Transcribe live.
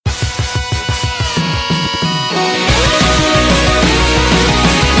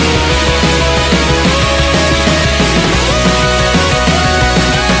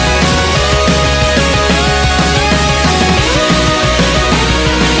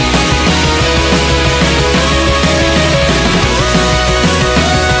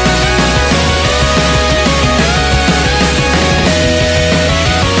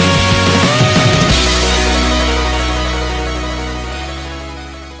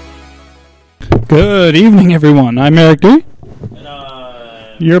Good evening, everyone. I'm Eric D.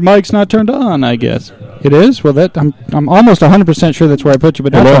 Your mic's not turned on, I guess. It is? Well, I'm almost 100% sure that's where I put you.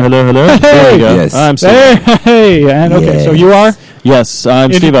 But Hello. Hey, There we go. Yes. I'm Steve. Hey, and okay, so you are? Yes,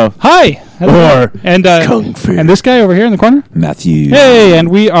 I'm Steve-O. Hi. Or and Kung Fu. and this guy over here in the corner? Matthew. Hey, and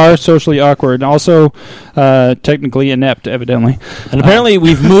we are socially awkward, also technically inept, evidently. And apparently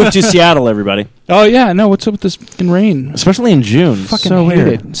we've moved to Seattle, everybody. Oh, yeah, no, what's up with this fucking rain? Especially in June. Fucking so hate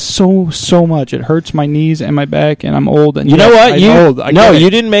weird. it so much. It hurts my knees and my back, and I'm old. And You know what? I'm old. I get it. You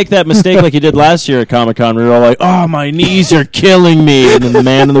didn't make that mistake like you did last year at Comic-Con. We were all like, oh, my knees are killing me. And then the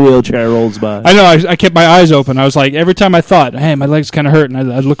man in the wheelchair rolls by. I know. I kept my eyes open. I was like, every time I thought, hey, my legs kind of hurt,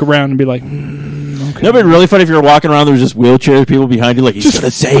 and I'd look around and be like, okay. No, but really funny if you were walking around, there was just wheelchair people behind you like, he's going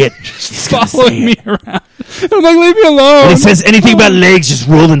to say it. Just following me around. I'm like, leave me alone. When he says anything about legs, just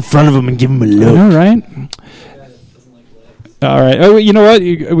roll in front of him and give him a look. All right. All right. Oh, you know what?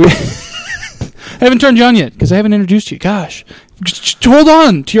 I haven't turned you on yet because I haven't introduced you. Gosh. Just hold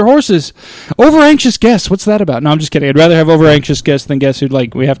on to your horses. Over-anxious guests. What's that about? No, I'm just kidding. I'd rather have over-anxious guests than guests who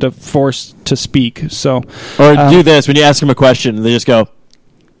we have to force to speak. So, Or do this when you ask them a question, and they just go,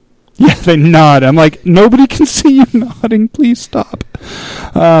 yeah, they nod. I'm like, nobody can see you nodding. Please stop.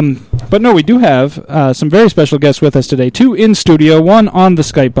 But no, we do have some very special guests with us today. Two in studio, one on the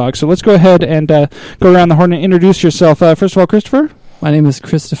Skype box. So let's go ahead and go around the horn and introduce yourself. First of all, Christopher. My name is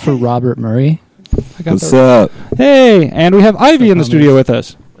Christopher Robert Murray. What's up? Hey, and we have Ivy in the studio with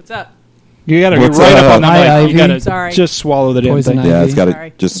us. What's up? You got to get What's right up? up on the Hi, mic. Ivy. You got to Sorry. just swallow the damn Poison thing. ivy. Yeah, it's got to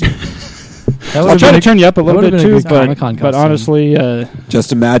Sorry. just I'll try to turn you up a little that bit would've been a too, good Comic-Con but costume. honestly,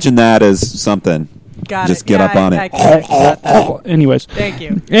 just imagine that as something. Got Just it. get Yeah, up on I it. got that. anyways. Thank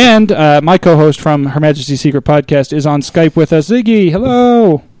you. And my co-host from Her Majesty's Secret Podcast is on Skype with us. Ziggy,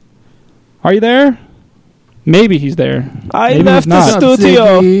 hello. Are you there? Maybe he's there. I Maybe left he's the not.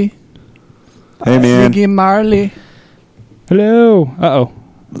 studio. Ziggy. Hey, man. Ziggy Marley. Hello. Uh-oh.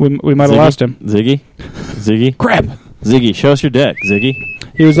 We might have Ziggy? lost him. Ziggy? Crap. Ziggy, show us your deck, Ziggy.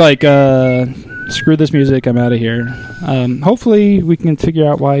 He was like, screw this music, I'm out of here. Hopefully we can figure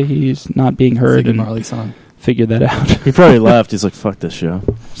out why he's not being heard Ziggy and Marley song. figure that out. He probably left. He's like, fuck this show.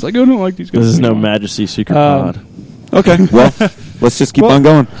 It's like, I don't like these guys. This is no anymore. Majesty Secret Um, Pod. Okay, well, let's just keep Well- on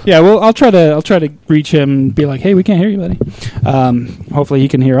going. Yeah, well, I'll try to reach him and be like, hey, we can't hear you, buddy. Hopefully he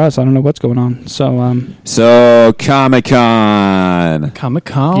can hear us. I don't know what's going on. So, So, Comic-Con.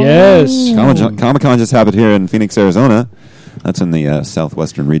 Comic-Con. yes. Comic-Con just happened here in Phoenix, Arizona. That's in the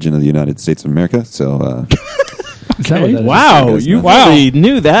southwestern region of the United States of America. So, Is that what that is? Wow, Yes, you man. really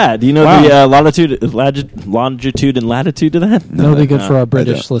knew that. Do you know Wow. the longitude and latitude of that? That'll be good for our I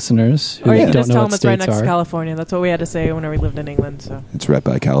British don't. listeners who Or you can don't just know tell what them it's right states next to are. California. That's what we had to say whenever we lived in England. So it's right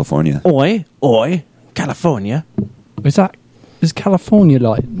by California. Oi, California. Is California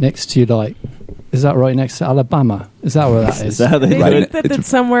like next to is that right next to Alabama? Is that where that is? Is that how they they do Right. it? think that It's- it's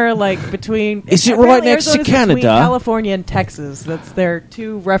somewhere like between. Is it apparently right next to Arizona's between Canada? California and Texas. That's their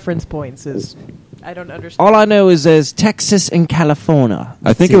two reference points. Is I don't understand. All I know is there's Texas and California.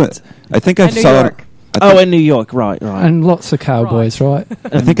 I think That's it. I think I And New saw it. York. Oh, in New York, right. And lots of cowboys, right?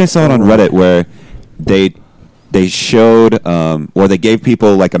 I think I saw it on Reddit where they showed or they gave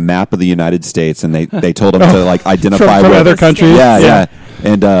people like a map of the United States and they told them to like identify From where other countries. Yeah.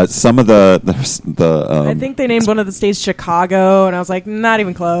 And some of the I think they named one of the states Chicago, and I was like, not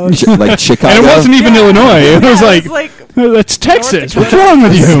even close. like Chicago. And it wasn't even Yeah. Illinois. It Yeah, was it's like, like that's Texas. North What's wrong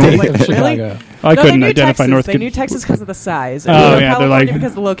with Dakota. you? Like, State of really? Chicago. I No, couldn't they knew identify Texas. North. They knew Texas because of the size. Oh, And they knew yeah, they're California like-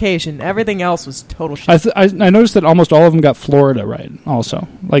 because of the location. Everything else was total shit. I noticed that almost all of them got Florida right. Also,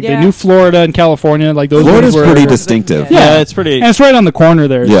 like they Yeah. knew Florida and California. Like those Florida's ones were pretty Yeah. distinctive. Yeah. it's pretty. and it's right on the corner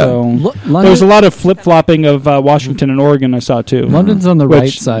there. Yeah. So there London, was a lot of flip flopping of Washington and Oregon. I saw too. London's on the right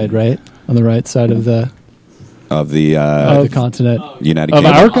Which- side, right? On the right side of the Of the continent. United Of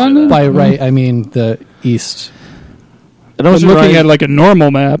Kingdom. our continent. By right, I mean the east. It I was almost looking reminds- at like a normal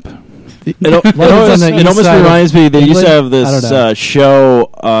map. It London's almost, on the it east almost side of reminds me. They used to England? have I don't this know. show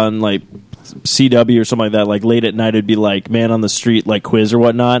on like CW or something like that. Like late at night, it'd be like Man on the Street, like quiz or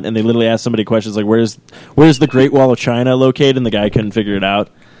whatnot, and they literally ask somebody questions like, "Where's the Great Wall of China located?" And the guy couldn't figure it out.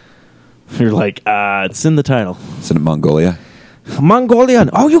 You're like, it's in the title. It's in Mongolia.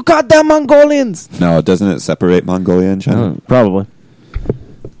 Mongolian. Oh, you goddamn Mongolians. No, doesn't it separate Mongolia and China? Probably.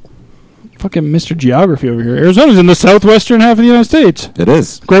 Fucking Mr. Geography over here. Arizona's in the southwestern half of the United States. It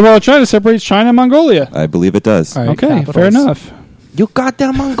is. Great Wall of China separates China and Mongolia. I believe it does. All right, Okay, capitals. fair enough. You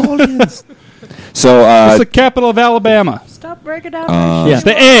goddamn Mongolians. So, It's the capital of Alabama. Stop breaking down. Yeah. It's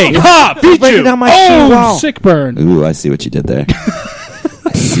the A. Ha! Beat Break it you. down my Oh, shit. Oh, Wow. sick burn. ooh, I see what you did there.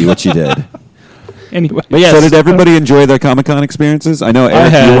 I see what you did. All right, So, Anyway. But yeah, So did everybody enjoy their Comic-Con experiences? I know,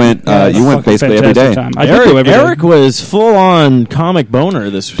 Eric, had- you went fucking basically every fantastic day. time. I did go every day. Eric was full on comic boner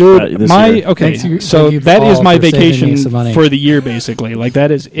this Dude, this my year. okay. Thank you- So thank you that is all my for saving me vacation some money. for the year, basically. Like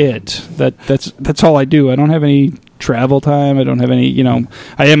that is it. That's all I do. I don't have any travel time. I don't have any.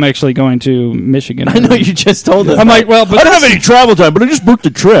 I am actually going to Michigan. I know you just told us. I'm like, well, but I don't have any travel time, but I just booked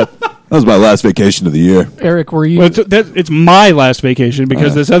a trip. That was my last vacation of the year. Eric, were you? Well, it's my last vacation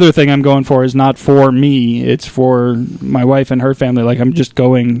because this other thing I'm going for is not for me. It's for my wife and her family. Like I'm just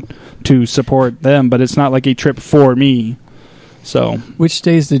going to support them, but it's not like a trip for me. So Which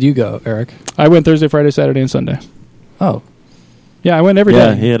days did you go, Eric? I went Thursday, Friday, Saturday, and Sunday. Oh, Yeah, I went every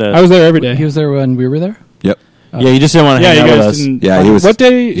Yeah, day. he had a- I was there every day. he was there when we were there. Yep. Yeah, you just didn't want to Yeah, hang you out with guys us. didn't. Yeah, he was- What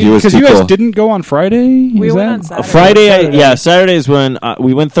day? he was Because too you guys cool. didn't go on Friday. We Is went that- on Saturday. Friday, Saturday's when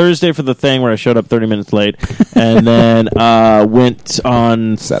we went Thursday for the thing where I showed up 30 minutes late, and then went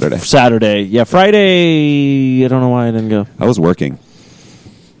on Saturday. Yeah, Friday. I don't know why I didn't go. I was working.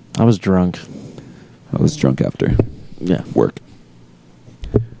 I was drunk. I was drunk after Yeah. work.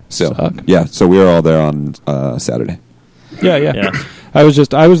 So Suck. yeah, so we were all there on Saturday. Yeah. Yeah. I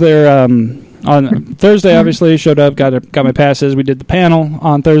was there on Thursday. Obviously, showed up, got my passes. We did the panel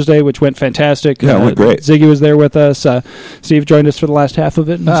on Thursday, which went fantastic. Yeah, it went great. Ziggy was there with us. Steve joined us for the last half of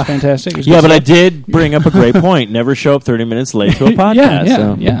it. It was fantastic. It was Yeah, good but I stuff. did bring up a great point. Never show up 30 minutes late to a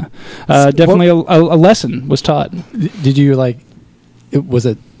podcast. Yeah. so. Definitely a lesson was taught. Did you was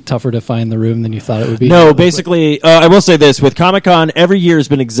it tougher to find the room than you thought it would be? No, basically, I will say this. With Comic-Con, every year has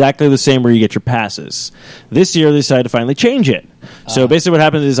been exactly the same where you get your passes. This year, they decided to finally change it. So basically what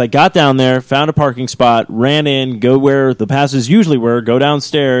happened is I got down there, found a parking spot, ran in, go where the passes usually were, go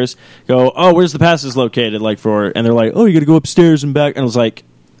downstairs, go, oh, where's the passes located? And they're like, oh, you got to go upstairs and back. And I was like,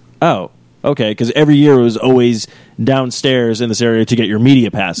 oh, okay, because every year it was always downstairs in this area to get your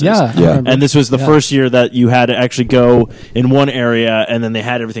media passes. Yeah. I Yeah. remember. And this was the Yeah. first year that you had to actually go in one area, and then they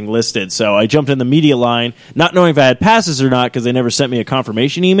had everything listed. So I jumped in the media line, not knowing if I had passes or not, because they never sent me a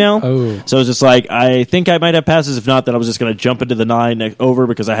confirmation email. Oh. So I was just like, I think I might have passes. If not, then I was just going to jump into the line over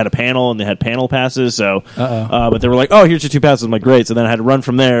because I had a panel, and they had panel passes. So, but they were like, oh, here's your 2 passes. I'm like, great. So then I had to run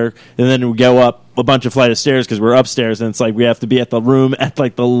from there, and then we go up a bunch of flight of stairs because we're upstairs, and it's like we have to be at the room at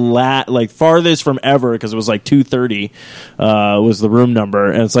like the farthest from ever because it was like 2:30 was the room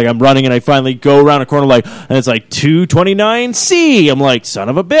number, and it's like I'm running and I finally go around a corner and it's like 229C. I'm like, son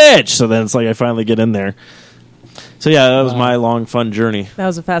of a bitch. So then it's like I finally get in there. So yeah, that was my long fun journey. That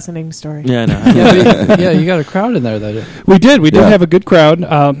was a fascinating story. Yeah, I know. Yeah, you got a crowd in there though. We did Yeah. have a good crowd.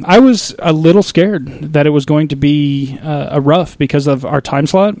 I was a little scared that it was going to be a rough because of our time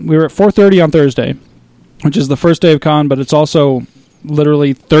slot. We were at 4:30 on Thursday, which is the first day of con, but it's also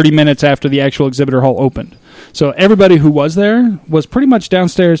literally 30 minutes after the actual exhibitor hall opened. So everybody who was there was pretty much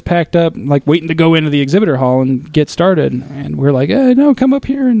downstairs, packed up, like waiting to go into the exhibitor hall and get started. And we're like, no, come up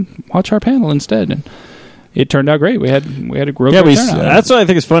here and watch our panel instead. And it turned out great. We had a great turnout. That's what I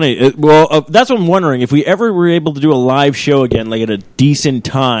think is funny. That's what I'm wondering. If we ever were able to do a live show again, like at a decent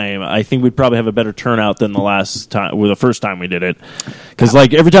time, I think we'd probably have a better turnout than the last time, or the first time we did it. Because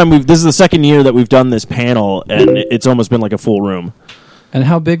like every time this is the second year that we've done this panel, and it's almost been like a full room. And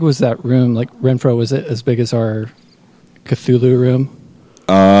how big was that room? Like Renfro, was it as big as our Cthulhu room?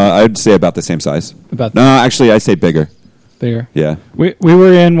 I'd say about the same size. About No, actually, I say bigger. bigger? Yeah. We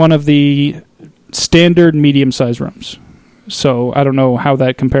were in one of the standard medium-sized rooms. So I don't know how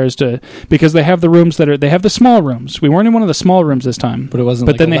that compares to, because they have the rooms they have the small rooms. We weren't in one of the small rooms this time. But it wasn't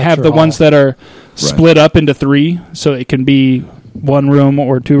But like then a they have lecture the ones hall. that are split up into 3, so it can be 1 room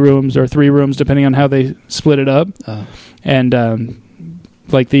or 2 rooms or 3 rooms depending on how they split it up. And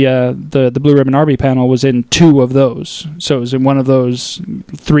like the Blue Ribbon Arby panel was in 2 of those. So it was in one of those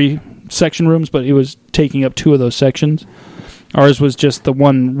 3 section rooms, but it was taking up 2 of those sections. Ours was just the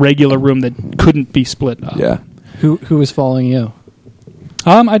one regular room that couldn't be split up. Yeah. Who was following you?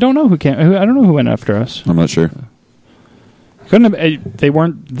 I don't know who came. I don't know who went after us. I'm not sure. Couldn't have. They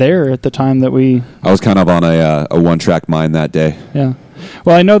weren't there at the time that we. I was kind of on a one-track mind that day. Yeah.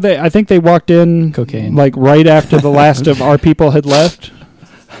 Well, I know I think they walked in Cocaine. like right after the last of our people had left.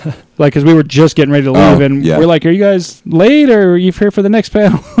 Like, because we were just getting ready to leave, and yeah. we're like, "Are you guys late, or are you here for the next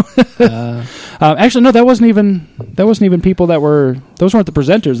panel?" Actually, no, that wasn't even people that were. Those weren't the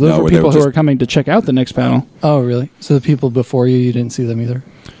presenters. Those No, were they people were who just- were coming to check out the next panel. Oh, really? So the people before you didn't see them either?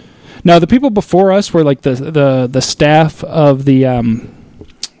 No, the people before us were like the staff of the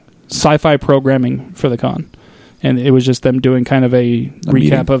sci-fi programming for the con, and it was just them doing kind of a recap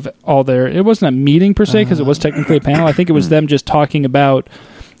meeting. of all their. It wasn't a meeting per se because it was technically a panel. I think it was them just talking about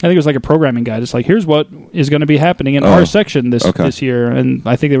I think it was like a programming guide. It's like, here's what is going to be happening in our section this year, and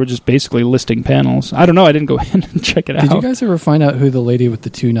I think they were just basically listing panels. I don't know. I didn't go in and check it out. Did you guys ever find out who the lady with the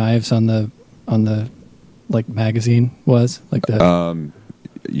 2 knives on the like magazine was? Like the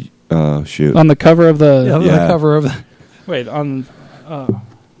shoot. On the cover of the the cover of the. wait on. Oh,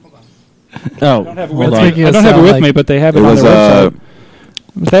 I don't have it with, hold on. me. I don't have it with me, but they have it on was their website.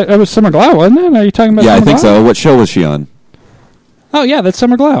 That was Summer Glau, wasn't it? Are you talking about? Yeah, Summer I think Glau? so. What show was she on? Oh yeah, that's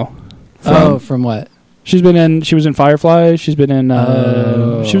Summer Glau. From what? She was in Firefly. She's been in.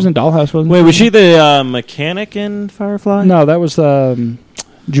 She was in Dollhouse. Wasn't Wait, was she the mechanic in Firefly? No, that was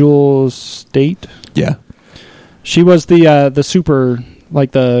Jules State. Yeah. She was the super I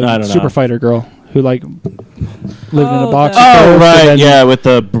don't super know. fighter girl who like lived in a box. the- at Oh, first, right, and then yeah, with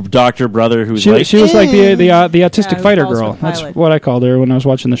the doctor brother who's She, like... she was like the autistic who fighter falls for girl. the That's pilot. what I called her when I was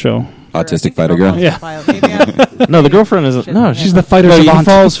watching the show. Autistic fighter girl. Yeah. No, the girlfriend isn't... No, She's the fighter No, he savant.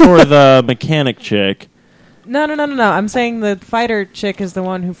 falls for the mechanic chick. No. I'm saying the fighter chick is the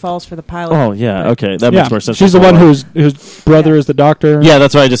one who falls for the pilot. Oh, yeah, okay. That Yeah, makes more sense. she's the one whose brother Yeah. is the doctor. Yeah,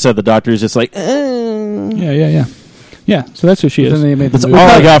 that's what I just said. The doctor is just like... Yeah. So that's who she Then is. they made That's the all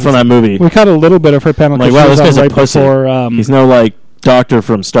movie. I got from that movie. We caught a little bit of her panel. I'm like, 'cause wow, she was this guy's on a right pussy. before. He's no, like, doctor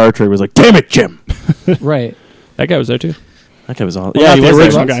from Star Trek was like, damn it, Jim! Right. That guy was there too. That guy was all... Well, Yeah, not he the was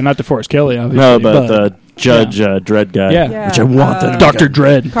original there. guy, not DeForest Kelly. Obviously, No, but the Judge Dredd guy. Yeah. Yeah. Which I want that. Dr.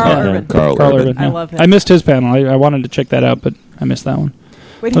 Dredd. Carl Yeah. Urban. Carl Carl Urban. Urban. I yeah. love him. I missed his panel. I wanted to check that out, but I missed that one.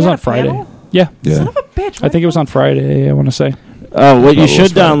 Wait, It was he had on a Friday. panel? Yeah. Yeah. Son of a bitch. I think it was on Friday, I want to say. What you Probably should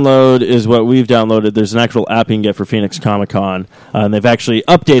was Friday. download is what we've downloaded. There's an actual app you can get for Phoenix Comic Con, and they've actually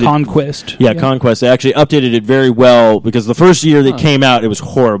updated. Conquest. Yeah, Conquest. They actually updated it very well because the first year that came out, it was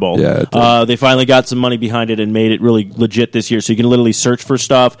horrible. Yeah, it did. They finally got some money behind it and made it really legit this year. So you can literally search for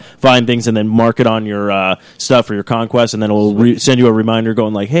stuff, find things, and then mark it on your stuff for your Conquest, and then it will send you a reminder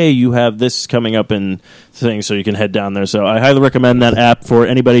going like, "Hey, you have this coming up and things," so you can head down there. So I highly recommend that app for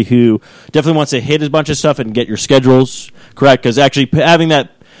anybody who definitely wants to hit a bunch of stuff and get your schedules correct. Because actually having that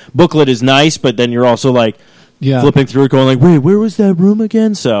booklet is nice, but then you're also like flipping through it going like, wait, where was that room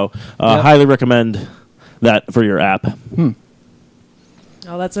again? So highly recommend that for your app.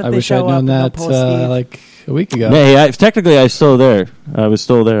 Oh, that's if I they wish show I'd known up and that they'll pull a Steve. like a week ago. Hey, technically I was still there.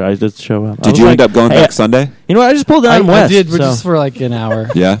 I did show up. I Did was you like, end up going hey, back Sunday? You know what? I just pulled down I west. did, but so- just for like an hour.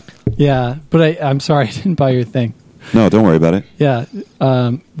 Yeah. Yeah, but I'm sorry I didn't buy your thing. No, don't worry about it. Yeah,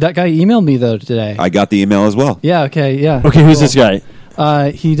 that guy emailed me though today. I got the email as well. Yeah. Okay. Yeah. Okay, who's this guy?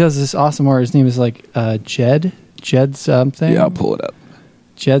 He does this awesome art. His name is like Jed something. Yeah, I'll pull it up.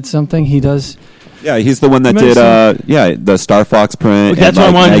 Jed something. He does. Yeah, he's the one that did. The Star Fox print. That's and,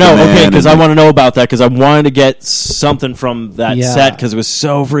 what I wanted to Mega know. Man Okay, because and- I want to know about that because I wanted to get something from that Yeah. set because it was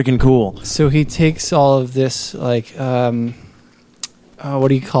so freaking cool. So he takes all of this like what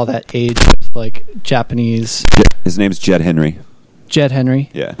do you call that age of like Japanese His name's Jed Henry. Jed Henry.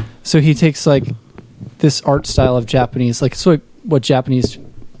 Yeah. So he takes like this art style of Japanese, like so what Japanese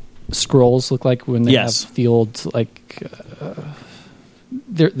scrolls look like when they Yes. have the old like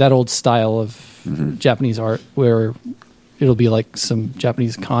that old style of Japanese art where it'll be like some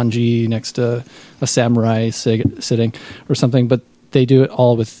Japanese kanji next to a samurai sitting or something, but they do it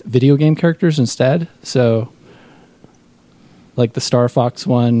all with video game characters instead. So like the Star Fox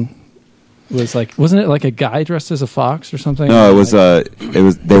one was like, wasn't it like a guy dressed as a fox or something? No, it was.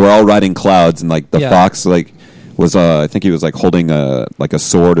 They were all riding clouds, and like the Yeah. fox, like was. I think he was like holding a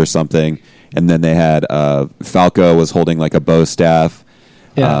sword or something, and then they had Falco was holding like a bow staff.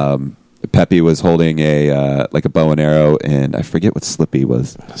 Yeah. Peppy was holding a like a bow and arrow, and I forget what Slippy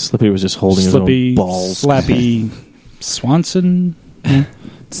was. Slippy was just holding Slippy, his own balls. Slappy, Swanson,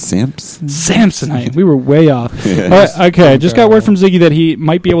 Samsonite. We were way off. All right, okay, I just got word from Ziggy that he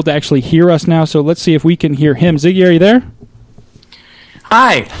might be able to actually hear us now. So let's see if we can hear him. Ziggy, are you there?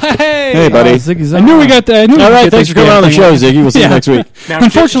 Hi. Hey, buddy. Ziggy's I knew we got that. I knew we All could right, get thanks this for coming on the damn show, thing. Ziggy. We'll see you next week. Now,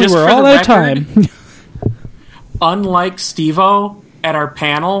 Unfortunately, just we're for all the out of record, time. Unlike Steve-O at our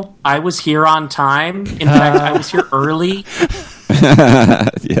panel, I was here on time. In fact, I was here early.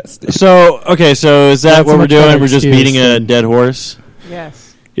 Yes. So is that That's what a we're much doing? better We're just excuse beating a than- dead horse.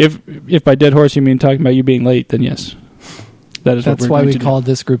 Yes. If by dead horse you mean talking about you being late, then yes. That is That's what we're why going we to do. called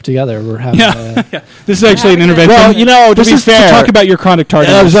this group together. We're having Yeah. This is actually an Yeah, intervention. Well, you know, to this be is fair, to talk about your chronic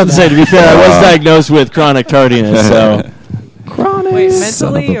tardiness. I was about to say, to be fair, I was diagnosed with chronic tardiness. So chronic. Wait, Son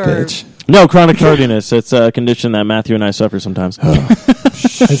of mentally a or bitch. no, chronic tardiness. It's a condition that Matthew and I suffer sometimes. I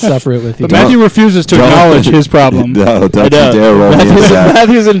suffer it with you. But Matthew refuses to Don't- acknowledge his problem. No, don't I you know. dare roll me into that.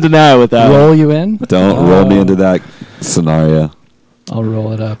 Matthew's in denial with that. Roll you in? Don't roll me into that scenario. I'll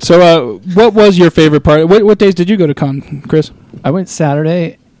roll it up. So, what was your favorite part? What days did you go to con, Chris? I went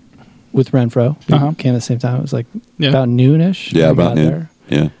Saturday with Renfro. We Uh-huh. came at the same time. It was like Yeah. about noonish. Yeah, when we about got noon. there.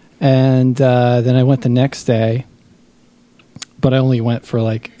 Yeah. And then I went the next day, but I only went for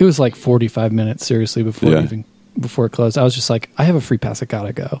like, it was like 45 minutes, seriously, before it closed. I was just like, I have a free pass. I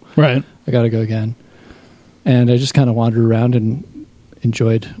gotta go. Right. I gotta go again. And I just kind of wandered around and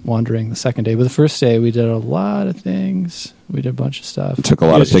enjoyed wandering the second day. But the first day, we did a lot of things. We did a bunch of stuff. Took a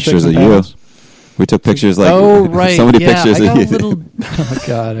lot of Just pictures of shaking you. hands. We took pictures like oh, right. so many yeah, pictures I of got you. a little, oh,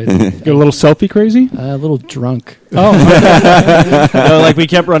 God. Get a little selfie crazy. A little drunk. Oh, No, like we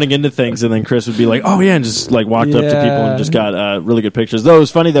kept running into things, and then Chris would be like, "Oh yeah," and just like walked up to people Yeah. and just got really good pictures. Though it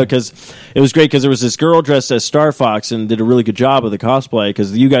was funny though because it was great because there was this girl dressed as Star Fox and did a really good job of the cosplay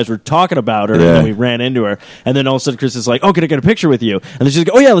because you guys were talking about her, and Yeah. then we ran into her, and then all of a sudden Chris is like, "Oh, can I get a picture with you?" And then she's like,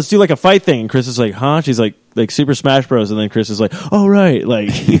 "Oh yeah, let's do like a fight thing." And Chris is like, "Huh?" She's like Super Smash Bros. And then Chris is like, "Oh right," like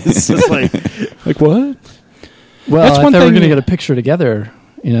it's just like. like what? Well, That's I one thought we were thing going to you- get a picture together,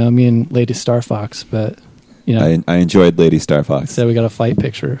 me and Lady Star Fox, but, I enjoyed Lady Star Fox. instead we got a fight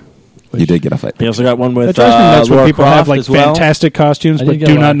picture. You did get a fight. He also got one with That drives me nuts when Lara people Croft have like as well. fantastic costumes I but did get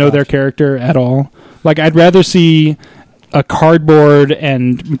do a Lara not know their Croft. character at all. Like I'd rather see a cardboard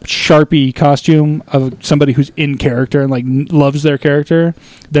and Sharpie costume of somebody who's in character and like loves their character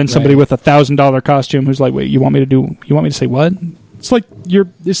than somebody Right. with $1,000 costume who's like, wait, you want me to say what? It's like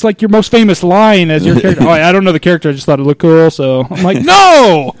your most famous line as your character. Oh, I don't know the character. I just thought it looked cool, so I'm like,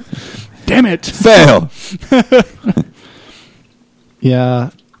 no, damn it. Fail. Yeah,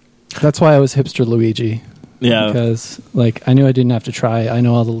 that's why I was hipster Luigi. Yeah. Because like I knew I didn't have to try. I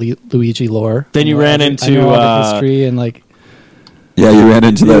know all the Luigi lore. Then you I know ran all the- into, I know all the history and like Yeah, you ran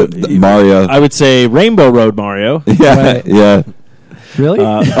into the Mario. I would say Rainbow Road Mario. yeah, Right. yeah. really.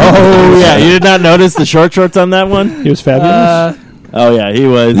 Oh yeah, you did not notice the short shorts on that one? He was fabulous. Oh yeah, he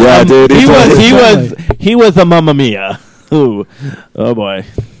was. Yeah, dude, He he he was a Mamma Mia. Ooh, oh boy.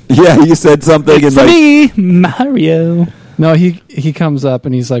 Yeah, you said something and For like me, Mario. No, he comes up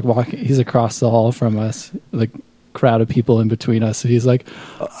and he's like walking. He's across the hall from us, like crowd of people in between us. And he's like,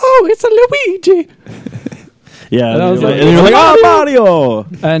 "Oh, it's a Luigi!" Yeah, And I was like, and you're like, "Oh, Mario!"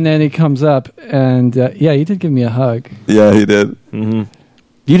 And then he comes up and he did give me a hug. yeah, he did. Mm-hmm.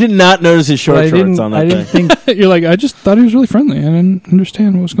 You did not notice his short But shorts on that I didn't thing. think. You're like, I just thought he was really friendly. I didn't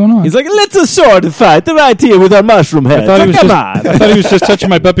understand what was going on. He's like, "Let's a sword fight right here with our mushroom head." I thought he was Come just, on. I thought he was just touching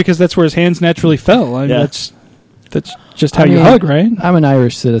my butt because that's where his hands naturally fell. I mean, Yeah. that's just how I you mean, hug, right? I'm an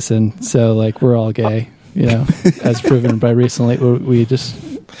Irish citizen, so like we're all gay, as proven by recently. We just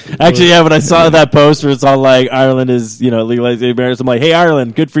Actually, yeah, when I saw that post where it's all like Ireland is, legalizing gay marriage, I'm like, hey,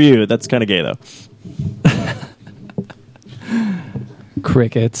 Ireland, good for you. That's kind of gay, though.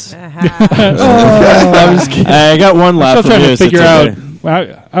 crickets. Uh-huh. I got one laugh I'm from still trying you. to so figure it's out.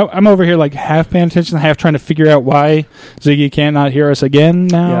 okay. I'm over here like half paying attention, half trying to figure out why Ziggy cannot hear us again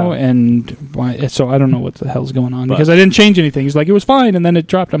now, Yeah. and why. So I don't know what the hell's going on But- because I didn't change anything. He's like, it was fine, and then it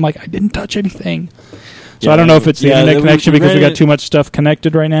dropped. I'm like, I didn't touch anything. So Yeah, I don't know if it's the yeah, internet we- connection we because we ran got too much stuff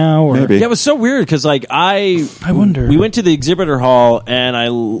connected right now, or Maybe. Yeah, it was so weird because, like, I wonder. We went to the exhibitor hall and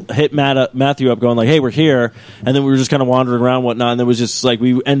I hit Matthew up going, like, hey, we're here. And then we were just kind of wandering around and whatnot. And there was just, like,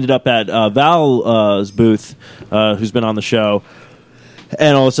 we ended up at Val's booth, who's been on the show.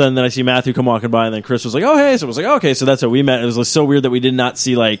 And all of a sudden, then I see Matthew come walking by, and then Chris was like, "Oh, hey!" So I was like, "Okay, so that's how we met." It was like, so weird that we did not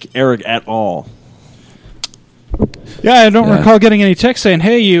see like Eric at all. Yeah, I don't Yeah. recall getting any text saying,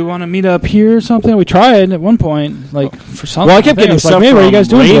 "Hey, you want to meet up here?" or something. We tried at one point, like for something. Well, I kept think getting was like, stuff "Hey, from what are you guys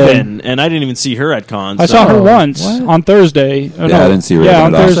doing today?" Raven, and I didn't even see her at cons. I saw her Oh, once what? on Thursday. Oh, Yeah, I didn't see Raven Yeah,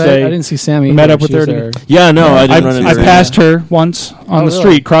 on at all. Thursday. I didn't see Sammy. We met either. up with She was her there. Yeah, no, I I, didn't run into I her. passed her once on Oh, the really?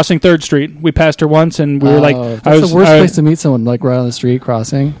 street, crossing 3rd Street. We passed her once, and we were like, Oh, that's I was the worst I- place to meet someone, like right on the street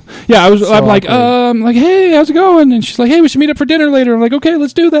crossing. Yeah, I'm So like, awkward. hey, how's it going? And she's like, hey, we should meet up for dinner later. I'm like, okay,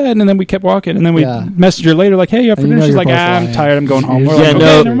 let's do that. And then we kept walking, and then we Yeah. messaged her later, like, hey, you up for And you dinner? know She's you're like, both I'm lying. tired. I'm going home. We're Yeah, like, Yeah, okay,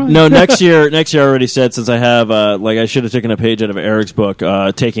 no, never mind. no. Next year, I already said since I have I should have taken a page out of Eric's book,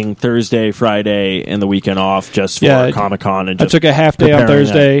 taking Thursday, Friday, and the weekend off just for Yeah, Comic Con and I just took a half day on preparing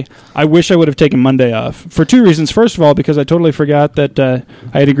Thursday. I wish I would have taken Monday off for 2 reasons. First of all, because I totally forgot that I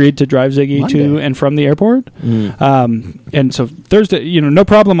had agreed to drive Ziggy to Monday. and from the airport. Mm. And so Thursday, no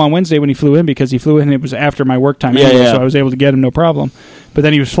problem on Wednesday when he flew in because he flew in. It was after my work time, Yeah, anyway, yeah. so I was able to get him no problem. But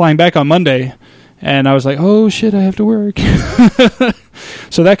then he was flying back on Monday, and I was like, oh shit, I have to work.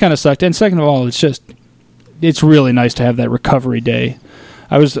 So that kind of sucked. And second of all, it's really nice to have that recovery day.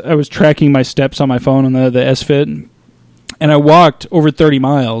 I was tracking my steps on my phone on the SFit, and I walked over 30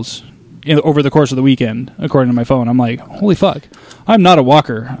 miles over the course of the weekend, according to my phone. I'm like, holy fuck, I'm not a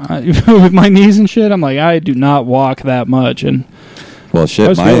walker. With my knees and shit, I'm like, I do not walk that much. And Well, I shit,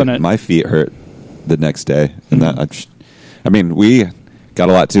 was feeling it. my feet hurt the next day, and that I mean, we got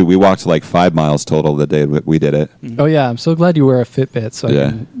a lot too. We walked like 5 miles total the day we did it. Oh yeah, I'm so glad you wear a Fitbit so I Yeah.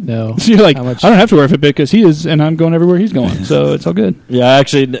 can know. So you're like, how much. I don't have to wear a Fitbit because he is, and I'm going everywhere he's going, so it's all good. Yeah,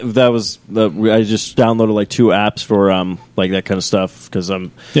 actually, that was I just downloaded like 2 apps for like that kind of stuff because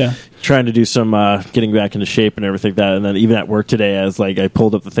I'm Yeah. trying to do some getting back into shape and everything like that. And then even at work today, I was like, I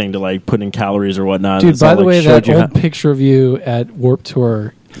pulled up the thing to like put in calories or whatnot. Dude, It's by all, the like, way, showed that you old picture of you at Warped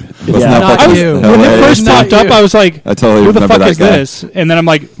Tour. Wasn't Yeah. that Not fucking you. When it hilarious? first popped up, I was like, I totally who the remember fuck that is guy. this? And then I'm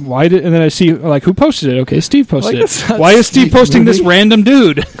like, why did? And then I see like who posted it? Okay, Steve posted Like, that's it. not Why is Steve Steve posting this movie. random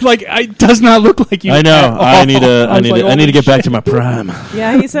dude? Like, it does not look like you. I know. at all. I need to. I was need. like, I need to get holy back to my prime.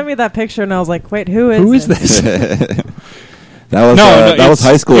 Yeah, he sent me that picture, and I was like, "Wait, who is Who is this?" this? That was No, that was it's-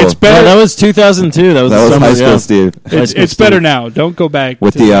 high school. it's No, better. that was 2002. That was That the was summer, high school, yeah. Steve. It's better now. Don't go back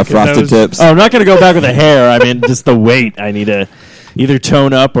With to the because that frosted was- tips. Oh, I'm not going to go back with the hair. I mean, just the weight. I need to either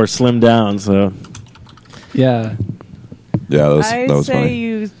tone up or slim down. So Yeah. Yeah, that I was say funny.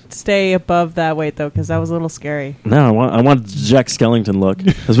 you stay above that weight though, because that was a little scary. no, I want Jack Skellington look. I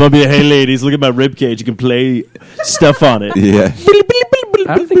just want to be, hey ladies, look at my rib cage. You can play stuff on it. Yeah.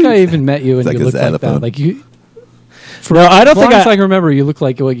 I don't think I even met you and It's like you a looked like that. xylophone. Like you. No, I don't As long think as I can remember, you look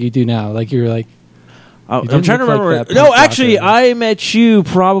like what you do now. Like you're like. I'm didn't trying to look like remember. that No, punk actually, rocker. I met you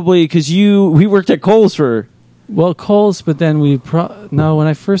probably because we worked at Kohl's for. Well, Cole's, but then no. When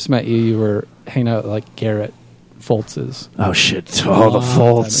I first met you, you were hanging out like Garrett Foltz's. Oh shit! Oh, the Oh,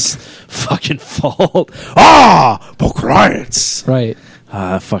 faults, fucking fault. Ah, Pocrates. Right.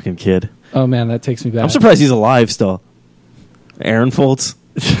 Ah, fucking kid. Oh man, that takes me back. I'm surprised he's alive still. Aaron Foltz.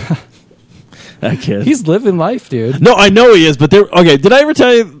 That kid. He's living life, dude. No, I know he is, but there. Okay, did I ever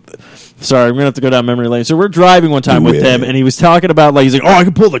tell you? Sorry, I'm gonna have to go down memory lane. So we're driving one time with Yeah. him, and he was talking about like he's like, "Oh, I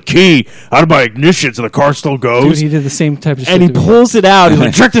can pull the key out of my ignition, so the car still Dude, goes." he did the same type of shit. And he to me. pulls it out. He's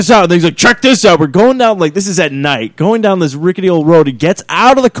like, check this out. And then he's like, check this out. We're going down, like, this is at night, going down this rickety old road. He gets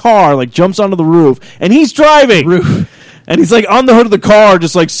out of the car, like, jumps onto the roof, and he's driving. And he's, like, on the hood of the car,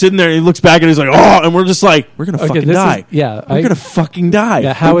 just, like, sitting there. And he looks back and he's like, oh, and we're just like, we're going to Okay, fucking this die. is- yeah, We're I- going to fucking die.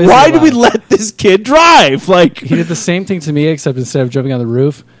 Yeah, how Like, is why it did we alive? let this kid drive? Like, He did the same thing to me, except instead of jumping on the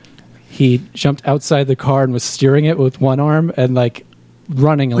roof, he jumped outside the car and was steering it with one arm and like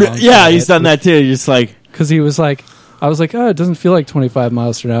running along. yeah, he's done that too. He's just like, Because he was like, I was like, oh, it doesn't feel like 25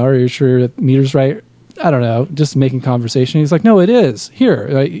 miles an hour. Are you sure the meter's right? I don't know. Just making conversation. He's like, no, it is.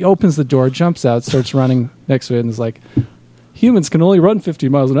 Here. He opens the door, jumps out, starts running next to it, and is like, humans can only run 50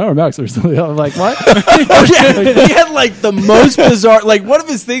 miles an hour max or something. I'm like, what? oh, yeah. He had like the most bizarre, like, one of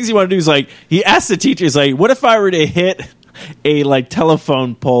his things he wanted to do is like, he asked the teacher, he's like, what if I were to hit a like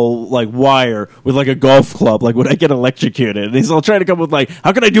telephone pole like wire with like a golf club, like would I get electrocuted? And he's all trying to come up with like,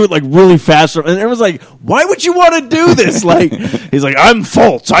 how can I do it like really fast? And everyone's like, why would you want to do this? Like, he's like, I'm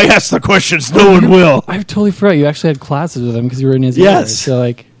false. I ask the questions, no one will. I totally forgot you actually had classes with him because you were in his Yes. ear. So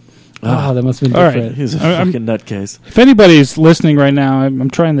like, that must have been All right. different. He's a I'm- fucking nutcase. If anybody's listening right now, I'm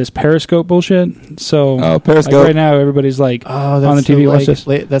trying this Periscope bullshit. So Oh, Periscope. like right now, everybody's like Oh, that's on the TV. so, Watch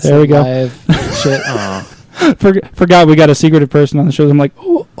this. That's There we go. live shit. Forgot we got a secretive person on the show. I'm like,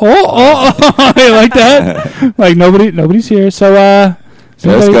 oh, like that. Like nobody's here. So, is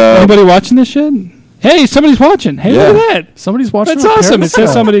anybody, Periscope. anybody watching this shit? Hey, somebody's watching. Hey, Yeah. look at that. Somebody's watching. That's on awesome. It says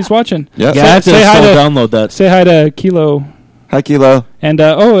Periscope. somebody's watching. Yep. Yeah, I have to Say hi still to- download that. Say hi to Kilo Hi, Kilo. and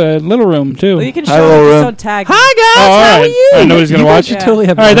Little Room too. Well, you can Hi, show Laura. it, just don't tag. me. Oh, all right. All right, nobody's gonna You guys watch. should Yeah. totally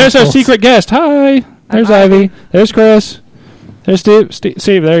have. All right, there's our roles. secret guest. Hi. There's I'm Ivy. Ivy. There's Chris. There's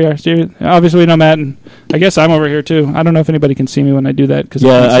Steve. There you are. Steve. Obviously, we know Matt, and I guess I'm over here too. I don't know if anybody can see me when I do that. Cause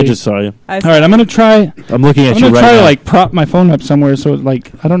Yeah, I can't see. just saw you. I All right, I'm gonna try. I'm looking at I'm you gonna right try now. to like prop my phone up somewhere so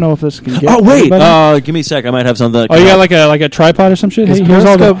like I don't know if this can get. oh wait, everybody. give me a sec. I might have something. Oh, you got like a tripod or some shit? Is Hey, here's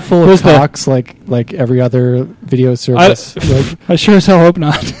all the. Periscope full of here's the- cocks like every other video service? Like, I sure as hell hope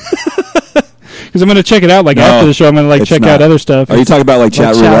not. Because I'm gonna check it out like No, after the show. I'm gonna like it's check not. out other stuff. Are you talking about like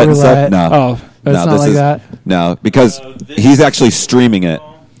chat chat roulette and roulette. stuff? No. Oh, it's No, not this like is- that. No, because he's actually streaming it.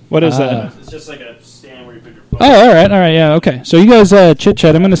 what is that? It's just like a stand where you put your phone. Oh, all right, yeah, okay. So you guys chit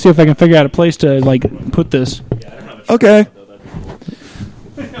chat. I'm gonna see if I can figure out a place to like put this. Okay.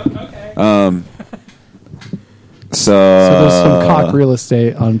 So So there's some cock real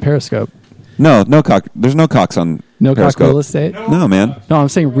estate on Periscope. No cock. There's no cocks on No cock Periscope. real estate. No, man. No, I'm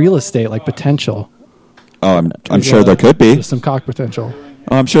saying real estate, like potential. Oh, I'm There's sure there could be. There's some cock potential.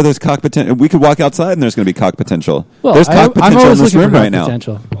 Oh, I'm sure there's cock potential. We could walk outside and there's going to be cock potential. Well, there's cock I'm potential in always this looking room for cock right now.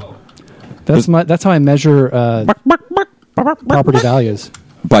 potential. That's how I measure property values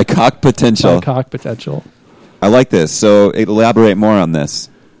By cock potential. by cock potential. I like this. So elaborate more on this.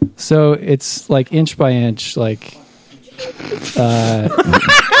 So it's like inch by inch, like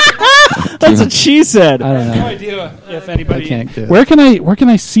That's what she said. I don't know. idea if anybody. I can't do it. Where can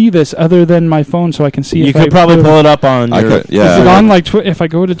I see this other than my phone so I can see? You if could I probably put- pull it up on I your. could, yeah. Is it on like if I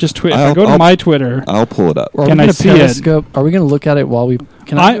go to just Twitter? If I go to I'll- my Twitter, I'll pull it up. Are Can we I gonna see it? Periscope? Are we going to look at it while we?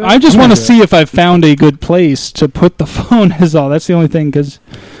 Can I? do it? I just I'm want to gonna do see if I've found a good place to put the phone. Is all. That's the only thing. Because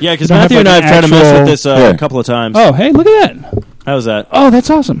Yeah, because You don't have, Matthew and I like, have tried to mess actual- with this Here. a couple of times. oh hey, look at that. How's that? Oh, that's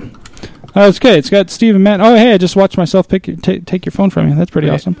awesome. Oh, it's good. It's got Steve and Matt. Oh, hey, I just watched myself take your phone from you. That's pretty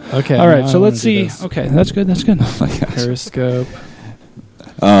Great. awesome. Okay. All right, now so I let's wanna do see. this. Okay, that's good. That's good. Periscope.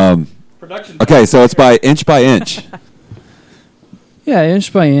 Okay, so it's by inch. Yeah,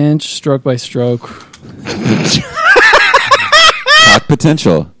 inch by inch, stroke by stroke. Talk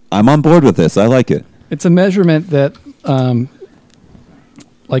potential. I'm on board with this. I like it. It's a measurement that,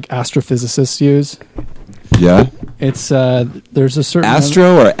 like astrophysicists use. Yeah. It's there's a certain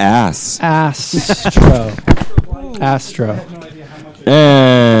Astro or ass? Astro. Astro.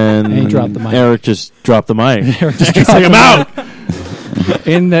 And he dropped the mic. Eric just dropped the mic. He's like, I'm out.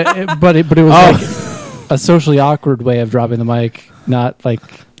 But it was like a socially awkward way of dropping the mic, not like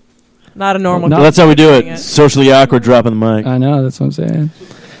Not a normal. No. Well, that's how we do doing it. Socially awkward, dropping the mic. I know. That's what I'm saying.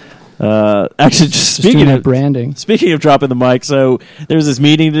 Actually, just Just doing speaking that of branding. speaking of dropping the mic, so there was this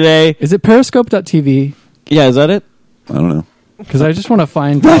meeting today. Is it Periscope.tv? Yeah, is that it? I don't know. Because I just want to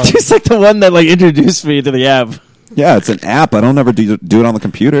find. Just like the one that like introduced me to the app. Yeah, it's an app. I don't ever do it on the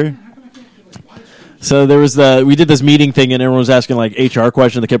computer. So there was we did this meeting thing, and everyone was asking like HR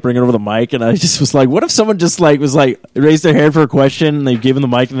questions. They kept bringing over the mic, and I just was like, "What if someone just like was like raised their hand for a question, and they gave them the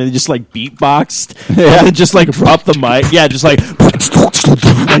mic, and they just like beatboxed, and then just like dropped the mic? Yeah, just like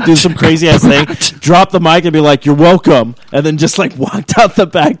do some crazy ass thing, drop the mic, and be like, "You're welcome," and then just like walked out the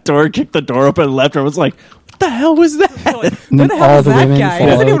back door, kicked the door open, and left. And I was like, "What the hell was that?" And Who then the hell all is the that women guy? He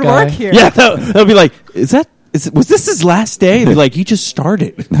follow doesn't the even guy. work here. Yeah, they'll be like, was this his last day? And they're like, he just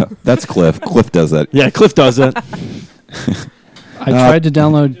started. No, that's Cliff. Cliff does that. Yeah, Cliff does that. I tried to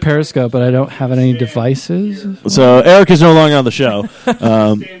download Periscope, but I don't have any devices. So Eric is no longer on the show.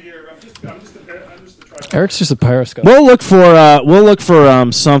 Eric's just a Periscope. We'll look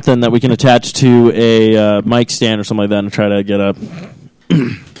for something that we can attach to a mic stand or something like that, and try to get a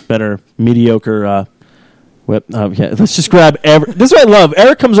better mediocre. Whip. Yeah, let's just grab this is what I love.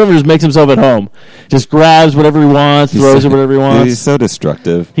 Eric comes over and just makes himself at home. Just grabs whatever he wants, throws it whatever he wants. He's so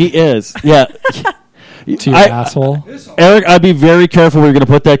destructive. He is. Yeah. To your asshole. Eric, I'd be very careful where you're going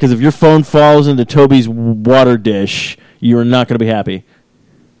to put that, because if your phone falls into Toby's water dish, you are not going to be happy.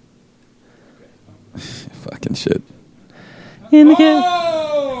 Fucking shit. In the game.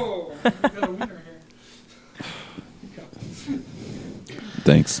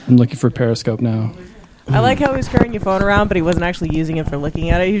 Thanks. I'm looking for Periscope now. I like how he was carrying your phone around, but he wasn't actually using it for looking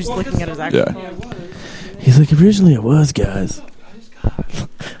at it. He was just looking at his actual Yeah. phone. He's like, originally it was, guys.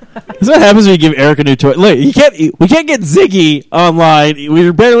 That's what happens when you give Eric a new toy. Look, we can't get Ziggy online.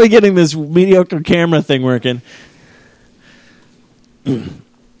 We're barely getting this mediocre camera thing working.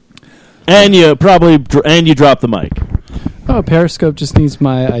 And you drop the mic. Oh, Periscope just needs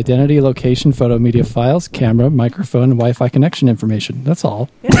my identity, location, photo, media files, camera, microphone, and Wi-Fi connection information. That's all.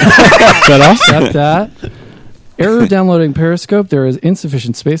 Accept that. Error downloading Periscope. There is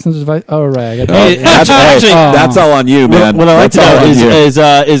insufficient space on the device. Oh, right. I got Hey, actually- That's all on you, man. What I like That's to all know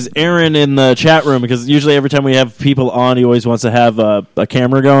on you. is Aaron in the chat room, because usually every time we have people on, he always wants to have a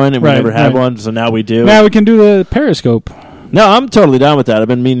camera going, and we Right, never had right. one, so now we do. Now we can do the Periscope. No, I'm totally down with that. I've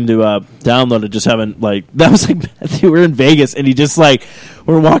been meaning to download it, just haven't, like, that was like, Matthew, we're in Vegas, and he just, like,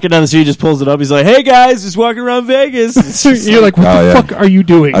 we're walking down the street, he just pulls it up, he's like, hey, guys, just walking around Vegas. It's just You're like, what Oh, the yeah. fuck are you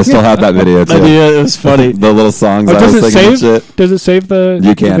doing? I still have that video too. it was funny. The little songs Oh, I does was it singing and save? shit. Does it save the?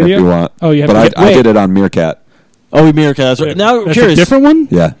 You can the if video? you want. Oh, you have But to I wait. did it on Meerkat. Oh, we Meerkat, that's right. Now, I'm That's curious. a different one.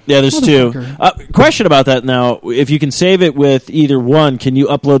 Yeah. Yeah, there's two. Question about that now. If you can save it with either one, can you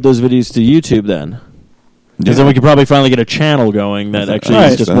upload those videos to YouTube then? Because then we could probably finally get a channel going that actually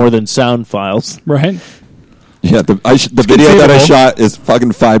Right. is just more than sound files. Right. Yeah, the video that I conceivable. shot is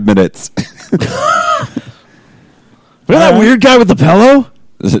fucking 5 minutes. Remember that weird guy with the pillow?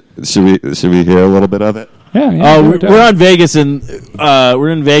 Should we hear a little bit of it? Yeah. yeah Oh, no doubt. we're on Vegas, and we're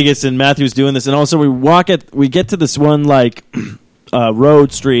in Vegas, and Matthew's doing this, and also we get to this one like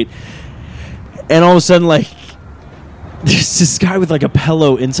road street, and all of a sudden, like, there's this guy with like a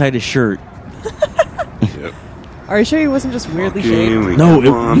pillow inside his shirt. Are you sure he wasn't just weirdly shaved? No,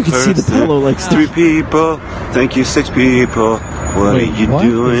 you can see the pillow like Three people, thank you, 6 people. What Wait, are you what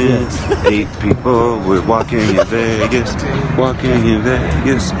doing? is 8 people, we're walking in Vegas. Walking in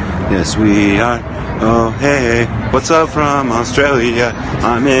Vegas, yes we are. Oh hey, what's up from Australia?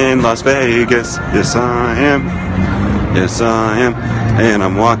 I'm in Las Vegas, yes I am. Yes, I am. And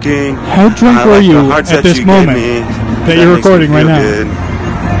I'm walking. How drunk I are like the you hearts at that this you moment gave me. that you're makes me recording right feel now? good.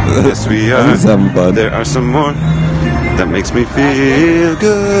 Yes, we are. He's having fun. There are some more that makes me feel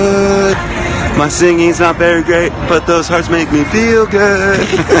good. My singing's not very great, but those hearts make me feel good.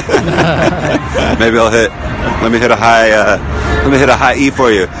 Maybe let me hit a high E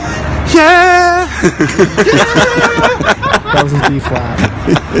for you. Yeah. That was a D flat.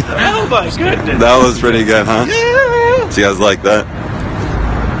 Oh my goodness! That was pretty good, huh? So you guys like that?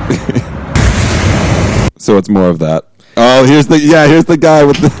 So it's more of that. Oh, here's the guy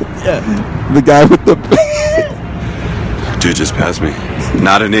with the the guy with the Dude just passed me.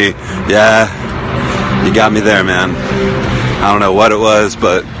 Not a knee. Yeah. You got me there, man. I don't know what it was,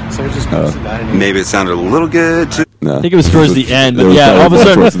 but maybe it sounded a little good too. No. I think it was towards the end, It but was yeah, all of a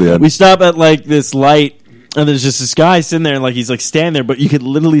towards the sudden end. we stop at like this light, and there's just this guy sitting there, and like he's like standing there, but you could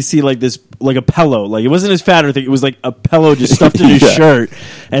literally see like this, like a pillow, like it wasn't his fat or thing, it was like a pillow just stuffed in his Yeah. shirt,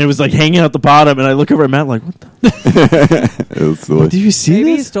 and it was like hanging out the bottom, and I look over at Matt like, what the? It was silly. Did you see Maybe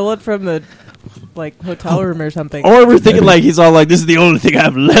he this? stole it from the hotel room or something. Or we're thinking like he's all like, this is the only thing I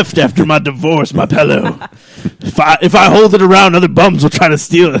have left after my divorce, my pillow. If I hold it around, other bums will try to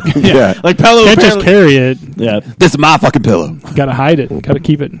steal it. Yeah. Like pillow. Can't just carry it. Yeah. This is my fucking pillow. Got to hide it. Got to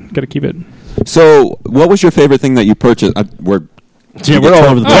keep it. Got to keep it. So, what was your favorite thing that you purchased? We're we're all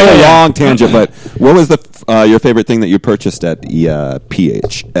over the total place. long tangent, but what was your favorite thing that you purchased at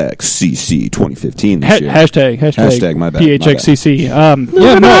PHXCC 2015 this year? Hashtag my bad. PHXCC.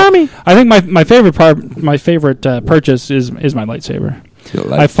 I think my favorite purchase is my lightsaber.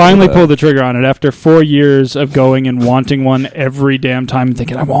 I finally pulled the trigger on it after 4 years of going and wanting one every damn time and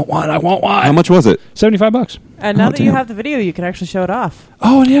thinking, I want one. How much was it? $75. And now Oh, that you damn. have the video, you can actually show it off.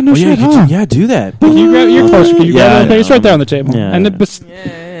 Oh, yeah, no shit, huh? do that. Can you grab, you're close. Can you grab Yeah, it? It's right there on the table. Yeah. And Yeah.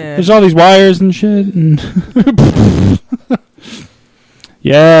 there's all these wires and shit. And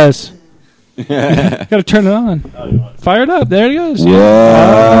yes. Got to turn it on. Fire it up. There it goes.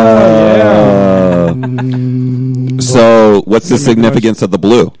 So, what's the significance of the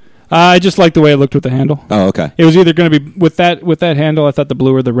blue? I just like the way it looked with the handle. Oh, okay. It was either going to be with that handle. I thought the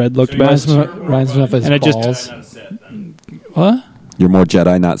blue or the red looked best. Reminds me of his And it just- balls. What? You're more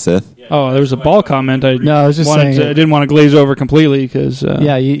Jedi, not Sith? Oh, there was a ball comment. No, I was just I saying. didn't want to glaze over completely because.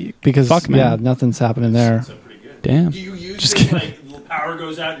 Because Fuck, man. nothing's happening there. Damn. Just kidding. Like, the power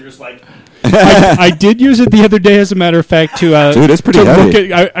goes out, and you're just like, I did use it the other day, as a matter of fact, to Dude, it's pretty to heavy.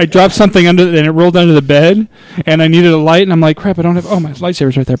 look at. I dropped something under, and it rolled under the bed, and I needed a light, and I'm like, crap, I don't have. Oh, my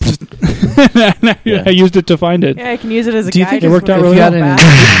lightsaber's right there. I used it to find it. Yeah, I can use it as a Do you guide. think it worked out just really with well? the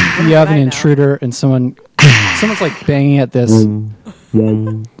back. You have an I know. intruder and someone's like banging at this.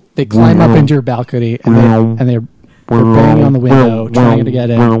 They climb up into your balcony and they're banging on the window, trying to get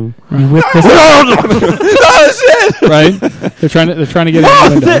in. You whip this Right? They're trying to get in the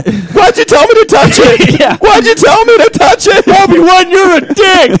window. Why'd you tell me to touch it? Why'd you tell me to touch it? Obi-Wan, you're a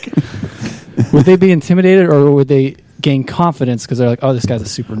dick! Would they be intimidated or would they gain confidence because they're like, oh, this guy's a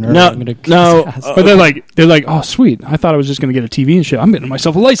super nerd. No, I'm gonna kick no. his ass. But they're like, oh, sweet. I thought I was just going to get a TV and shit. I'm getting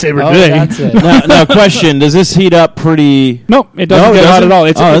myself a lightsaber Oh, today. that's it. now, question: does this heat up pretty? No, it doesn't No, it get hot doesn't? at all.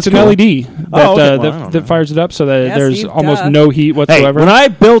 It's, Oh, it's that's an cool. LED that, Oh, okay. Well, I don't that know. fires it up so that Yeah, there's see, almost duh. no heat Hey, whatsoever. when I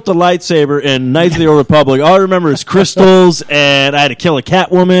built a lightsaber in Knights of the Old Republic, all I remember is crystals, and I had to kill a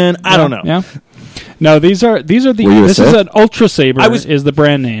Catwoman. I don't know. Yeah. No, these are the. Were you a This is Sith? an Ultra Saber. I was- is the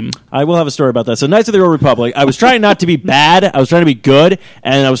brand name. I will have a story about that. So, Knights of the Old Republic, I was trying not to be bad. I was trying to be good,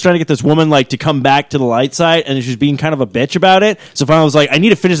 and I was trying to get this woman like to come back to the light side, and she was being kind of a bitch about it. So finally, I was like, I need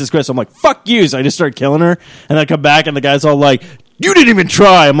to finish this quest. So I'm like, fuck you. So I just started killing her, and I come back, and the guy's all like, you didn't even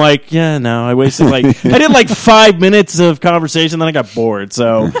try. I'm like, yeah, no, I wasted I did like 5 minutes of conversation, then I got bored.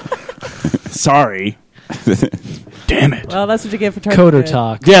 So, sorry. Damn it. Well, that's what you get for trying Coder to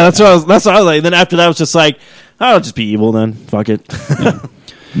talk. Yeah, that's what I was like. Then after that, I was just like, I'll just be evil then. Fuck it.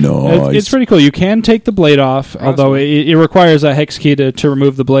 No. It's pretty cool. You can take the blade off, although it requires a hex key to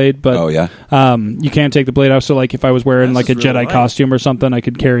remove the blade. But Oh, yeah? you can take the blade off. So, like, if I was wearing like a That's really Jedi light. costume or something, I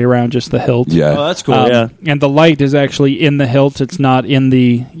could carry around just the hilt. Yeah. Oh, that's cool. Yeah. And the light is actually in the hilt. It's not in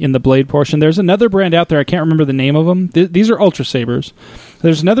the blade portion. There's another brand out there. I can't remember the name of them. These are Ultra Sabers.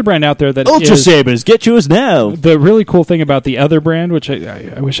 There's another brand out there that Ultra is- Sabers, get yours now. The really cool thing about the other brand, which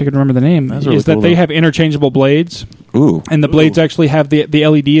I wish I could remember the name, That's really is that cool, they though. have interchangeable blades, Ooh. and the blades actually have the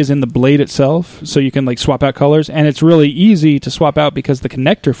LED is in the blade itself, so you can like swap out colors, and it's really easy to swap out because the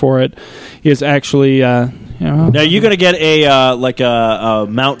connector for it is actually Now, are you going to get a like a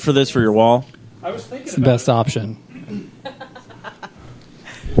mount for this for your wall? It's the best option.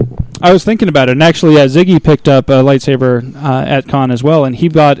 I was thinking about it, and actually, Ziggy picked up a lightsaber at con as well, and he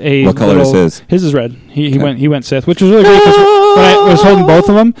bought a. What color is little- his? His is red. He went Sith, which was really great because when I was holding both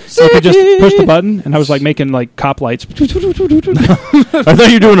of them, I could just push the button, and I was like making like cop lights. I thought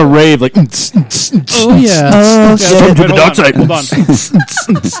you were doing a rave, like. Oh yeah. Come to the dark side. Hold on.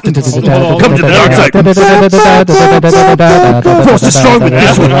 Come to the dark side. Force is strong with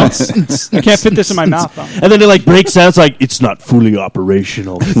this one. I can't fit this in my mouth, though. And then it like breaks out. It's like it's not fully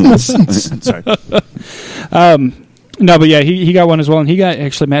operational. Sorry. No, but yeah, he got one as well, and he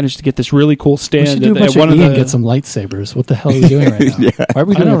actually managed to get this really cool We stand. should do a at bunch one of of and the get some lightsabers. What the hell are we doing right now? Why are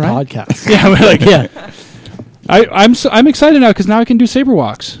we doing know, a right? podcast? Yeah, we're like, Yeah. I'm excited now because now I can do saber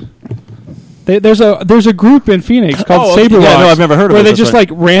walks. There's a group in Phoenix called Saber Walks. Yeah, no, I've never heard of where it. they That's just right.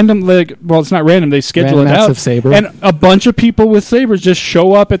 like random, like, well, it's not random. They schedule Random it acts out, of saber. and a bunch of people with sabers just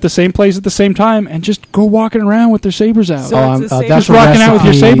show up at the same place at the same time and just go walking around with their sabers out. So it's a saber- that's Just rocking out with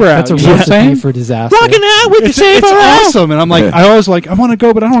your saber out. That's a You know what I'm recipe saying? for disaster. Rocking out with It's the saber. awesome, and I'm like, Yeah. I always like, I want to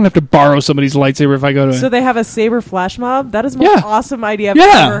go, but I don't have to borrow somebody's lightsaber if I go to So it. they have a saber flash mob. That is the most Yeah. awesome idea I've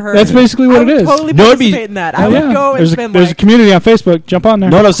Yeah, ever heard. that's basically what I it would is. Totally No, it'd be- participate in that. I Oh, would yeah. go and there's spend a like community on Facebook. Jump on there.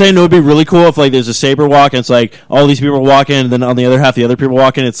 No, what I'm saying, it would be really cool if like there's a saber walk and it's like all these people walking, and then on the other half, the other people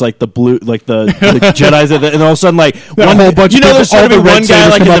walking. It's like the blue, like the Jedi's, and all of a sudden, like one whole bunch of there's people, all gonna be the red one guy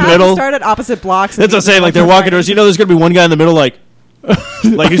sabers like in come the up. middle. Start at opposite blocks. That's what I'm saying. Like they're walking towards. There's gonna be one guy in the middle, like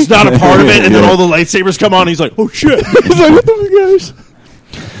he's not a part of it, and then all the lightsabers come on. And he's like, oh shit! He's like, what the fuck, guys?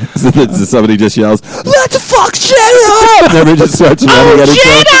 So somebody just yells, "Let the fuck shut up!" And everybody just starts running at each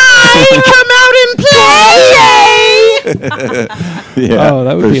other. come out and play! Yeah, Oh,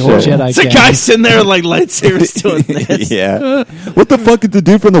 that would for be sure. horrible. Jedi It's a gang. guy sitting there with like lightsabers doing this. Yeah. What the fuck did the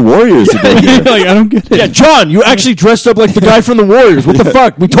dude from the Warriors do here? Like, I don't get it. Yeah, John, you actually dressed up like the guy from the Warriors. What the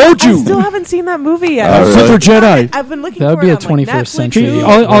fuck? We told I you. still haven't seen that movie yet. Oh, really? Super Jedi. I've been looking That would for be it a on, like, 21st Netflix, century.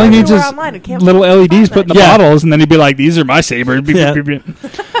 Hulu, All he needs everywhere is online. I can't little find LEDs that. put in the Yeah. bottles, and then he'd be like, "These are my sabers." Beep, Yeah. beep, beep,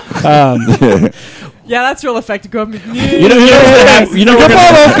 beep. Yeah, that's real effective. Go, You know, we're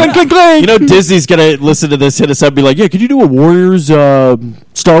gonna, you know, Disney's gonna listen to this, hit us up, and be like, "Yeah, could you do a Warriors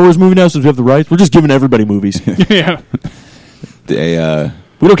Star Wars movie now since we have the rights? We're just giving everybody movies. Yeah,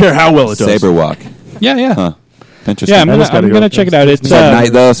 We don't care how well it does." Saber walk. yeah. Huh. Interesting. Yeah, I'm just gotta gonna go. check it out. It's It's at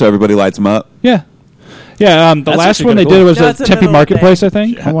night though, so everybody lights them up. yeah. The That's last actually one they kinda did cool. was No, at it's in the Tempe middle of the Marketplace, I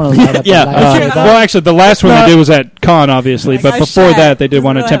think. I want to light up Yeah, the light. Well, actually, the last one they did was at Con, obviously, but I before shed. that, they did Doesn't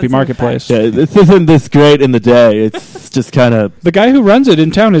one at really Tempe have the same Marketplace. Yeah, this isn't this great in the day. It's just kind of. The guy who runs it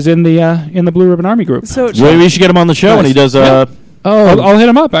in town is in the Blue Ribbon Army group. So Maybe we should get him on the show when he does. Yeah. Oh, I'll hit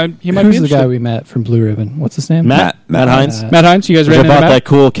him up. He might who's be the guy interested. we met from Blue Ribbon? What's his name? Matt Hines. Matt Hines, you guys Which ran I into bought Matt? that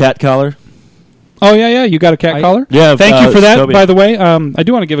cool cat collar. Oh yeah, you got a cat collar. Yeah, Thank you for that. Scobie. By the way, I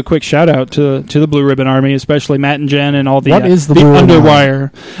do want to give a quick shout out to the Blue Ribbon Army, especially Matt and Jen and all the What is the Blue Ribbon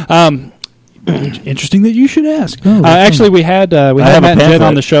Underwire. Interesting that you should ask. Oh, actually, we had have a Matt and Jen pamphlet.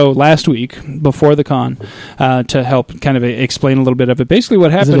 on the show last week before the con to help kind of explain a little bit of it. Basically,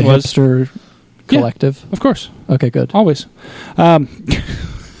 what Is it a happened was, hipster collective? of course, Okay, good. always.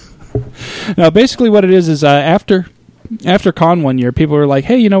 No, basically what it is after con one year, people were like,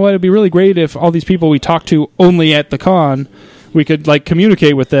 hey, you know what, it'd be really great if all these people we talked to only at the con, we could like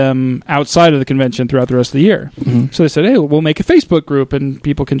communicate with them outside of the convention throughout the rest of the year. Mhm. So they said, hey, we'll make a Facebook group and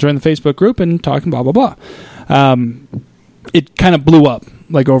people can join the Facebook group and talk and blah blah blah. It kind of blew up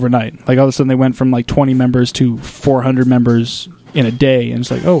like overnight. Like all of a sudden they went from like 20 members to 400 members in a day, and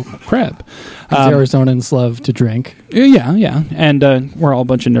it's like, oh crap. 'Cause Arizonans love to drink. Yeah, and we're all a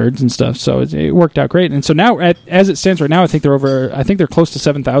bunch of nerds and stuff, so it worked out great. And so now, as it stands right now, I think they're close to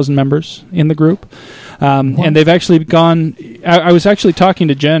 7,000 members in the group, and they've actually gone. I was actually talking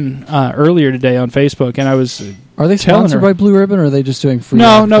to Jen earlier today on Facebook, and I was Are they telling sponsored her- by Blue Ribbon, or are they just doing free?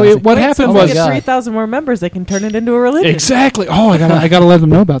 No, advertising? what Wait, happened so if was they get God. 3,000 more members, they can turn it into a religion. exactly. Oh, I gotta let them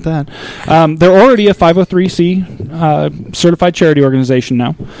know about that. They're already a 503c certified charity organization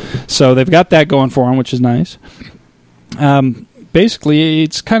now, so they've got that going for them, which is nice. Basically,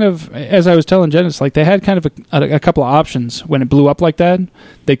 it's kind of, as I was telling Jen, it's like they had kind of a couple of options when it blew up like that.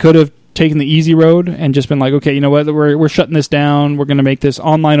 They could have taken the easy road and just been like, okay, you know what, we're shutting this down. We're going to make this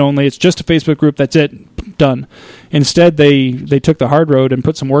online only. It's just a Facebook group. That's it. Done. Instead, they took the hard road and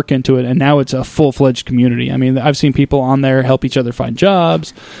put some work into it, and now it's a full-fledged community. I mean, I've seen people on there help each other find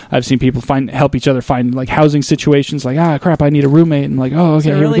jobs. I've seen people help each other find like housing situations. Like, crap, I need a roommate. And like, oh, okay, So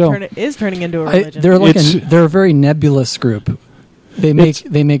it here really we go. is turning into a religion. They're like It's- they're a very nebulous group. They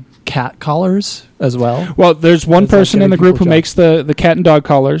make cat collars as well. Well, there's one It's like person in the giving group who people makes the cat and dog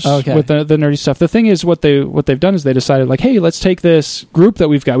collars Okay. with the nerdy stuff. The thing is, what they've done is they decided, like, hey, let's take this group that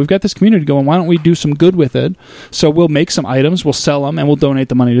we've got this community going. Why don't we do some good with it? So we'll make some items, we'll sell them, and we'll donate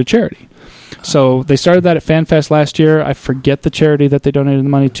the money to charity. So they started that at FanFest last year. I forget the charity that they donated the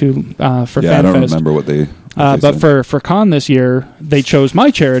money to for FanFest. I don't remember what they but said. for Con this year, they chose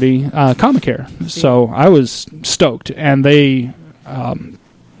my charity, Comicare. So I was stoked, and they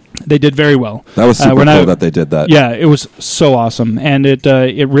did very well. That was super cool that they did that. Yeah, it was so awesome, and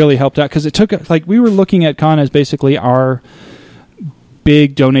it really helped out because it took we were looking at Con as basically our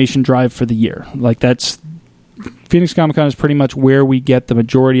big donation drive for the year. Like that's Phoenix Comic Con is pretty much where we get the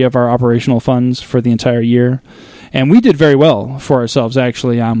majority of our operational funds for the entire year. And we did very well for ourselves,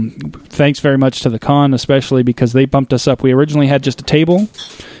 actually. Thanks very much to the con, especially because they bumped us up. We originally had just a table,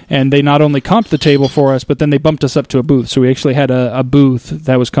 and they not only comped the table for us, but then they bumped us up to a booth. So we actually had a booth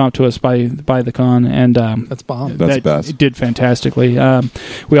that was comped to us by the con, and that's bomb. That's best. It did fantastically.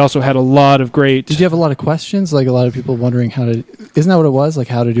 We also had a lot of great. Did you have a lot of questions? Like a lot of people wondering how to. Isn't that what it was? Like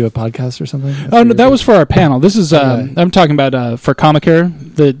how to do a podcast or something? Oh no, that was for our panel. This is I'm talking about for Comicare,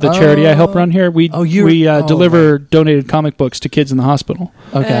 the charity I help run here. We deliver donated comic books to kids in the hospital.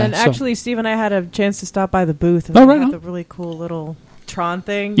 Okay, and actually, Steve and I had a chance to stop by the booth. And right had on. the really cool little Tron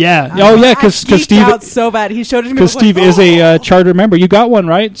thing. Yeah. Because Steve out so bad. He showed it to me. Because Steve is a charter member. You got one,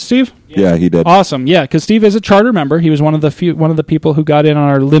 right, Steve? Yeah, he did. Awesome. Yeah, because Steve is a charter member. He was one of the people who got in on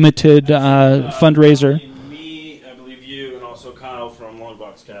our limited fundraiser. Me, I believe you, and also Kyle from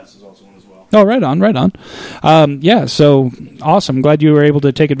Longbox Cast is also one as well. Oh, right on. Yeah, so awesome. Glad you were able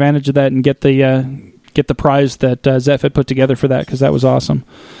to take advantage of that and get the prize that Zeph had put together for that, because that was awesome.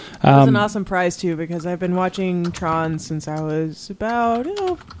 It was an awesome prize, too, because I've been watching Tron since I was about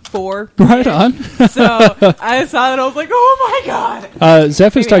 4. Right on. So I saw it and I was like, oh, my God.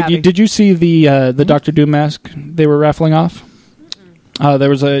 Zeph is talking. Did you see the Doctor Doom mask they were raffling off? There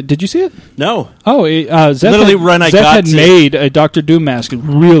was a. Did you see it? No. Oh, Zeph had made a Doctor Doom mask, a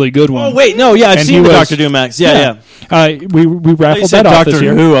really good one. Oh wait, no, yeah, I've And seen he the was- Doctor Doom mask. Yeah. We raffled that off Doctor this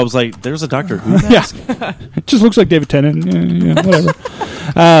year. Who? I was like, there's a Doctor Who mask. Yeah, it just looks like David Tennant. Yeah,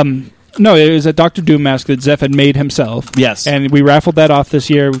 whatever. No, it was a Doctor Doom mask that Zeph had made himself. Yes. And we raffled that off this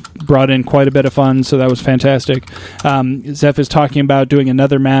year, brought in quite a bit of funds, so that was fantastic. Zeph is talking about doing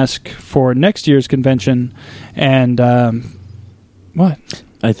another mask for next year's convention, and what?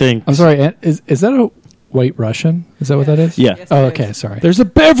 I think. I'm sorry. Is that a White Russian? Is that what that is? Yeah. Yes, Oh, it okay. is. Sorry. There's a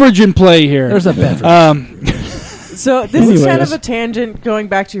beverage in play here. There's a beverage. So this is kind Anyways. of a tangent going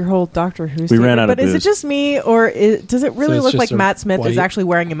back to your whole Doctor Who We statement, ran out of but is it booze. just me, or does it really it's look just like a Matt Smith is white- actually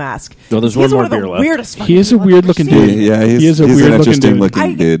wearing a mask? No, there's He's one more of the beer left. weirdest He is a fucking people I've weird-looking ever dude. seen. Yeah, He is a he's weird an looking interesting dude.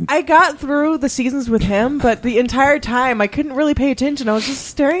 looking dude. I got through the seasons with him, but the entire time I couldn't really pay attention. I was just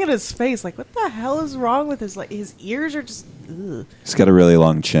staring at his face, like, what the hell is wrong with his ears are just, ugh. He's got a really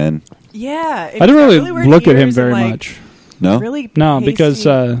long chin. Yeah. I didn't really weird look at him ears very and, like, much. No? Really No, pasty,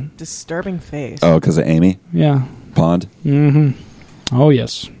 because, disturbing face. Oh, because of Amy Yeah. Pond? Mm-hmm. Oh,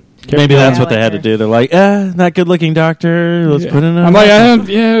 yes. Maybe that's Yeah, what they like had to her. do. They're like, not good looking doctor. Let's put in a. I'm like,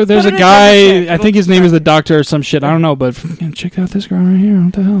 there's Put a it in guy. a I think his name is the Doctor or some shit. I don't know, but check out this girl right here.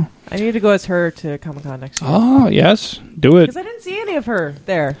 What the hell? I need to go as her to Comic-Con next year. Oh, yes. Do it. Because I didn't see any of her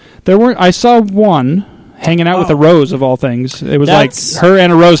there. There were. I saw one hanging out with a rose of all things. It was That's- like her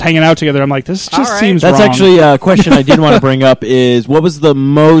and a rose hanging out together. I'm like, this just All right. seems That's wrong. actually a question I did want to bring up. Is what was the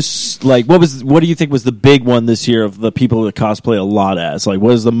most like? What do you think was the big one this year of the people that cosplay a lot as? Like,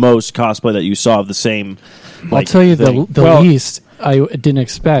 what is the most cosplay that you saw of the same? I'll Like, tell you thing? the Well- least I didn't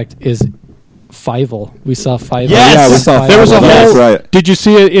expect is Fievel. We saw Fievel. Yes! Yeah, we saw There was a Fievel. That's whole. right. Did you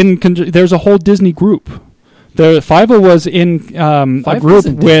see it in? There's a whole Disney group. The Fievel was in a Fievel's group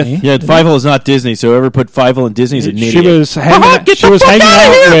in with. Disney. Yeah, Fievel is not Disney, so whoever put Fievel in Disney is an idiot. She was hanging. Get She the was fuck hanging outta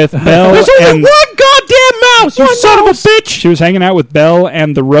out here! with Belle There's only and one goddamn mouse, you son of a bitch! She was hanging out with Belle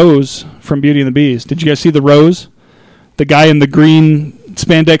and the Rose from Beauty and the Beast. Did you guys see the Rose? The guy in the green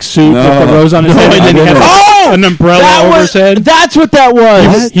spandex suit with the No. rose on his head, and then he had an umbrella over his head. That's what that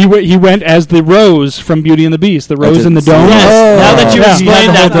was. He went as the Rose from Beauty and the Beast, the Rose in the didn't dome. see Yes. Now that you Yeah.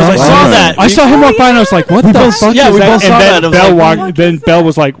 explained that, because I saw that. I saw him walk by and I was like, "What the both- fuck yeah, is we that?" both saw And that. then I was Belle like, walked. Then Belle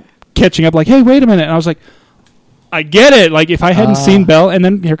was like catching up, like, "Hey, wait a minute!" And I was like, "I get it." Like if I hadn't seen Belle, and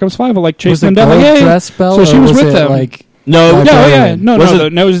then here comes Fievel, like Was chasing it them down. gold Like, hey. dress Bell? So she or was with it them. Like No, Yeah, yeah, no, Was no,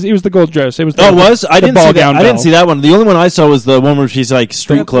 it- no. It was the gold dress. It was. The, Oh, it was? I the didn't see ball that. gown I didn't Belle. see that one. The only one I saw was the one where she's like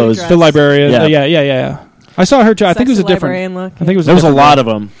street The blue clothes. dress. The librarian. Yeah. Yeah. I saw her too. I think it was a Sexy different. librarian look. I think it was. There was a different lot one. of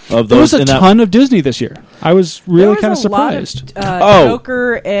them. Of There those was a in that- ton of Disney this year. I was really kind of There was a lot surprised. Oh.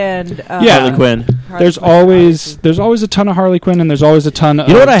 Joker and Yeah. Harley Quinn. There's always a ton of Harley Quinn, and there's always a ton of.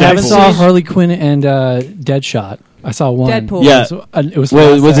 You know what I I haven't Deadpool. saw seen? Harley Quinn and Deadshot. I saw one. Deadpool. Yeah. It was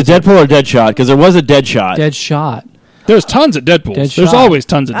Was it Deadpool or Deadshot? Because there was a Deadshot. Deadshot. There's tons of Deadpools. Deadshot. The's always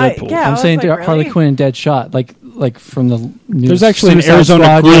tons of I- Deadpools. yeah. I I'm was saying like, Harley really? Quinn and Deadshot. Like like from the new There's actually an Suicide Arizona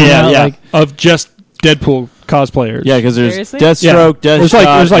Squad, group Like, of just Deadpool cosplayers. Yeah, because there's Seriously? Deathstroke, Yeah.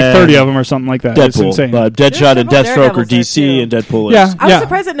 Deadshot, There's like 30 and of them or something like that. It's Deadpool. insane. Deadshot There's and several Deathstroke are Daredevils there, DC, too. and Deadpool Yeah. is. I was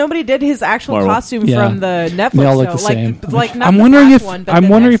surprised that nobody did his actual Marvel. costume Yeah. from the Netflix They all look show. the same. Like not I'm the wondering black if one, but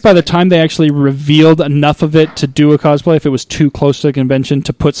the if next by the time they actually revealed enough of it to do a cosplay, if it was too close to the convention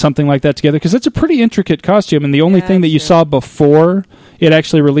to put something like that together, because it's a pretty intricate costume, and the only Yeah, thing that you that's true. saw before it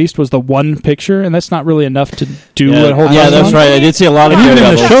actually released was the one picture, and that's not really enough to do Yeah, a whole. yeah, costume. that's right. I did see a lot of And even in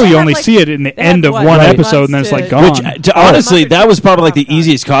the Daredevils. show, They you had, only like- see it in the they had, end of what, one right episode, and then it's months like to- gone. Which, honestly, month or that was two probably like the about that.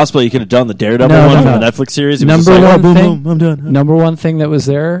 easiest cosplay you could have done. The Daredevil No, one no, from no. the Netflix series. It was Number just like, one boom, thing. boom, I'm done. Number one thing that was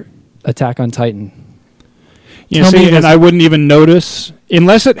there, Attack on Titan. You Tell me see, it and I wouldn't even notice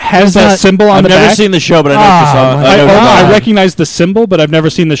unless it has It's that not- symbol on I've the never back. seen the show, but I know Ah, what my you saw. I God. recognize the symbol, but I've never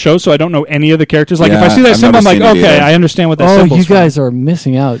seen the show, so I don't know any of the characters. Like if I Yeah, see that I've symbol, I'm never like, seen it okay, either. I understand what that Oh, symbol's you from. guys are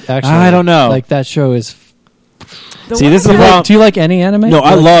missing out. Actually, I don't know. Like that show is. The See, one this is that the got- problem. Do you like any anime? No,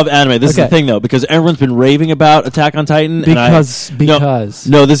 I love anime. This is the Okay. thing, though, because everyone's been raving about Attack on Titan. because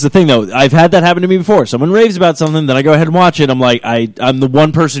No, this is the thing, though. I've had that happen to me before. Someone raves about something, then I go ahead and watch it. I'm like, I'm the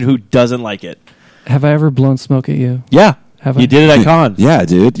one person who doesn't like it. have I ever blown smoke at you? Yeah, Have you I? did it at con. Yeah,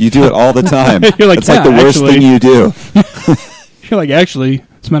 dude, you do it all the time. You're like, it's like yeah, the worst actually. thing you do. You're like, actually,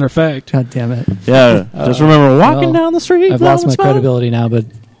 as a matter of fact. God damn it! Yeah, just remember walking well, down the street. I've lost my blowing smoke. credibility now, but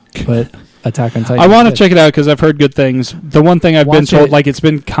Attack on Titan. I want to is check it out because I've heard good things. The one thing I've been Watch told, it. like it's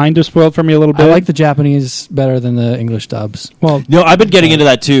been kind of spoiled for me a little good. bit. I like the Japanese better than the English dubs. well, No, I've been getting into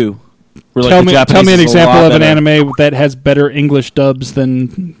that too. Where, like, tell the me Japanese an is a example lot of an better. anime that has better English dubs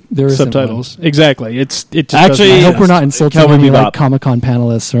than There isn't subtitles. Exactly. It just Actually, doesn't I make hope we're not sense. insulting Cowboy any Bebop. like Comic Con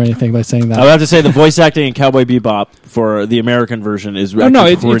panelists or anything by saying that. I would have to say the voice acting in Cowboy Bebop for the American version is Oh, no,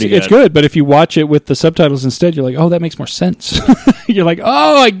 actually pretty it's good. But if you watch it with the subtitles instead, you're like, oh, that makes more sense. You're like,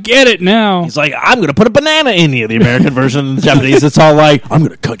 oh, I get it now. He's like, I'm going to put a banana in you. The American version in the Japanese, it's all like, I'm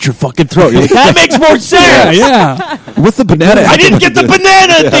going to cut your fucking throat. You're like, that makes more sense. Yeah. What's the banana? I didn't get the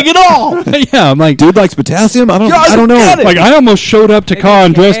banana thing at all. Yeah. I'm like, Dude likes potassium. I don't know. get it. like I almost showed up to Maybe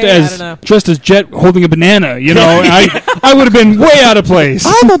con gay, dressed I don't know. as Jet holding a banana. You know, I would have been way out of place.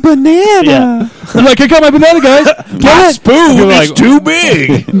 I'm a banana. Yeah. I'm like, I got my banana, guys. My spoon You're is like- too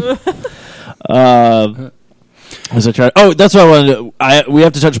big. Was I trying? Oh, that's what I wanted to. We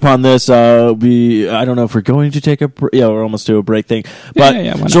have to touch upon this. I don't know if we're going to take a. Yeah, we're almost to a break thing. But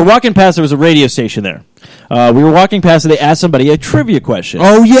yeah, why so we're walking past. There was a radio station there. We were walking past, and they asked somebody a trivia question.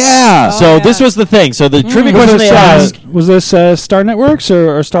 Oh yeah. So yeah. this was the thing. So the trivia Was question they asked. this Star Networks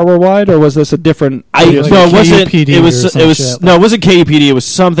or Star Worldwide, or was this a different? radio No, it station? wasn't. KUPD It was. or It some was. shit. No, it wasn't KUPD. It was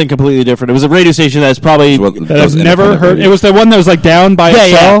something completely different. It was a radio station that's probably. that I've never heard. It was the one that was like down by Yeah, yeah.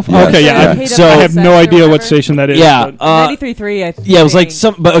 itself. Yeah. Okay, yeah. Yeah. So- I have no or idea what whatever. station that is. Yeah. but- 93.3, I think. Yeah, it was like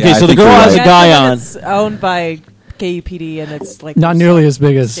some. But okay, Yeah, I so the think girl you're has a right. guy Yeah, on. it's owned by KUPD, and it's like Not nearly as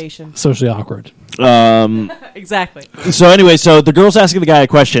big as station. Socially Awkward. Exactly. So anyway, so the girl's asking the guy a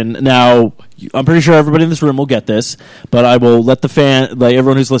question. Now, I'm pretty sure everybody in this room will get this, but I will let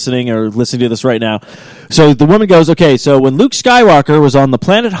everyone who's listening or listening to this right now. So the woman goes, okay, so when Luke Skywalker was on the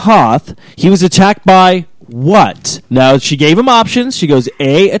planet Hoth, he was attacked by what? Now, she gave him options. She goes,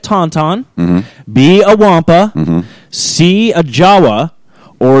 A, a Tauntaun, B, a Wampa, C, a Jawa,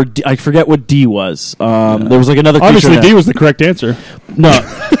 or D, I forget what D was. There was like another creature Obviously, in there. D was the correct answer. No.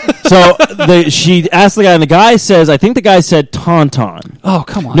 So she asked the guy, and the guy says, I think the guy said Tauntaun. Oh,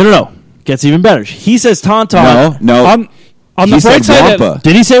 come on. No. Gets even better. He says Tauntaun. No. On He the bright said side, Wampa.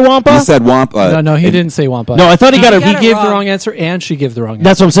 Did he say Wampa? He said Wampa. No, he didn't say Wampa. No, I thought he got it. got He it gave wrong. the wrong answer, and she gave the wrong answer.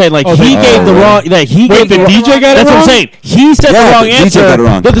 That's what I'm saying. Like Oh, he they- gave the oh, wrong. Like he Wait, gave the the DJ got it That's what wrong? I'm saying. He said Yeah, the wrong the DJ answer. got it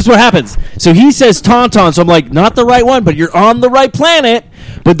wrong. But this is what happens. So he says Tauntaun. So I'm like, not the right one, but you're on the right planet.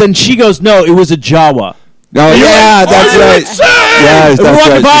 But then she goes, no, it was a Jawa. Oh yeah, that's right. Yes, And we that's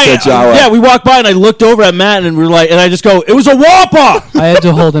walked right. by. She said Jawa. Yeah, we walked by, and I looked over at Matt, and we were like, and I just go, it was a Wampa. I had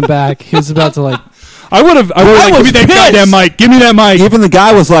to hold him back. He was about to like. I would have like, give was me that pissed. goddamn mic. Give me that mic. Even the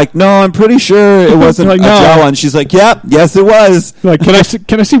guy was like, "No, I'm pretty sure it wasn't Like, a no. Jawa." And she's like, "Yep, yes, it was." Like,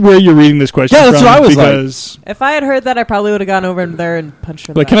 can I see where you're reading this question? Yeah, that's from? what I was like. Because, If I had heard that, I probably would have gone over there and punched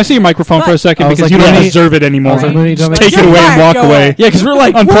him. like, can I see your microphone for a second? I was Because like, you don't Mooney- deserve it I anymore. was like, Mooney, don't Just make- take it away and walk Go away. away. Yeah, because we're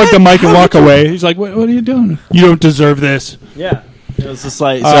like, Unplug the mic and How walk did you- away. He's like, what are you doing? You don't deserve this. Yeah. It was just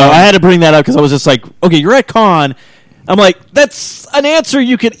like, so I had to bring that up because I was just like, okay, you're at con. I'm like, that's an answer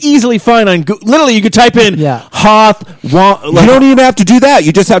you could easily find on Google. Literally, you could type in Yeah. Hoth. You don't even have to do that.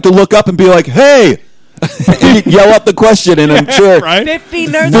 You just have to look up and be like, "Hey," and you yell out the question, and I'm sure Right? 50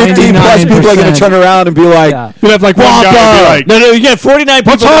 nerds. 15 plus people are going to 99%. turn around and be like, Yeah. You'd have like one guy be like, No, you get 49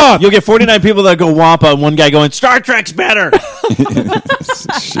 people. Hoth? You'll get 49 people that go Wampa, and one guy going, Star Trek's better.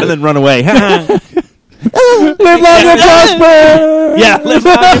 And then run away. Live long and prosper. Yeah, live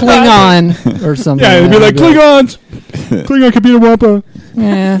long and Klingon or something. Yeah, it'd be like Klingons. Klingon could be a Wampa.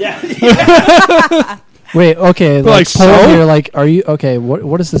 Yeah. Wait, okay. Like, Like, so? here, like, are you okay?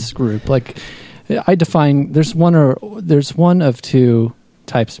 What is this group? Like, I define there's one of two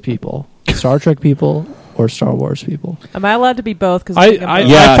types of people: Star Trek people or Star Wars people. Am I allowed to be both? Because I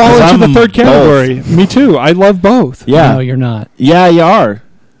Yeah, fall 'cause into the I'm third category. Me too. I love both. Yeah, No, you're not. yeah, you are.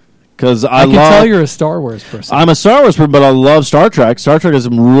 Because I can tell you're a Star Wars person. I'm a Star Wars person, but I love Star Trek. Star Trek has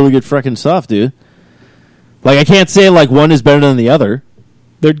some really good freaking stuff, dude. Like, I can't say like one is better than the other.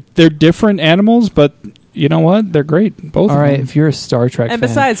 They're different animals, but you know what? They're great. Both. All of right, them. if you're a Star Trek And fan,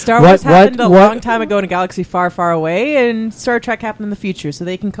 besides, Star What- Wars happened what- a what- long time ago in a galaxy far, far away, and Star Trek happened in the future, so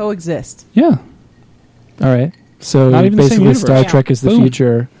they can coexist. Yeah. all right. So Not even the same basically, universe. Star Yeah. Trek is the Boom.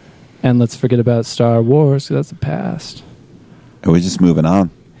 future, and let's forget about Star Wars 'cause that's the past. Are we just moving on?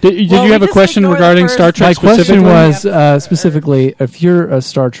 Did Well, you we have a just question ignore the regarding first- Star Trek My question specifically? was specifically, if you're a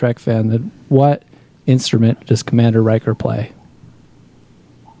Star Trek fan, then what instrument does Commander Riker play?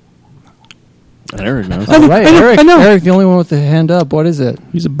 Eric knows. All right, I know, Eric. I know. Eric, the only one with the hand up. What is it?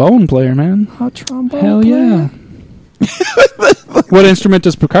 He's a bone player, man. A trombone. Hell yeah. What instrument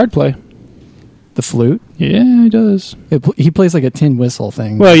does Picard play? The flute. Yeah, he does. He plays like a tin whistle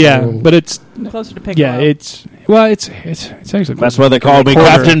thing. Well, yeah, So- but it's Closer to Piccolo. yeah, it's actually That's why they call me Recorder.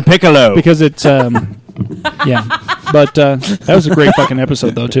 Captain Piccolo. because it's yeah. But that was a great fucking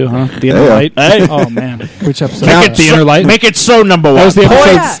episode though too, huh? The Inner Yeah. Light. Hey. Oh man, which episode? Make it the Inner Light. Make it so number one. That was the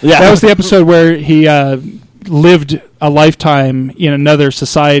episode. yeah. Yeah. That was the episode where he lived a lifetime in another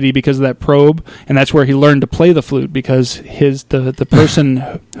society because of that probe, and that's where he learned to play the flute because the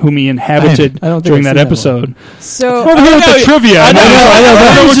person whom he inhabited I don't think during I've that seen that one. episode. So Over here with the trivia. I know.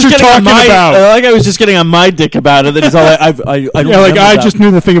 I know what you're talking about. Like I was just getting on my dick about it. That is all. I don't Yeah, like remember I that. just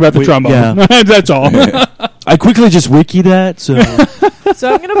knew the thing about the trombone. yeah. That's all. I quickly just wiki that. So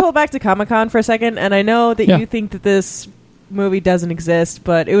So I'm going to pull back to Comic-Con for a second, and I know that Yeah. you think that this movie doesn't exist,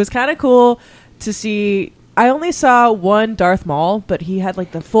 but it was kind of cool to see. I only saw one Darth Maul, but he had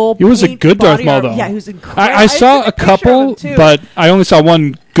like the full. It was a pink good Darth body Maul, armor. though. Yeah, he was incredible. I saw took a picture of couple, him, too. but I only saw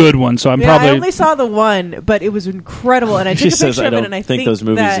one good one, so I'm yeah, probably. I only saw the one, but it was incredible, and I she took a says picture I of it, don't and I think those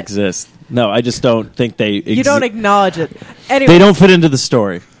movies that exist. No, I just don't think they. You don't acknowledge it. Anyway, They don't fit into the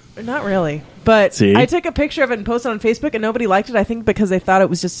story. Not really. But See? I took a picture of it and posted it on Facebook, and nobody liked it. I think because they thought it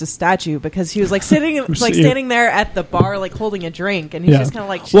was just a statue. Because he was like sitting, like See. standing there at the bar, like holding a drink, and he's Yeah. just kind of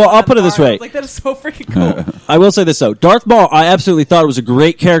like. Well, chilling I'll at put the it this bar. I way. was like, that is so freaking cool. I will say this though, Darth Maul. I absolutely thought it was a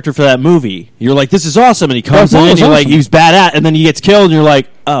great character for that movie. You're like, this is awesome, and he comes Darth Maul in, is you're like, awesome. he was badass, and then he gets killed, and you're like,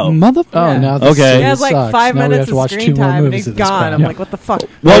 oh. Mother. Oh, Yeah. now this Okay. series He has like sucks. 5 Now we minutes have to of watch screen 2 more time, and movies he's of this gone. crap. I'm Yeah. like, what the fuck?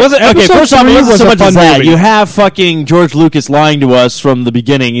 Well, was it okay? Episode First off, it 3 wasn't was so a much fun as that. movie. You have fucking George Lucas lying to us from the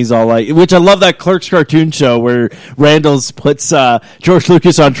beginning. He's all like, which I love that Clerks cartoon show where Randall's puts George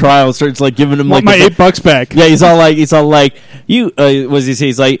Lucas on trial and starts like giving him Want like my the- $8 back. Yeah, he's all like, you. What does he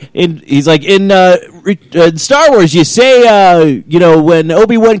say? He's like in Star Wars. You say, when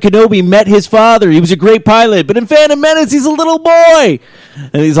Obi-Wan Kenobi met his father, he was a great pilot, but in Phantom Menace, he's a little boy.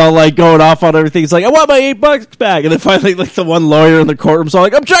 And he's all like going off on everything. He's like, I want my $8 back. And then finally, like the one lawyer in the courtroom's all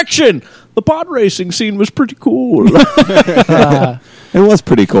like, objection! The pod racing scene was pretty cool. It was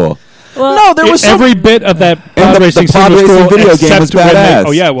pretty cool. Well, no, there was some. Every bit of that And pod the racing scene pod was racing cool, video game except was when they- badass.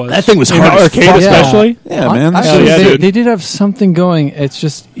 Oh yeah, it was. That thing was in hard the as arcade, fuck. especially. Yeah, man. Actually, Hell yeah, they, dude. they did have something going. It's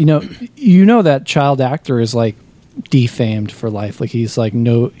just you know that child actor is like defamed for life. Like he's like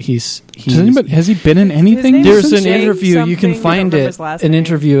he's Has he been in anything? name there's is an Jake interview you can something, I don't find remember it his last an name.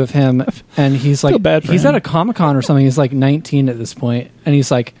 interview of him and he's like Feel bad for he's him. at a Comic-Con or something. He's like 19 at this point and he's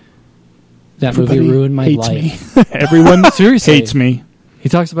like that movie Everybody ruined my hates life. me. Everyone Seriously. hates me. He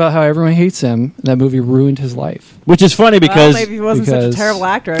talks about how everyone hates him. That movie ruined his life. Which is funny because. well, maybe he wasn't such because- a terrible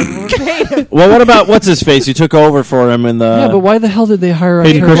actor. I would have paid him. Well, what about what's his face? Who took over for him in the? Yeah, but why the hell did they hire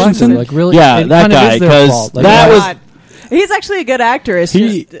Hayden Kurt Christensen? Russell? Like really? Yeah, it that kind of guy, is their 'cause fault. Like, that why- was- God. He's actually a good actor. It's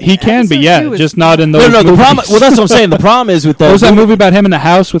He just, he can be, episode yeah, 2 is just not in those. No, the movies. problem. Well, that's what I'm saying. The problem is with What that. was that movie about him in the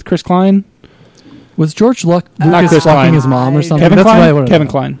house with Chris Klein? was George Not Lucas Chris fucking Klein. his mom or something? Kevin That's what I Klein. wanna Kevin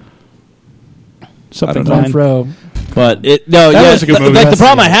know. Klein. Something Glenn Klein. Fro. But That was a good movie. Like the That's-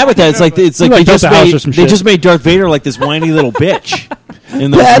 problem I have with that, it's like Like they built just a house or made some they shit. just made Darth Vader like this whiny little bitch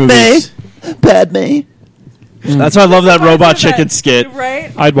in those movies. Padme. That's why I love that robot Isn't that- chicken skit.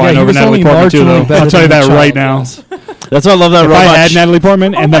 Right? I'd whine Yeah, he over was Natalie only Portman too, marginally though. better I'll tell you than that the right child now. was. That's why I love that If robot. I had Natalie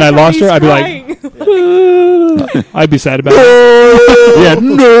Portman and then I lost her, I'd be like, I'd be sad about it. yeah,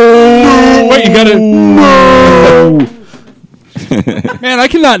 no. Wait, you gotta. No. Man, I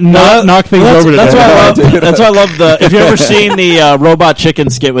cannot knock things over That's today. why I love. That's why I love the. If you ever seen the Robot Chicken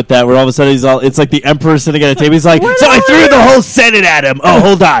skit with that, where all of a sudden he's all, it's like the emperor sitting at a table. He's like, so I threw the whole Senate at him. Oh,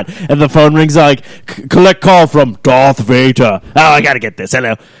 hold on, and the phone rings. Like, collect call from Darth Vader. Oh, I gotta get this.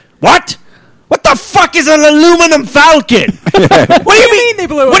 Hello. What? What the fuck is an aluminum Falcon? What do you mean they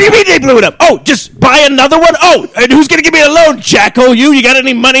blew it What do you mean they blew it up? Oh, just buy another one? Oh, and who's going to give me a loan, Jacko? You got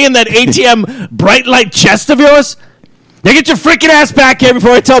any money in that ATM bright light chest of yours? Now get your freaking ass back here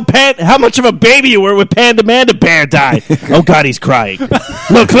before I tell Pan how much of a baby you were when Panda Manda Bear died. Oh, God, he's crying.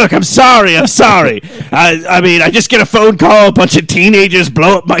 Look, I'm sorry. I mean, I just get a phone call, a bunch of teenagers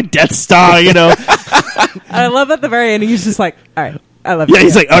blow up my Death Star, you know. I love at the very end, he's just like, all right, I love you. Yeah,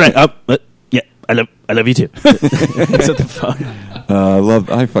 he's like, all right, yeah, I love you too. It's at the phone.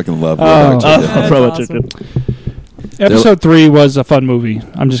 I fucking love Robot Chicken. That's Robot awesome. Chicken. Episode 3 was a fun movie.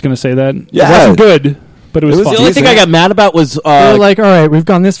 I'm just going to say that. Yeah. It wasn't good, but it was fun. The only thing I got mad about was They're like, all right, we've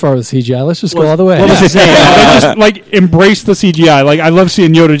gone this far with CGI. Let's just go all the way. what was his name? They just like embrace the CGI. Like I love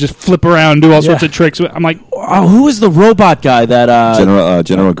seeing Yoda just flip around, do all sorts of tricks. I'm like, Oh, who was the robot guy that?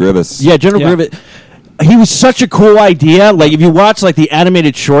 General Grievous. Yeah, General Grievous. He was such a cool idea. Like, if you watch, like, the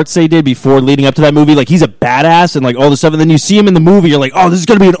animated shorts they did before leading up to that movie, like, he's a badass and, like, all this stuff. And then you see him in the movie, you're like, oh, this is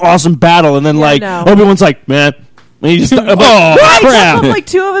going to be an awesome battle. And then, Obi-Wan's like, man. And he just, oh, Right, crap. took off, like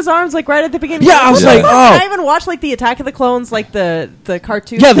two of his arms, like right at the beginning. Yeah, I was like, oh. I even watched like the Attack of the Clones, like the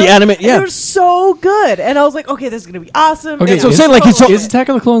cartoon. Yeah, the stuff, anime. and Yeah, they were so good, and I was like, okay, this is gonna be awesome. Okay, And so it I'm saying, was like, it's so Is Attack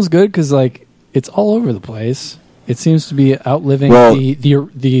of the Clones good? Because like it's all over the place. It seems to be outliving Well, the. They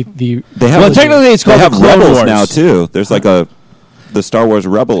have Well, technically it's they called have the Clone Rebels Wars now too. There's like the Star Wars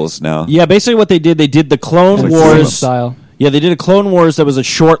Rebels now. Yeah, basically what they did the Clone Like Wars style. Yeah, they did a Clone Wars that was a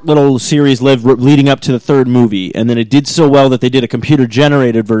short little series leading up to the third movie, and then it did so well that they did a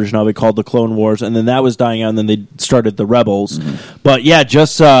computer-generated version of it called the Clone Wars, and then that was dying out, and then they started the Rebels. But yeah,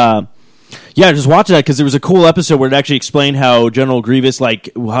 just watching that because there was a cool episode where it actually explained how General Grievous, like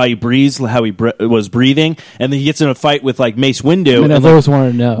how he breathes, how he was breathing, and then he gets in a fight with like Mace Windu. I've always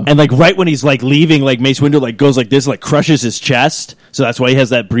wanted to know. And like right when he's like leaving, like Mace Windu like goes like this, like crushes his chest, so that's why he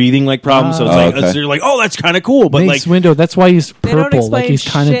has that breathing like problem. So it's like okay. so you're like, oh, that's kind of cool, but Mace like Windu, that's why he's They don't purple. Like explain he's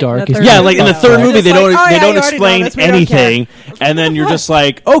kind of shit in dark. the He's third yeah, movie. like in the third They're movie, just they don't like, oh, yeah, they don't you already know explain this, we don't care. anything, and then you're just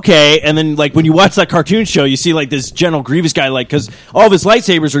like, okay, and then like when you watch that cartoon show, you see like this General Grievous guy, like because all of his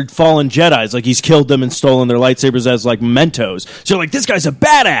lightsabers are fallen Jedis, like he's killed them and stolen their lightsabers as like mementos. So you're like, this guy's a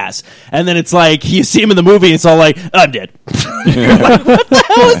badass, and then it's like you see him in the movie, it's all like, I'm dead. You're like, what the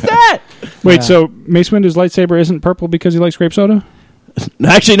hell is that? Wait, so Mace Windu's lightsaber isn't purple because he likes grape soda?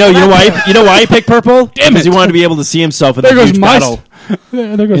 Actually, no. You know why? You know why he picked purple? Because he wanted to be able to see himself in There that goes huge my battle.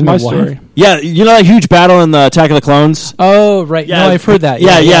 there goes In my the what? story. Yeah, you know that huge battle in the Attack of the Clones. Oh, right. Yeah, No, I've heard that.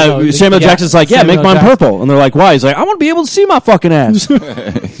 Yeah. no, Samuel Jackson's like, yeah, Samuel make mine Jackson. purple, and they're like, why? He's like, I want to be able to see my fucking ass,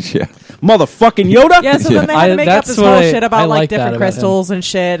 Yeah. motherfucking Yoda. Yeah, so then they had to make up that's this what whole I- shit I about like like that different about him. crystals and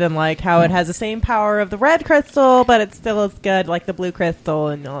shit, and like how it has the same power of the red crystal, but it still is good like the blue crystal,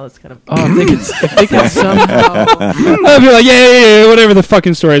 and all this kind of. Oh, if they could somehow I'll be like, yeah, whatever the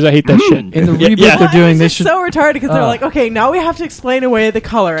fucking story is. I hate that shit. in the Yeah, reboot yeah. they're doing, they It's should. so retarded because they're like, okay, now we have to explain away the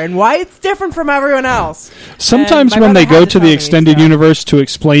color and why it's different from everyone else. Sometimes And my when they brother go had to tell the me, extended so- universe to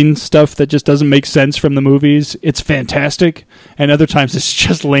explain stuff that just doesn't make sense from the movies, it's fantastic. And other times it's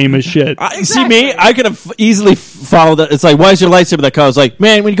just lame as shit. See me? I could have easily followed that. It's like, why is your lightsaber that color? It's like,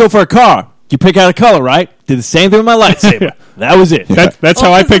 man, when you go for a car, you pick out a color, right? Did the same thing with my lightsaber. That was it. That's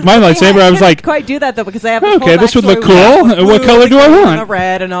how I picked my lightsaber. I was like, quite do that though because they have okay, this would look backstory cool. with What blue, color the do I green, want? and the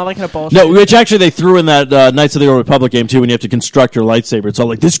red and all that kind of bullshit. No, which actually they threw in that Knights of the Old Republic game too. When you have to construct your lightsaber, it's all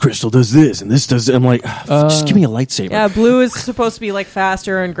like this crystal does this and this does. I'm like, just give me a lightsaber. Yeah, blue is supposed to be like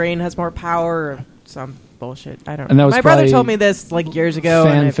faster and green has more power or some bullshit. I don't know. And that was My brother probably told me this like years ago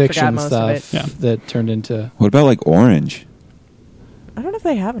and fan I forgot fiction most stuff of it. Yeah. that turned into. What about like orange? I don't know if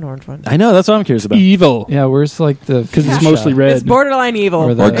they have an orange one. I know. That's what I'm curious about. evil. Yeah, where's like the Because it's mostly red. It's borderline evil.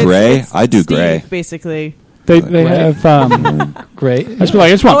 Or the- Or It's- gray? it's I do Steve, gray. basically. They Gray. have. great. I just be like,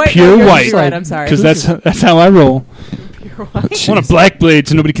 I just want Oh, wait, pure no, you're white. right, I'm sorry. Because that's how I roll. Pure white. I want a black blade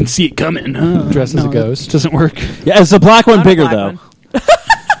so nobody can see it coming. Dressed as a ghost. Doesn't work. Yeah, is the black one Not a bigger black though? one.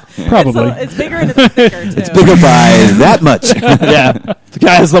 Probably. It's bigger and it's thicker too. It's bigger by that much. Yeah, the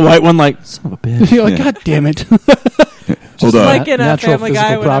guy has the white one. Like, son of a bitch. You're like, God damn it. Hold on. like in a Natural Family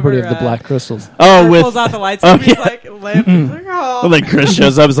physical Guy property whenever, of the black crystals. Oh, Bert with pulls out the lights oh, and he's yeah. like limp. He's like, oh. like Chris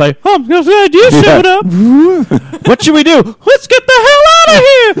shows up. Is like, oh, I'm glad you showed up. What should we do? Let's get the hell out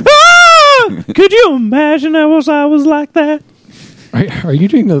of here! Ah! Could you imagine I was like that? Are you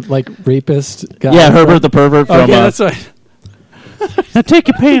doing the like rapist guy? Yeah, Herbert the pervert Oh, from. yeah, that's right. Now take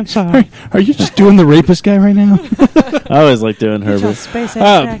your pants off. Are you just doing the rapist guy right now? I always like doing Herbert. Space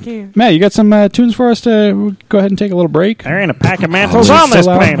attack you. Matt, you got some tunes for us to go ahead and take a little break? There ain't a pack of mantles on this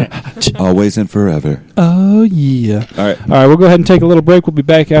planet. Always and forever. Oh, yeah. All right. All right, we'll go ahead and take a little break. We'll be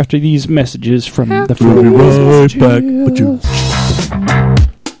back after these messages from the phone. We'll be right back.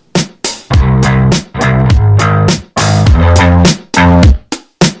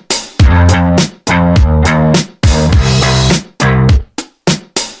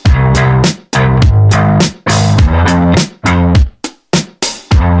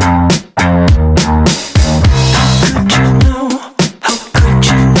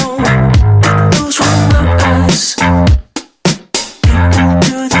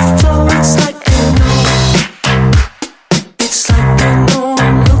 It's like I know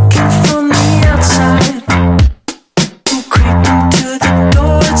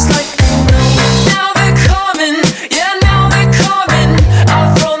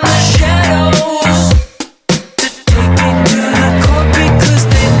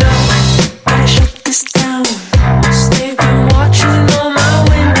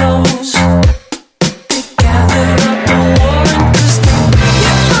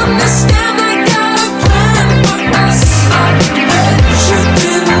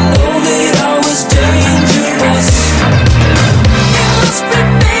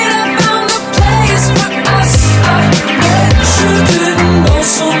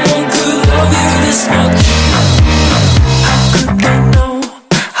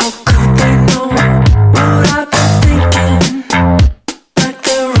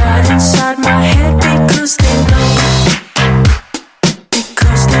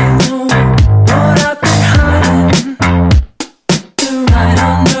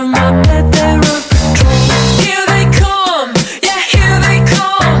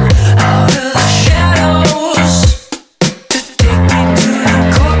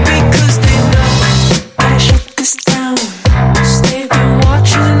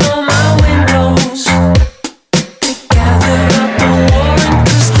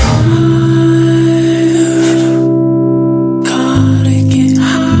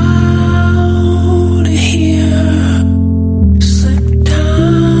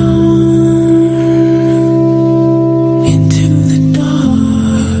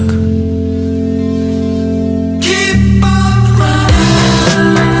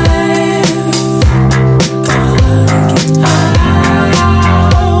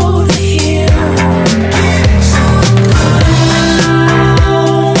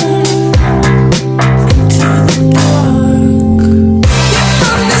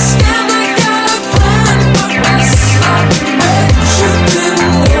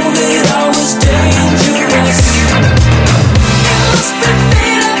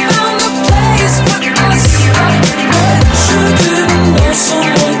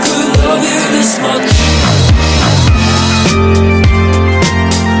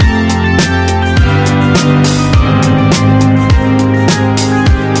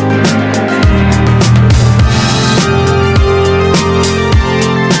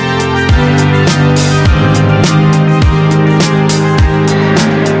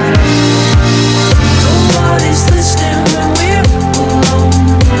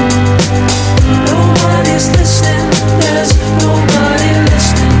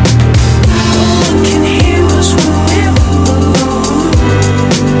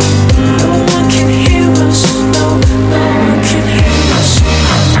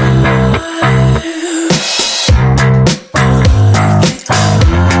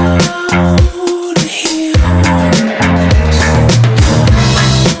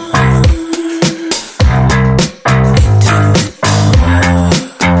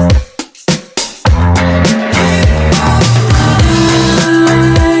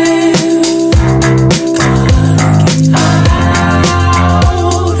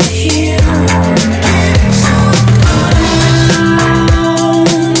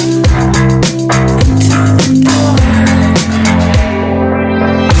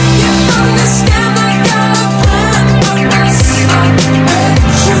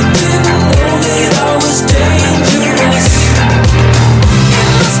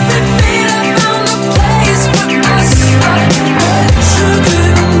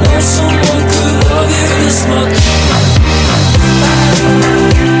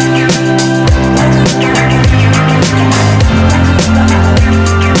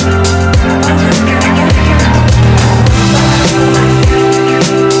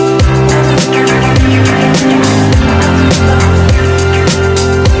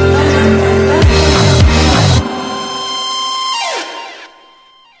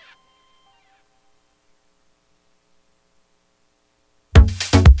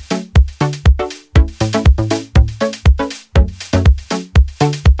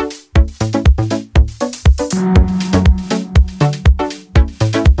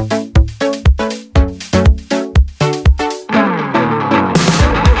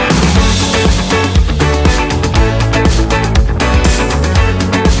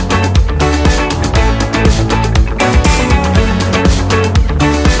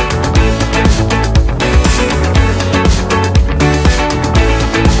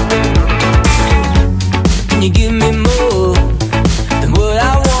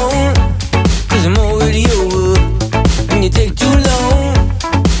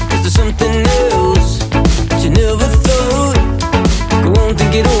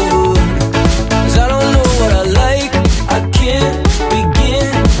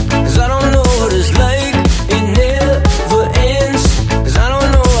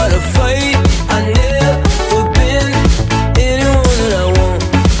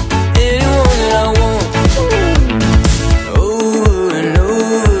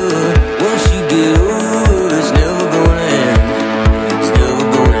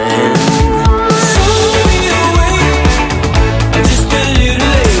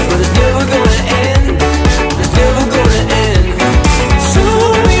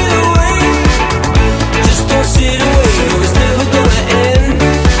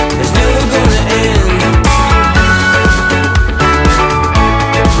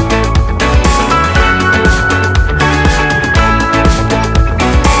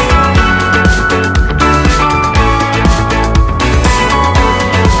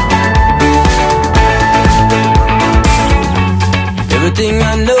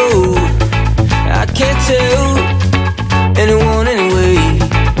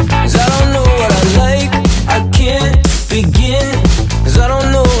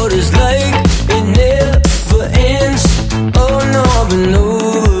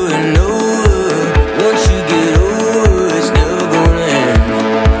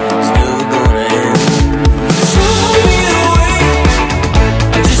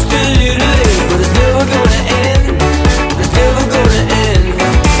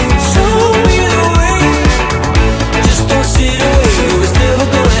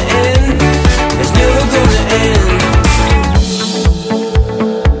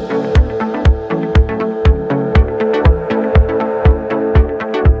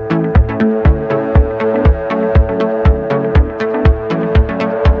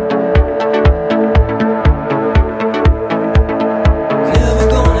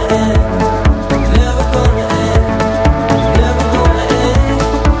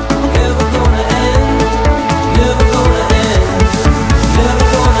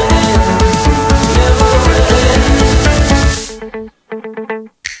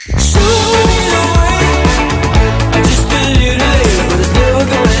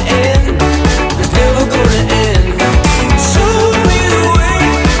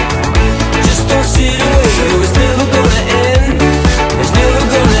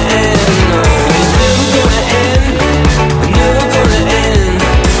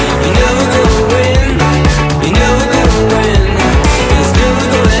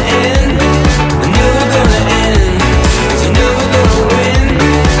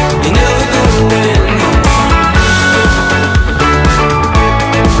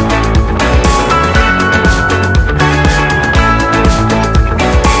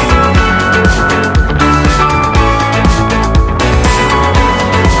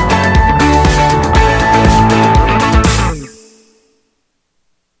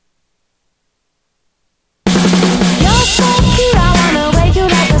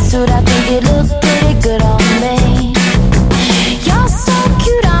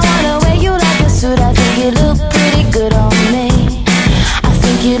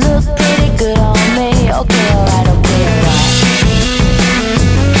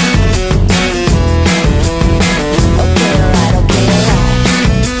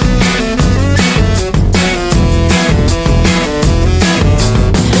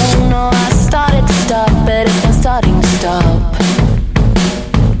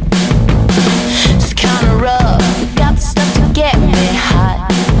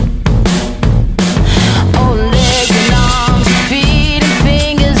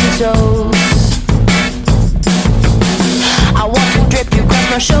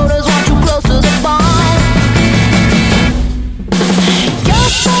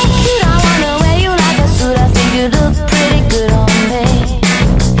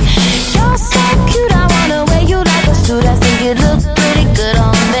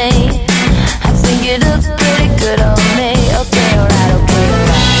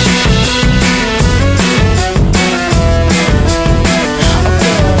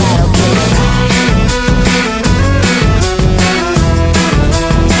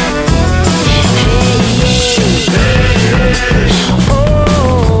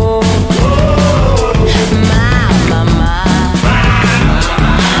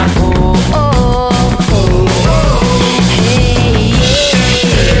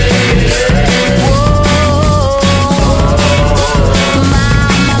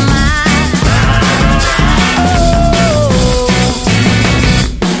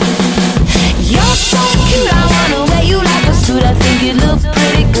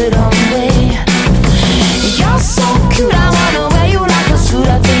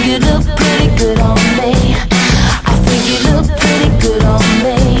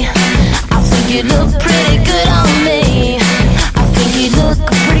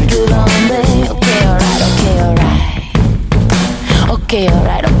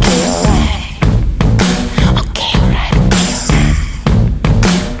alright, okay, alright.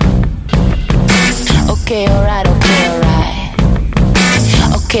 Okay, alright, okay, alright.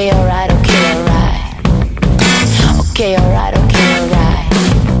 Okay, alright, okay, alright. Okay, alright. Okay, alright.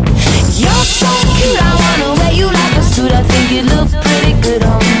 You're so cute, I wanna wear you like a suit. I think you look pretty good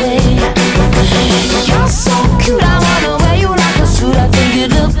on me. You're so cute, I wanna wear you like a suit. I think you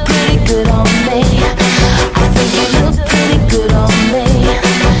look pretty good on me. I think you look pretty good on me.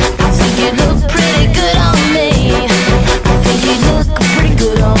 I think you look pretty good on me. I think you look pretty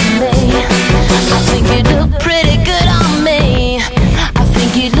good on me. I think you look pretty good on me. I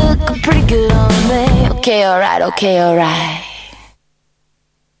think you look pretty good on me. Okay, alright, okay, alright.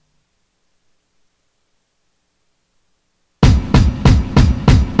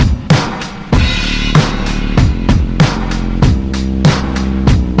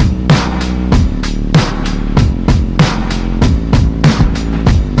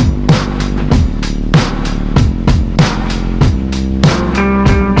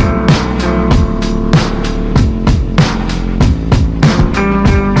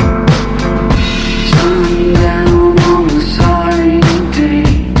 Sundown on the side.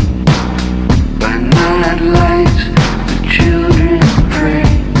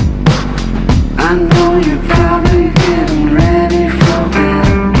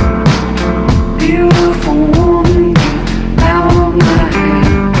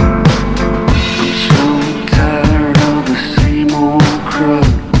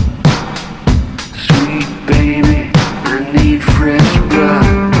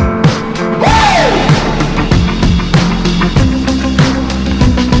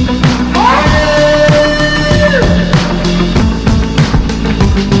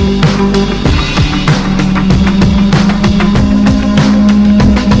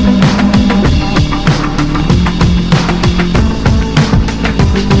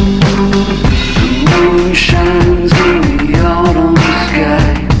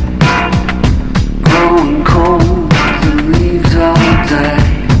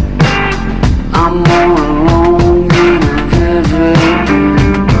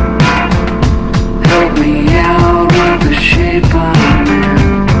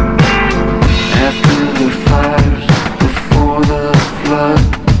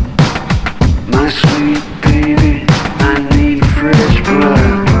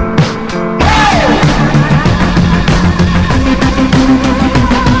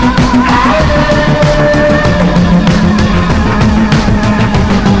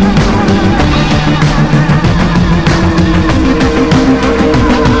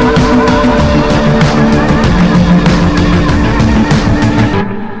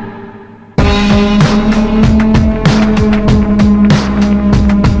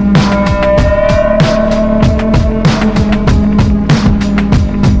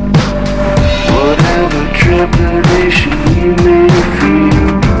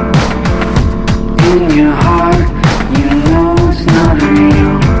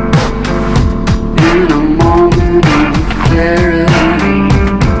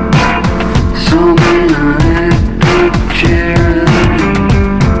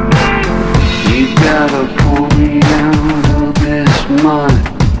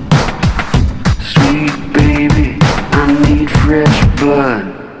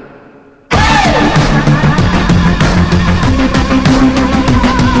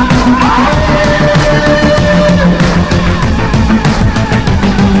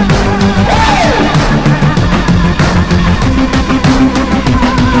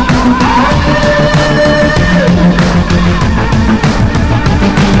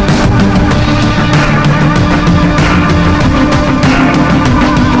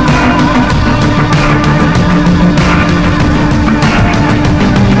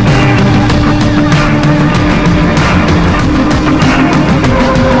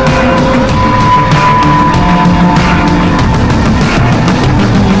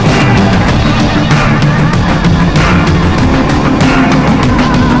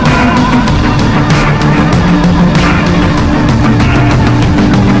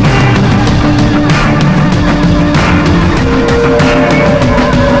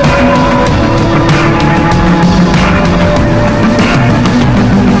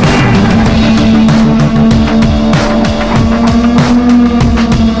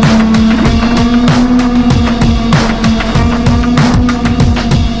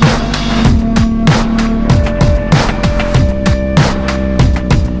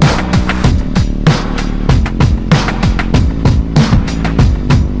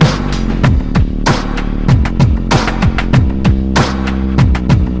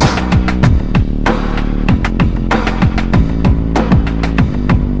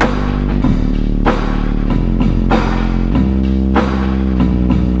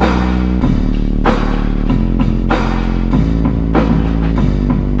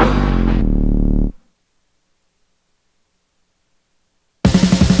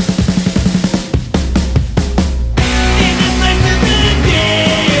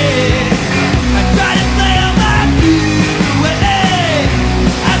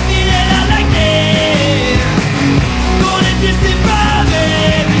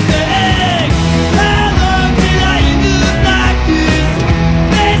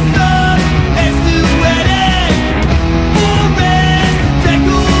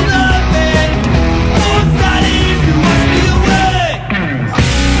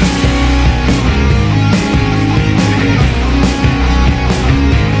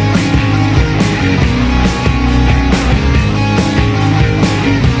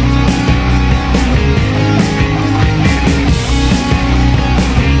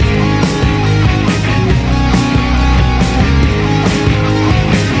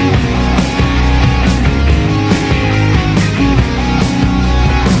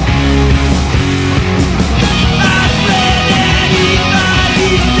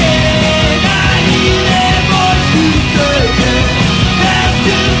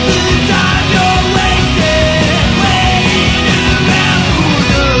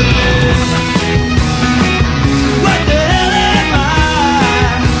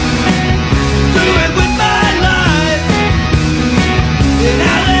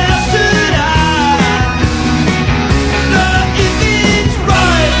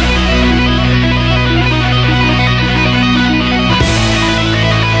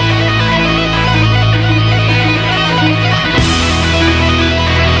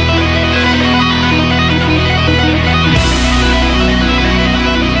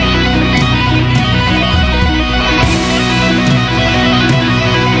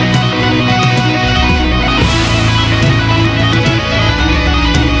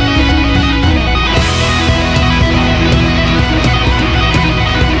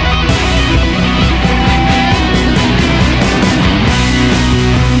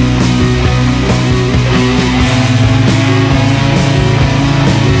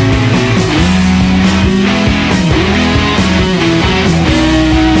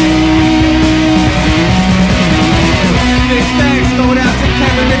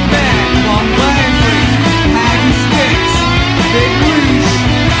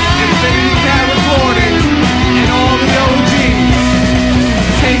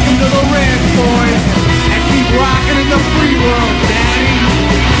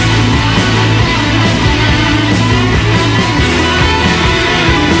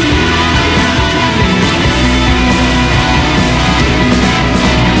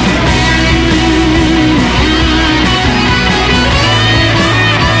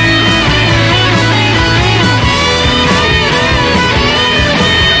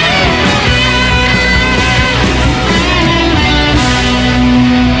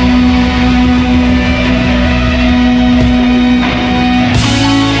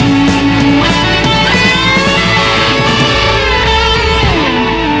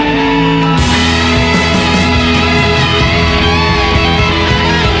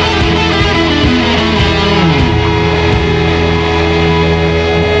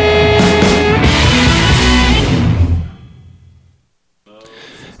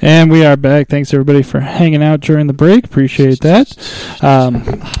 And we are back. Thanks, everybody, for hanging out during the break. Appreciate that.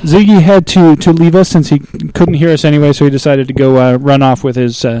 Ziggy had to leave us since he couldn't hear us anyway, so he decided to go run off with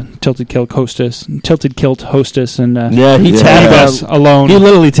his Tilted Kilt hostess, and he tapped us alone. He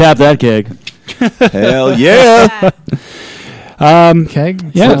literally tapped that gig. Hell yeah! Okay.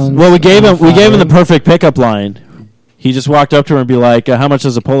 Yeah. Well, we gave him the perfect pickup line. He just walked up to her and be like, "How much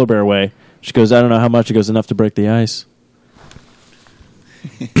does a polar bear weigh?" She goes, "I don't know how much." He goes, "Enough to break the ice."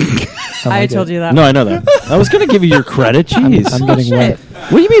 I told you that. No, I know that. I was going to give you your credit. Jeez. I'm getting wet.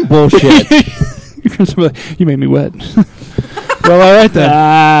 What do you mean bullshit? You made me wet. Well, all right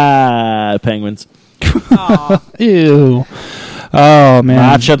then. Penguins. Ew. Oh,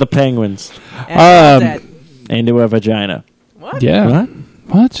 man. Matcha the penguins. Into a vagina. What? Yeah.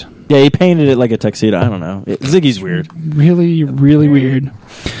 What? Yeah, he painted it like a tuxedo. I don't know. Ziggy's weird. Really, really weird.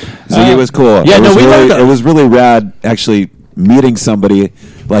 Ziggy was cool. Yeah, it was really rad, actually, meeting somebody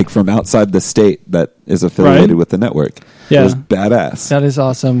like from outside the state that is affiliated with the network. Yeah. It was badass. That is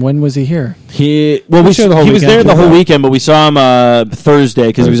awesome. When was he here? He was there the whole weekend, but we saw him Thursday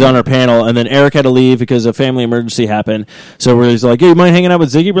because he was on our panel, and then Eric had to leave because a family emergency happened. So we're like, "Hey, you mind hanging out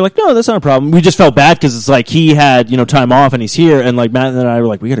with Ziggy?" We're like, "No, that's not a problem." We just felt bad because it's like he had time off and he's here, and like Matt and I were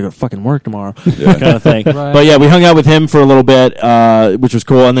like, "We got to go to fucking work tomorrow," kind of thing. Right. But yeah, we hung out with him for a little bit, which was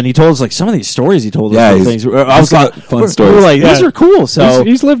cool, and then he told us like some of these stories he told us. Yeah, things. I was like, fun we stories. were like, these are cool. So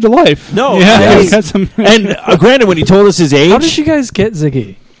he's lived a life. No, yeah, yes. he's got some. And granted, when he told us his age, How did you guys get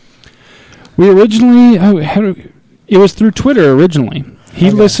Ziggy? We originally, it was through Twitter originally. He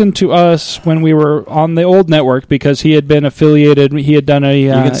listened to us when we were on the old network because he had been affiliated. He had done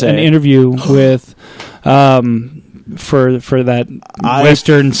an interview with for that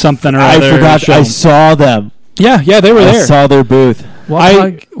Western something or other. I forgot. Show. I saw them. Yeah, they were there. I saw their booth.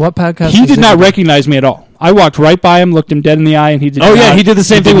 What podcast? He did not Ziggy? recognize me at all. I walked right by him, looked him dead in the eye, and he did. Oh yeah, he did the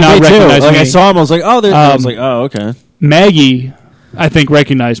same thing with me too. Like me. I saw him, I was like, "Oh," I was like, "Oh, okay." Maggie, I think,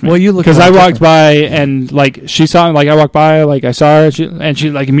 recognized me. Well, you look because I walked different. by and like she saw him. Like I walked by, like I saw her, and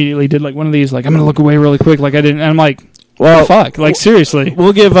she like immediately did like one of these. Like I'm gonna look away really quick. Like I didn't. And I'm like, well, fuck. Like seriously.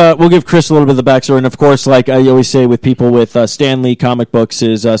 We'll give Chris a little bit of the backstory, and of course, like I always say with people with Stan Lee comic books,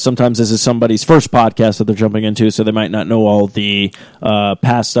 is sometimes this is somebody's first podcast that they're jumping into, so they might not know all the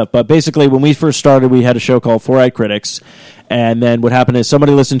past stuff. But basically, when we first started, we had a show called Four Eyed Critics. And then what happened is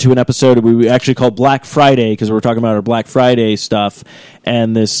somebody listened to an episode we actually called Black Friday because we were talking about our Black Friday stuff,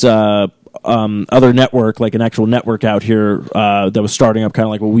 and this other network, like an actual network out here that was starting up kind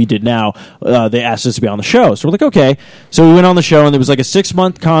of like what we did now, they asked us to be on the show. So we're like, okay. So we went on the show, and there was like a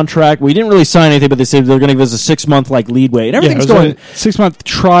 6-month contract. We didn't really sign anything, but they said they're going to give us a 6-month like leadway. And everything's going... 6-month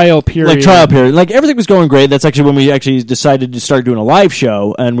trial period. Like everything was going great. That's actually when we actually decided to start doing a live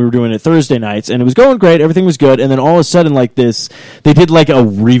show, and we were doing it Thursday nights, and it was going great. Everything was good. And then all of a sudden, like this, they did like a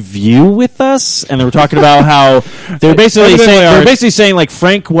review with us, and they were talking about how they were basically saying like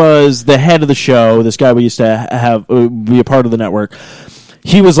Frank was the head of the show. This guy we used to have be a part of the network.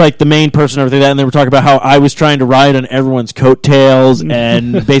 He was like the main person and everything, and they were talking about how I was trying to ride on everyone's coattails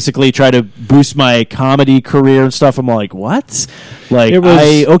and basically try to boost my comedy career and stuff. I'm like, what? Like,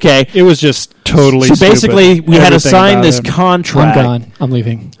 It was just totally so stupid. basically, we had to sign this I'm contract. gone. I'm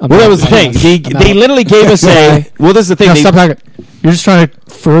leaving. That was the thing. They literally gave us well, this is the thing. No, stop talking. You're just trying to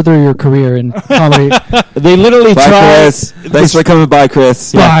further your career in comedy. They literally Bye, tried. Chris. Thanks for coming by,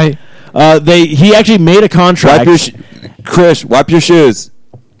 Chris. Bye. He actually made a contract. Chris, wipe your shoes.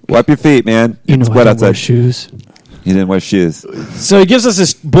 Wipe your feet, man. You know It's I wet don't outside. wear shoes. He didn't wear shoes. So he gives us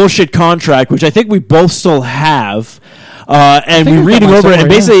this bullshit contract, which I think we both still have. And think we're I've got reading one over it, and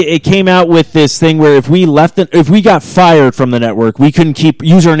somewhere, basically it came out with this thing where if we got fired from the network, we couldn't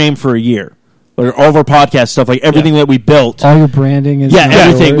use our name for a year. Or all of our podcast stuff, like everything that we built. All your branding is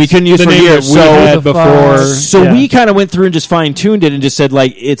everything we couldn't use The for a name year. that we had before. So we kind of went through and just fine-tuned it and just said,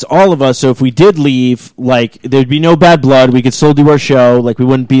 like, it's all of us. So if we did leave, like, there'd be no bad blood. We could still do our show. Like, we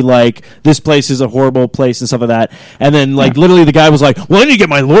wouldn't be like, this place is a horrible place and stuff like that. And then, like, literally the guy was like, well, I need to get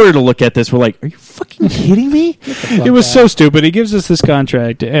my lawyer to look at this. We're like, are you fucking kidding me? It was so stupid. He gives us this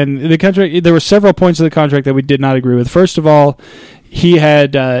contract, and the contract. There were several points of the contract that we did not agree with. First of all, he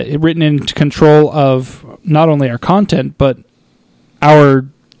had written into control of not only our content but our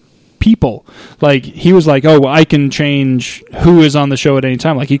people. Like he was like, "Oh, well, I can change who is on the show at any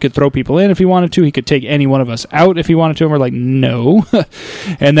time. Like he could throw people in if he wanted to. He could take any one of us out if he wanted to." And we're like, "No."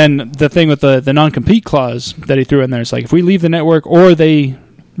 And then the thing with the non-compete clause that he threw in there is like, if we leave the network or they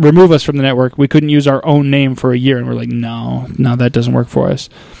remove us from the network, we couldn't use our own name for a year. And we're like, no, that doesn't work for us.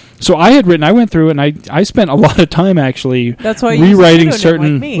 So I went through and I spent a lot of time actually rewriting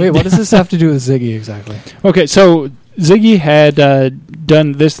certain... Wait, what does this have to do with Ziggy exactly? Okay, so Ziggy had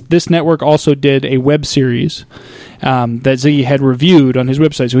done this. This network also did a web series that Ziggy had reviewed on his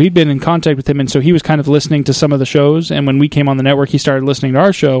website. So he'd been in contact with him, and so he was kind of listening to some of the shows. And when we came on the network, he started listening to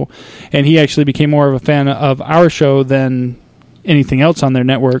our show, and he actually became more of a fan of our show than anything else on their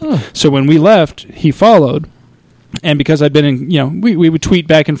network. So when we left, he followed. And because I've been in, we would tweet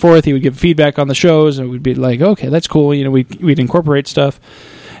back and forth. He would give feedback on the shows, and we'd be like, okay, that's cool. We'd incorporate stuff.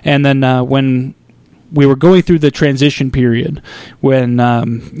 And then when we were going through the transition period, when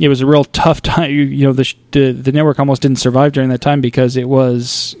it was a real tough time, the network almost didn't survive during that time because it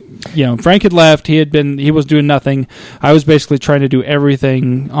was, Frank had left. He was doing nothing. I was basically trying to do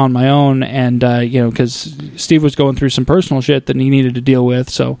everything on my own, and because Steve was going through some personal shit that he needed to deal with.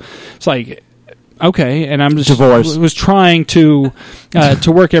 So it's like, okay, and I'm just Divorce. was trying to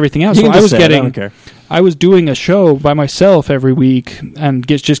work everything out. You So can I just was say it, I don't getting, care. I was doing a show by myself every week and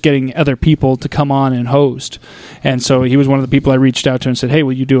just getting other people to come on and host. And so he was one of the people I reached out to and said, "Hey,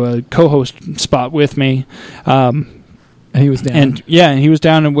 will you do a co-host spot with me?" And he was down. And he was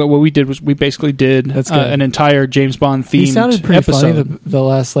down. And what we did was we basically did That's good. an entire James Bond themed he sounded pretty episode. funny the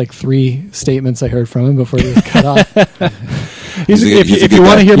last 3 statements I heard from him before he was cut off. He's a If good you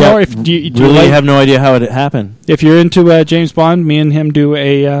want to guy. hear Yeah, more, do you really like- have no idea how it happened. if you're into James Bond, me and him do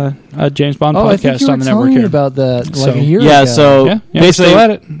a James Bond I think podcast you were on the network telling me here. about that So- a year Yeah, ago. so Yeah, we're basically, still at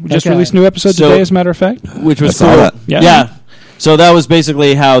it. We just Okay. released new episodes So- today, as a matter of fact. which was I saw cool. that. Yeah. So that was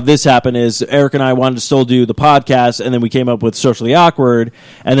basically how this happened. Is Eric and I wanted to still do the podcast, and then we came up with Socially Awkward.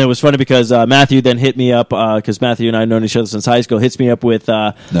 And then it was funny because Matthew then hit me up because Matthew and I have known each other since high school. Hits me up with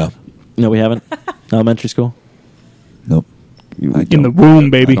No. we haven't elementary school. Nope. In the womb,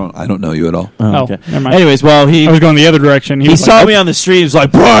 baby. I don't know you at all. Oh, Okay. never mind. Anyways, well he I was going the other direction. he was saw like, me on the street. He was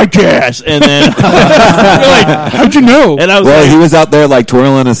like podcast, and then You're like, how'd you know? and I was Well, like, he was out there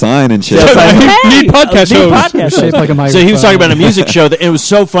twirling a sign and shit. Yeah, it's like, Need podcast need host. podcast Shaped like a So he was microphone. talking about a music show. That it was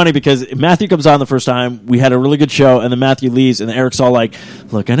so funny because Matthew comes on the first time. We had a really good show, and then Matthew leaves, and Eric's all like,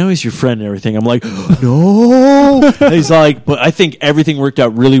 "Look, I know he's your friend and everything." I'm like, "No." And he's like, "But I think everything worked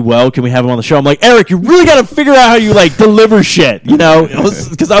out really well. Can we have him on the show?" I'm like, "Eric, you really got to figure out how you deliver shit."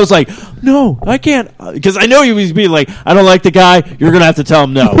 Because I was like, "No, I can't," because I know he was being like, "I don't like the guy. You're gonna have to tell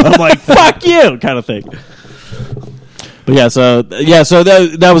him no." I'm like, "Fuck you," kind of thing. But so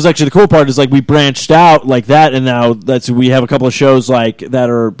that was actually the cool part is we branched out like that, and now we have a couple of shows that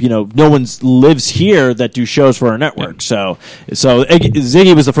are no one lives here that do shows for our network. So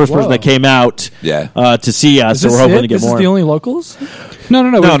Ziggy was the first person Whoa. that came out Yeah. To see us. Is So this we're hoping it? to get This more. is the only locals? No.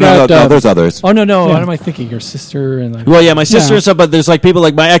 No, We've got, there's others. Oh, no. Yeah. What am I thinking? Your sister and Well, yeah, my sister Yeah. and stuff, but there's people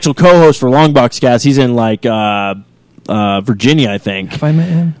my actual co-host for Longbox Cast. He's in Virginia, I think. Have I met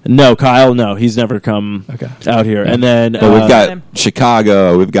him? No, Kyle. No, he's never come Okay. out here. And then But we've got Him.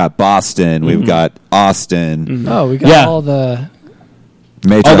 Chicago, we've got Boston, we've got Austin, Oh, we got Yeah. all the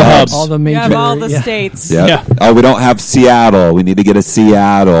major All the hubs. all the You major. have all the yeah. states. Yeah. Yeah. Oh, we don't have Seattle. We need to get a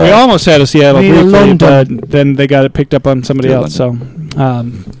Seattle. we almost had a Seattle We need briefly, London. but then they got it picked up on somebody Yeah, else. So,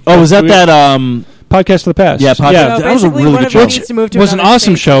 was that we- that? Podcast of the Past. Yeah, Podcast- Yeah, So that was a basically, really one good of them show. needs to move to was an another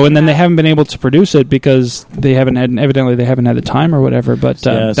awesome state show, to and then do they that. haven't been able to produce it because they haven't had the time or whatever. But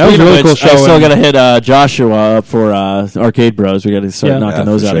that speaking was a of really which, cool show. I still and got to hit Joshua up for Arcade Bros. We got to start Yeah. knocking Yeah,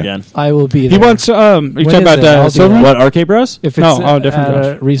 those for out sure. again. I will be he there. wants. Are you When talking is about it? I'll be Silver? there. What Arcade Bros? If it's No, different at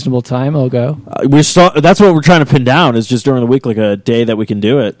Josh. a reasonable time, I'll go. That's what we're trying to pin down. Is just during the week, a day that we can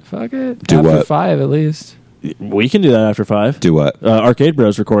do it. Fuck it. Do After what? 5 at least. We can do that after 5. Do what? Arcade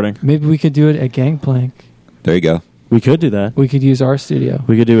Bros recording. Maybe we could do it at Gangplank. There you go. We could do that. We could use our studio.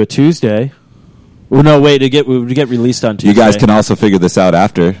 We could do a Tuesday. Well, no, wait. To get released on Tuesday. You guys can also figure this out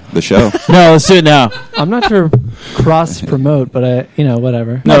after the show. No, let's do it now. I'm not sure cross promote, but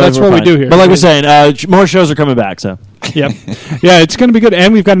whatever. No, that's we're what we fine. do here. But like we're saying, more shows are coming back. So Yep. Yeah, it's going to be good.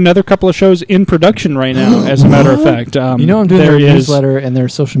 And we've got another couple of shows in production right now, as a matter of fact. I'm doing there their is- newsletter and their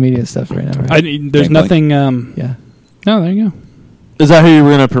social media stuff right now. Right? There's Gangplank. nothing. Yeah, No, there you go. is that who you were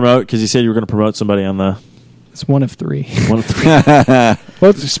going to promote? Because you said you were going to promote somebody on the it's one of 3. one of the.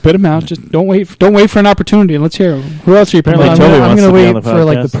 Well, just spit them out. Just don't wait for an opportunity. And let's hear who else are you Apparently apparently. Toby I'm wants gonna to be wait on the for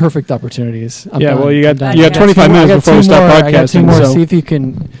the podcast. perfect opportunities. I'm Yeah, done. well, you I'm got done. you you got got 25 two more- minutes I got before we 2 start more. I got 2 podcasting. more. So See if you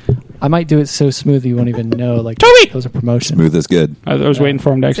can. I might do it so smooth you won't even know. Like Toby! those are promotions. Smooth is good. I was waiting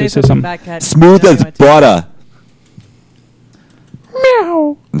for him to actually say something something. back at Smooth Joey as went to- butter.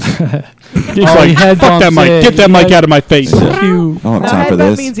 He's Oh, like, he had fuck that bumps mic. in. Get that He mic had- out of my face. I don't have No, time for that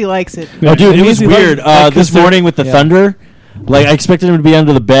this. means he likes it. Oh, dude, it It was means he weird. likes- This morning with the yeah. thunder, I expected him to be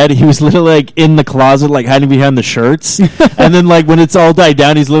under the bed. He was literally in the closet, hiding behind the shirts. And then, when it's all died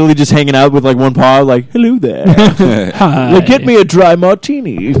down, he's literally just hanging out with one paw, hello there. Hi. Get me a dry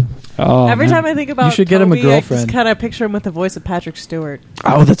martini. Oh, Every man. time I think about You should get him a Toby, I girlfriend. just kind of picture him with the voice of Patrick Stewart.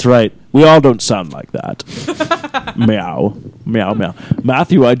 Oh, that's right. We all don't sound like that. Meow. Meow, meow.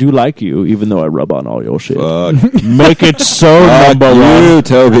 Matthew, I do like you, even though I rub on all your shit. Fuck. Make it so number you, one.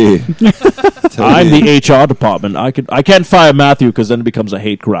 Toby. I'm the HR department. I can't fire Matthew because then it becomes a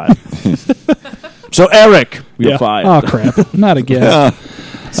hate crime. So, Eric, you're fired. Oh, crap. Not again.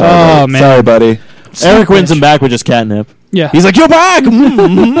 Sorry, Oh, man. Sorry, buddy. Eric wins him back with just catnip. Yeah. He's like, you're back!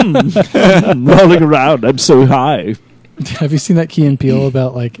 Rolling around. I'm so high. Have you seen that Key and Peele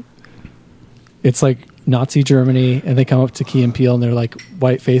about like it's like Nazi Germany and they come up to Key and Peele and they're like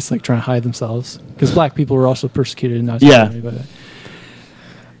white faced, like trying to hide themselves because black people were also persecuted in Nazi Yeah. Germany.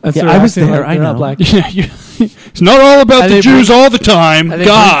 But Yeah, I was acting there, like I they're not know. black. It's not all about And the they Jews bring- all the time. And they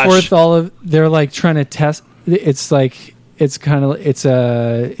Gosh. bring forth all of they're like trying to test. It's like it's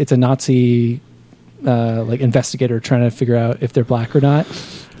a Nazi like investigator trying to figure out if they're black or not.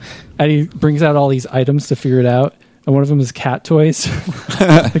 And he brings out all these items to figure it out. And one of them is cat toys.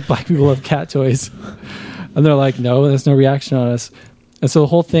 Like black people love cat toys. And they're like, no, there's no reaction on us. And so the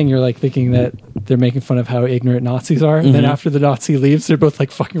whole thing, you're like thinking that they're making fun of how ignorant Nazis are. And then after the Nazi leaves, they're both like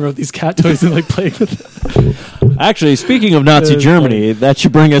fucking around with these cat toys and like playing with them. Actually, speaking of Nazi That's Germany, that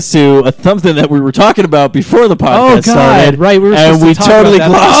should bring us to something that we were talking about before the podcast started. Right. We were and supposed we to talk totally about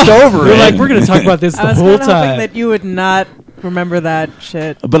that. glossed over We're it. like, we're going to talk about this I the was whole kind of hoping time. that you would not remember that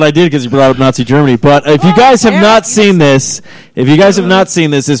shit. But I did because you brought up Nazi Germany. But if you guys have not seen this,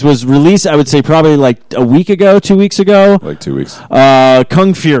 this was released, I would say probably like a week ago, 2 weeks ago. Like 2 weeks.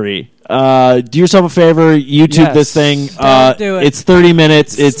 Kung Fury. Do yourself a favor, YouTube Yes. this thing. Don't do it. It's 30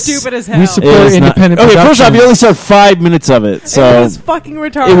 minutes. It's Stupid as hell. We it support is not- independent Okay, first off, production. you only saw 5 minutes of it, It so was fucking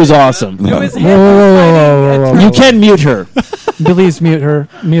retarded. it was awesome. It was him whoa, fighting a You turtle. can mute her. Please mute her.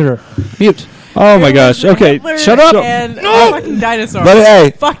 Mute her. Mute. Oh, my It gosh. was Okay. Hitler Shut up. And a fucking dinosaur. But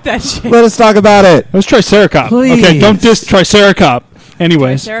hey, Fuck that shit. let us talk about it. Let's Triceracop. Please. Okay, don't diss Triceracop.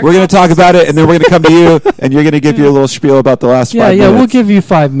 Anyways. Triceratops. We're going to talk about it, and then we're going to come to you, and you're going to give you a little spiel about the last 5 Yeah, minutes. we'll give you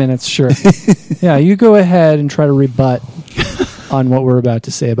 5 minutes, sure. Yeah, you go ahead and try to rebut on what we're about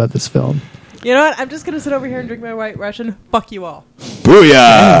to say about this film. You know what? I'm just going to sit over here and drink my White Russian. Fuck you all.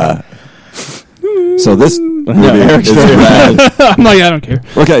 Booyah! So this movie Eric's is very bad. I'm like, I don't care.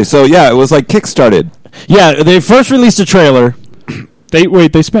 Okay, so yeah, it was like kickstarted. Yeah, they first released a trailer.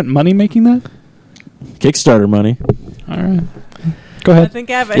 They spent money making that? Kickstarter money. All right. Go I ahead. think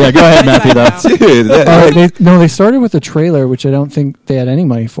I have Yeah, go ahead, Matthew, though. Dude, that- They started with a trailer, which I don't think they had any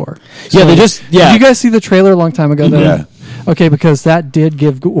money for. Yeah, they just Did you guys see the trailer a long time ago? Though? Yeah. Okay, because that did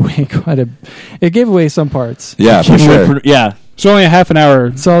give away it gave away some parts. yeah, for sure. Yeah. It's only a half an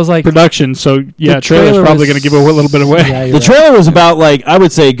hour So I was like, production, so yeah, The trailer's trailer probably was- going to give a little bit away. yeah, you're The right. trailer was about like I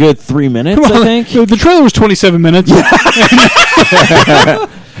would say a good 3 minutes, I think. The trailer was 27 minutes.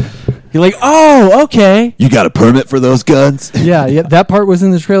 You're like, oh, okay. You got a permit for those guns? Yeah, that part was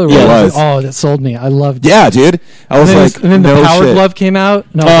in the trailer. Yeah, where it I was. like, oh, that sold me. I loved it. Yeah, dude. I was like, And then no the Power shit. Glove came out.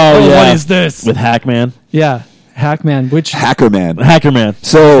 And I was like, yeah. what is this? With Hackman. Yeah, Hackman, which Hacker Man. Hackerman.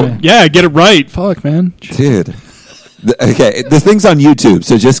 So, Yeah, get it right. Fuck, man. dude. Okay, the thing's on YouTube,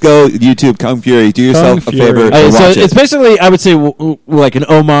 so just go YouTube, Kung Fury. Do yourself Kung a favor Fury. and So watch it's it. basically, I would say, like an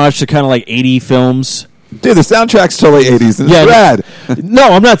homage to kind of like 80 films. Dude, the soundtrack's totally 80s. It's Yeah, rad. No,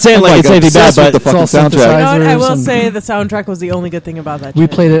 I'm not saying I'm like like it's anything bad, obsessed with but the fucking all soundtrack. You know what? I synthesizers will and- say the soundtrack was the only good thing about that we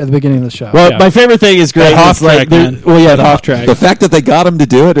shit. played it at the beginning of the show. well, Yeah. my favorite thing is great. That Hoff is, like, track, there- man. well, yeah, That Hoff track. The fact that they got him to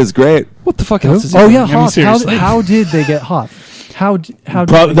do it is great. What the fuck else is Oh he yeah, doing? I mean, Hoff. seriously. How did they get Hoff? How did they That's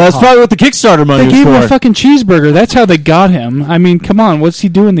get Hoff? probably what the Kickstarter money They was gave him for. a fucking cheeseburger. That's how they got him. I mean, come on. What's he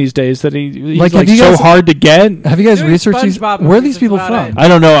doing these days that he's Like, like have you so guys- hard to get? Have you guys Doing researched these? SpongeBob Where are movies these people is about from? it. I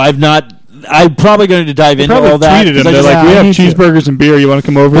don't know. I'm probably going to dive into Probably all that. tweeted him. 'cause I They're just- like, we I have need to. cheeseburgers and beer. You want to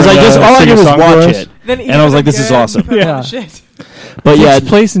come over? Because I and, just all I sing did a was song for watch us? it. Then And I was like, this is even awesome. good. Yeah. Shit. But It yeah, takes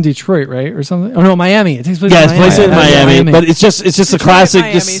place in Detroit, right, or something? Oh no, Miami. It takes place. yeah, in it's placed in Miami, but it's just a Detroit, classic.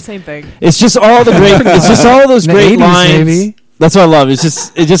 Miami, Just, same thing. it's just all the great. It's just all those In the great 80s, lines. maybe. That's what I love. It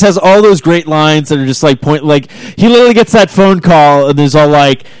just has all those great lines that are just like point. Like he literally gets that phone call and there's all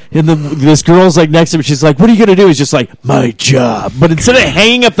like, and this girl's like next to him. She's like, "What are you gonna do?" He's just like, "My job." But instead of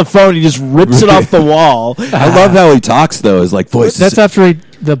hanging up the phone, he just rips it off the wall. I love how he talks, though. His like voice. That's after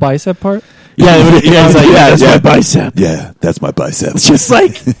the bicep part. Yeah, it's like, yeah, that's my bicep. Yeah, that's my bicep. It's just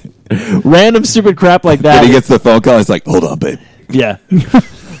like random stupid crap like that. Then he gets the phone call. He's like, "Hold on, babe." Yeah.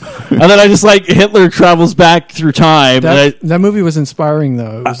 And then I just like Hitler travels back through time. That movie was inspiring,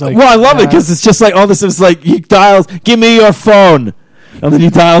 though. It was like, I love it because it's just like all this. It's like he dials, "Give me your phone," and then he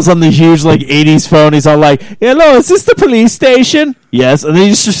dials on the huge like '80s phone. He's all like, "Hello, is this the police station?" Yes, and then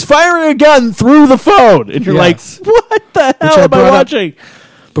he's just firing a gun through the phone, and you're Yes. like, "What the hell I am I brought up- watching?"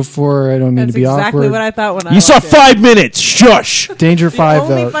 before. I don't mean That's to be exactly awkward. what I thought when I You saw watched it. 5 minutes. Shush. Danger The 5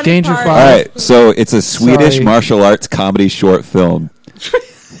 only though. funny Danger part- 5. All right, so it's a Swedish Sorry. martial arts comedy short film.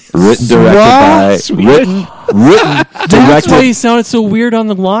 Written, directed written, That's why he directed. sounded so weird on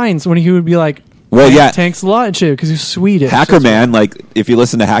the lines when he would be like, Well, yeah, "Thanks a lot" and shit because he's Swedish. Hacker Man. Like, if you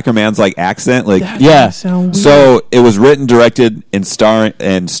listen to Hacker Man's like accent, like, That's Yeah. why he sound weird. so it was written, directed, and starred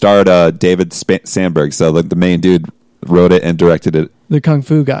David Sandberg. So like the main dude wrote it and directed it. the Kung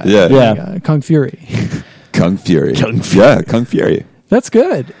Fu guy. Yeah. Yeah. Kung Fury. Kung Fury. Kung Yeah, Kung Fury. That's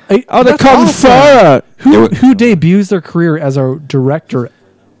good. Oh, the That's Kung awesome. Fu. Who debuts their career as a director,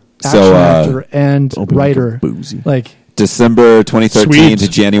 action So, actor, and writer? Boozy. Like December 2013 Swedes. to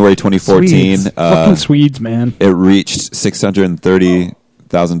January 2014. Swedes. Fucking Swedes, man. It reached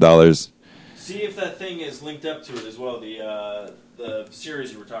 $630,000. See if that thing is linked up to it as well. The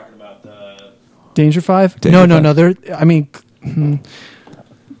series you were talking about. Danger 5? Danger No. 5. They're. I mean,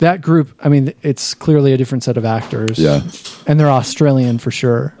 that group. I mean, it's clearly a different set of actors. Yeah. and they're Australian for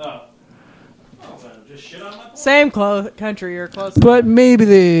sure. Same country or close. But maybe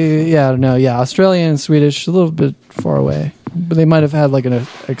they. I don't know. Yeah, Australian and Swedish a little bit far away, but they might have had like an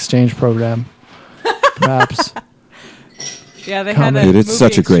exchange program, perhaps. Yeah, they had a Dude, it's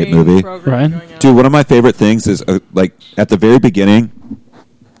such a great exchange movie. program Right. going on. Dude, one of my favorite things is like at the very beginning.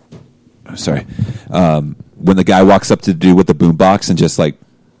 Sorry, when the guy walks up to do with the boombox and just like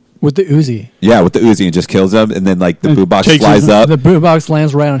With the Uzi, with the Uzi and just kills him, and then like the And boombox takes flies his- up. the boombox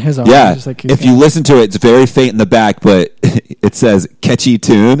lands right on his arm. Yeah, Just like, if you listen to it, it's very faint in the back, but it says "catchy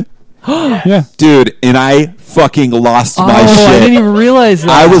tune," Yeah. dude, and I fucking lost oh, my shit. I didn't even realize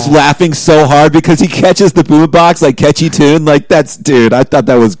that. I was laughing so hard because he catches the boombox like catchy tune, like that's dude. I thought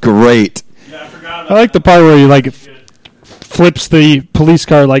that was great. I like the part where he like flips the police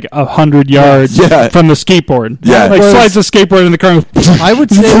car like 100 yards Yeah. from the skateboard. Yeah. Like Was- slides the skateboard in the car. I would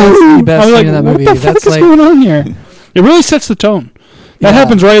say that's the best I'm like, scene in that movie. What the fuck That's is like going on here? It really sets the tone. That Yeah.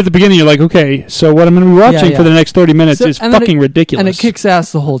 happens right at the beginning. You're like, okay, so what I'm going to be watching Yeah, for the yeah. next 30 minutes So- is and then fucking it- ridiculous. and it kicks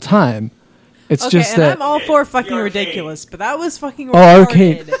ass the whole time. It's Okay, just and that. I'm all for fucking ridiculous, but that was fucking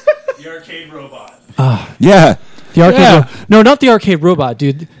arcade. retarded. The arcade robot. Yeah, The arcade Yeah. no, not the arcade robot,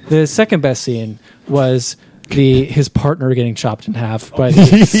 dude. The second best scene was his partner getting chopped in half by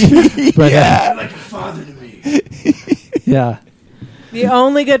the, Like a father to me. yeah. The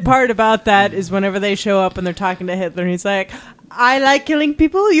only good part about that is whenever they show up and they're talking to Hitler, and he's like, "I like killing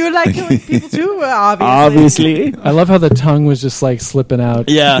people. You like killing people too, obviously." I love how the tongue was just like slipping out.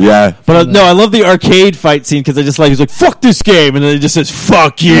 Yeah. yeah. But no, I love the arcade fight scene because I just like he's like fuck this game, and then it just says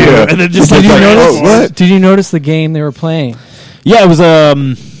fuck you, Yeah. and then just Did like, you like, notice? oh, what? Did you notice the game they were playing? yeah, it was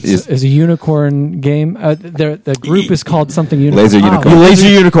Is a unicorn game. The group is called something unicorn. Laser Unicorn. Laser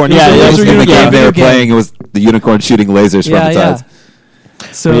Unicorn. Yeah, Laser yeah, That was in the Unicorn. game they were Video game. playing. It was the unicorn shooting lasers from Yeah, its yeah. eyes.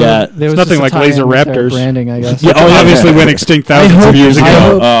 So Yeah, there it's was nothing just a like Laser tie-in with their Raptors. branding, I guess. Yeah, Oh, it obviously went extinct thousands of years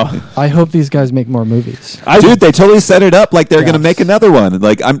ago. I hope these guys make more movies. Dude, they totally set it up like they're Yeah. going to make another one.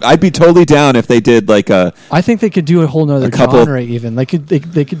 Like I'd be totally down if they did like a. I think they could do a whole nother couple- genre. Even they could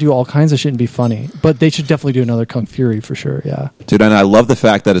do all kinds of shit and be funny. But they should definitely do another Kung Fury for sure. Yeah. Dude, and I love the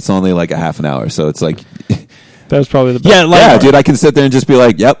fact that it's only like a half an hour, so it's like, That was probably the best. yeah, like, yeah, dude, I can sit there and just be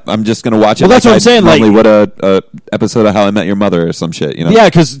like, "Yep, I'm just going to watch it." Well, that's what I'm I saying, normally like- would a episode of How I Met Your Mother or some shit, you know? Yeah,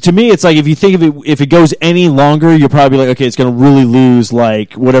 because to me, it's like if you think of it, if it goes any longer, you're probably like, okay, it's going to really lose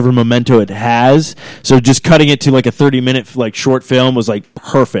like whatever memento it has. So just cutting it to like a 30-minute like short film was like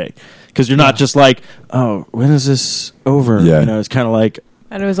perfect because you're not just like, oh, when is this over? Yeah. You know, it's kind of like,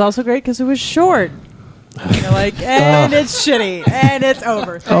 And it was also great because it was short. You're like, and it's shitty, and it's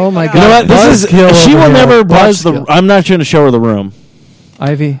over. Oh my Thank you know what? Buzzkill This is she over will here. never watch the. Buzzkill. I'm not going to show her the room.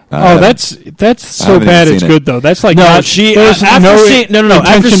 Ivy. Oh, that's so haven't bad even it's seen it. good though. That's like No, not, she there's after no seeing, no.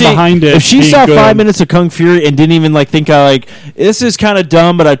 After intention seeing, behind it. if she being saw good. 5 minutes of Kung Fury and didn't even like think I like this is kind of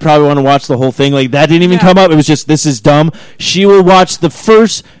dumb, but I'd probably want to watch the whole thing. Like that didn't even Yeah. come up. It was just this is dumb. She will watch the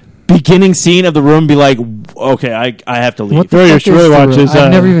first beginning scene of the room, and be like, okay, I have to leave. What the Really, fuck she really is The Room? watches,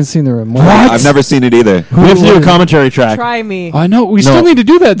 I've never even seen The Room. What? I've never seen it either. We have to do a commentary track. Try me. I know we No. still need to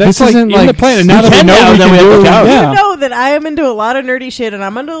do that. That's This like isn't in the like- plan. And We now that we can know now, we then can we have do, to count. yeah. You know that I am into a lot of nerdy shit, and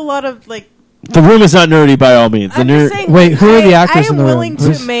I'm into a lot of like. The room is not nerdy by all means. The I'm just nerd. saying, Wait, like, who are the I actors am in the room? willing to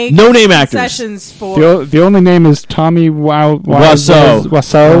Who's- make No-name actors. concessions for. The only name is Tommy Wiseau.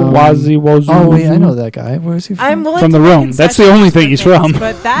 Wazi Wozu. Oh wait, I know that guy. Where is he from? I'm willing From to The make Room. That's the only thing he's concessions for from. things,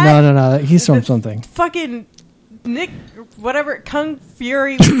 But that No. He's from something. fucking Nick, whatever Kung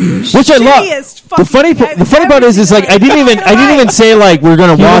Fury, Which I love. The funny part is like I didn't even say like we're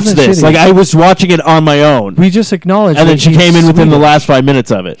gonna He watch wasn't this. shitty. Like I was watching it on my own, We just acknowledged. and then that she he's came in within the Swedish. last 5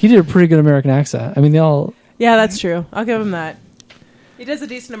 minutes of it. He did a pretty good American accent. I mean, they all. Yeah, that's true. I'll give him that. He does a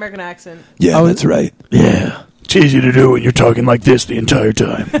decent American accent. Yeah, that's right. Yeah. It's easy to do when you're talking like this the entire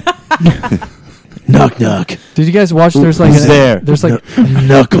time. Knock, knock. Did you guys watch? There's like Who's there? There's like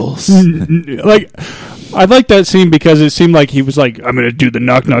Knuckles. Like, I like that scene because it seemed like he was like, I'm going to do the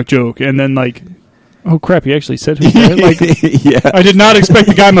knock knock joke. And then, like, oh crap, he actually said who's there. Like, Yeah. I did not expect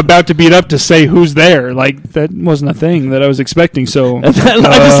the guy I'm about to beat up to say who's there. Like, that wasn't a thing that I was expecting. So, And then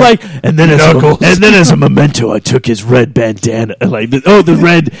I just like, and then as a memento, I took his red bandana, like, this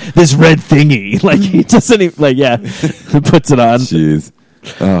red thingy. Like, he doesn't even, like, yeah, he puts it on. Jeez.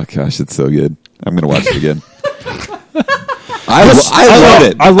 Oh gosh, it's so good. I'm gonna watch it again. I love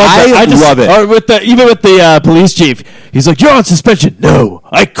it. I love that. I just love it. Or even with the police chief, he's like, "You're on suspension." No,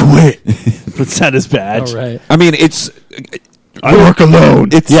 I quit. Puts that his badge. all right. I mean, it's. I work alone.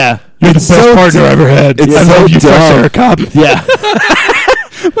 It's Yeah. You're the best partner I've ever had. It's I so love you, dumb. Cop. Yeah.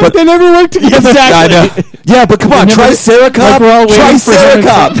 But they never worked together. I know. Yeah, but come on, Triceracop. we're all waiting for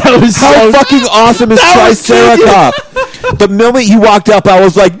Triceracop. That was How so- fucking awesome is Triceracop? The moment he walked up, I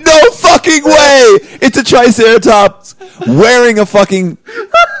was like, no fucking way! It's a Triceratops wearing a fucking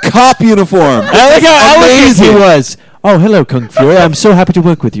cop uniform. I like how elegant he Amazing. was. Oh, hello, Kung Fury. I'm so happy to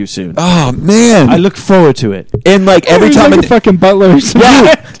work with you soon. Oh man! I look forward to it. And like every He's time like a fucking butler.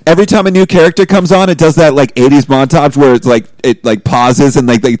 every time a new character comes on, it does that like 80s montage where it's like it like pauses and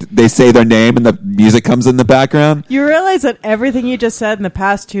like they say their name and the music comes in the background. You realize that everything you just said in the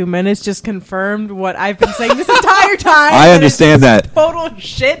past 2 minutes just confirmed what I've been saying this entire time. I that understand it's that. total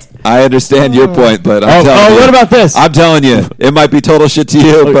shit. I understand your point, but I'm telling you, what about this? I'm telling you, it might be total shit to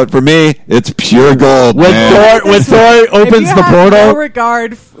you, but for me, it's pure gold. man. When Thor opens if you the have portal, no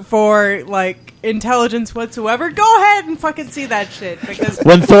regard for like intelligence whatsoever, go ahead and fucking see that shit because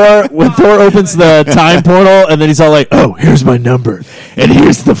when Thor opens the time portal, and then he's all like, "Oh, here's my number, and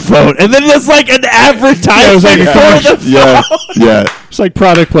here's the phone," and then there's like an advertisement for the Yeah. It's like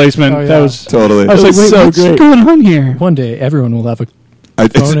product placement. Oh, yeah. That was Totally. I was like, was wait, so what's great. going on here? One day, everyone will have a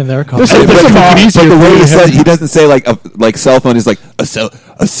It's- phone in their car. This But, is but easier the for way you he to said, have- he doesn't say like a cell phone. He's like a cellular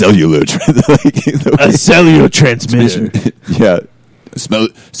a cellular transmitter. yeah,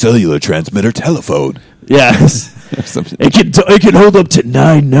 cellular transmitter telephone. Yes, Or something. it can hold up to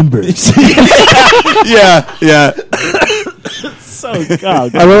 9 numbers. yeah. So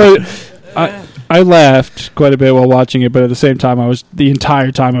God, I really, I laughed quite a bit while watching it, but at the same time, the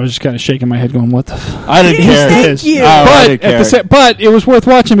entire time I was just kind of shaking my head, going, "What the?" I didn't care. Thank you. Oh, I But didn't at the care. but it was worth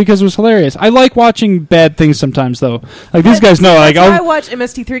watching because it was hilarious. I like watching bad things sometimes, though. Like these guys know, like that's why I I'll, watch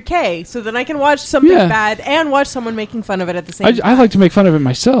MST3K, so then I can watch something Yeah. bad and watch someone making fun of it at the same I time. like to make fun of it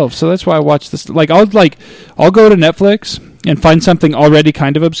myself, so that's why I watch this. I'll go to Netflix and find something already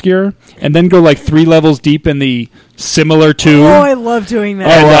kind of obscure, and then go like 3 levels deep in the similar to. Oh, I love doing that.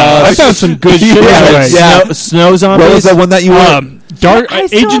 And, I found some good shit. by the way. Snow zombies. What was that one that you were? Dark I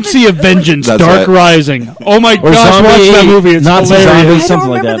still Agency of haven't- Vengeance, That's Dark right. Rising. Oh my gosh, zombie- watch that movie. It's Nazi hilarious. zombies. I something don't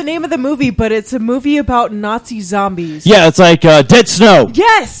like remember that. the name of the movie, but it's a movie about Nazi zombies. Yeah, it's like Dead Snow.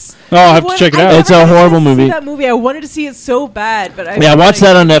 Yes. Oh, I'll have to I check it I out. never It's a got to horrible see movie. That movie, I wanted to see it so bad, but Yeah, watch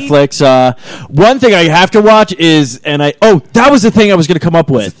that on Netflix. One thing I have to watch is, that was the thing I was going to come up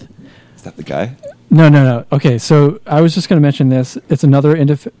with. Is that the guy? No. Okay, so I was just going to mention this. It's another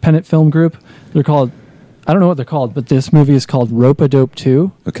independent film group. They're called, I don't know what they're called, but this movie is called Rope-a-Dope 2.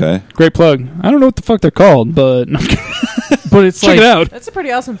 Okay. Great plug. I don't know what the fuck they're called, but But it's check like, it out. That's a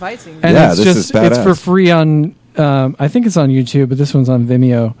pretty awesome fight scene. and Yeah, it's this just is it's for badass. free on I think it's on YouTube, but this one's on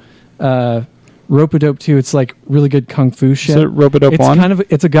Vimeo. Rope-a-Dope 2, it's like really good kung fu shit. Is it Rope-a-Dope it's 1?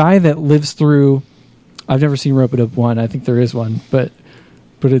 it's a guy that lives through, I've never seen Rope-a-Dope 1. I think there is one, but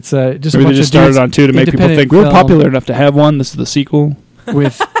it's just a Maybe bunch they just of started dudes, on 2 to make people independent think we're film popular enough to have one. This is the sequel.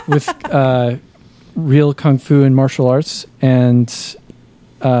 with real kung fu and martial arts, and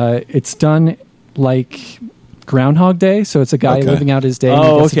it's done like Groundhog Day. So it's a guy Okay. living out his day. And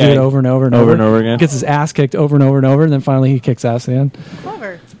Oh, he gets to okay. do it over and over and Over over. and over again. Gets his ass kicked over and over and over, and then finally he kicks ass at the end.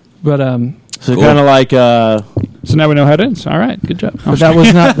 Clever. But So Cool. kind of like So now we know how it ends. All right, good job. but that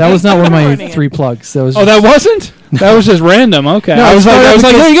was not one of my Ruining it. 3 plugs. That was Oh, that wasn't? That was just random. Okay. No, I was it's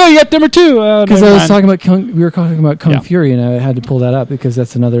like, not there you go. You got number 2. because I was talking about we were talking about Kung Yeah. Fury, and I had to pull that up because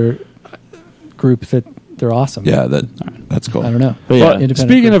that's another group that they're awesome. Yeah, that's cool. I don't know. But yeah. Independent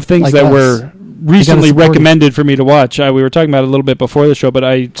Speaking group. of things Like that us. were recently support it. recommended for me to watch, we were talking about it a little bit before the show, but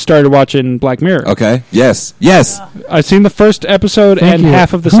I started watching Black Mirror. Okay. Yes. I've seen the first episode Thank and you.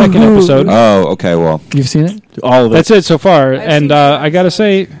 half of the second episode. Oh, okay. Well, You've seen it? all of it. That's it so far. I've And seen I got to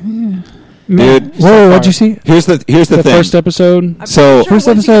say, dude, Whoa, what'd you see? here's the the thing. first episode. I'm So- pretty sure First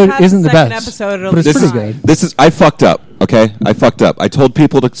once you episode get past isn't the second best, episode, it'll but it's be pretty fine. good. This is I fucked up. Okay, I fucked up. I told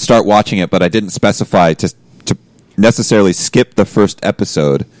people to start watching it, but I didn't specify to necessarily skip the first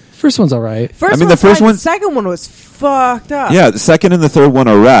episode. First one's all right. First I mean, one's the first fine, one- the second one was fucked up. Yeah, the second and the third one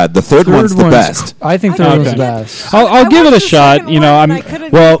are rad. The third one's the best. I think third I one's the couldn't best. I'll give it watched a the shot. second You know, one and I'm I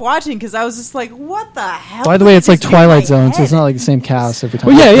couldn't well. keep watching because I was just like, "What the hell?" By the way, did it's like this do to my Twilight Zone, so it's head? not like the same cast every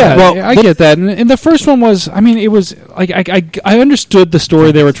time. Well, yeah. Well, I get that. And the first one was, I mean, it was like I understood the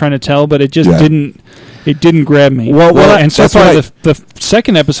story they were trying to tell, but it just Yeah. didn't grab me. Well, and so that's that's why why the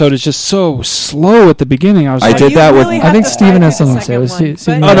second episode is just so slow at the beginning. I was I like, did You that with- really I have think to Steven fight has through the something to say. second Was one, he- but-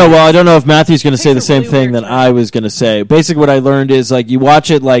 Steven- Oh no! Well, I don't know if Matthew's going to say the Takes a same really thing weird that turn. I was going to say. Basically, what I learned is like you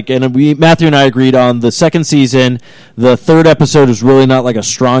watch it like, and Matthew and I agreed on the second season. The third episode is really not like a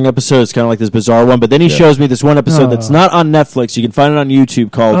strong episode. It's kind of like this bizarre one. But then he shows me this one episode that's not on Netflix. You can find it on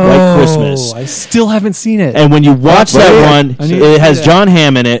YouTube called White Christmas. I still haven't seen it. And when you watch Right. that one, I need to it see has that. John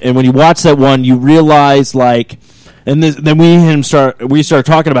Hamm in it. And when you watch that one, you realize like, and then we start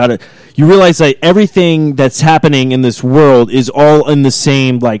talking about it. You realize that everything that's happening in this world is all in the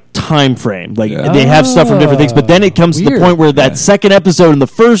same like time frame. Like Yeah. they have stuff from different things, but then it comes to the Weird. point where that Yeah. second episode in the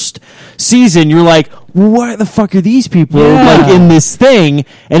first season, you're like, why the fuck are these people Yeah. like in this thing,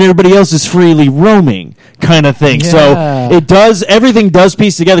 and everybody else is freely roaming, kind of thing. Yeah. So everything does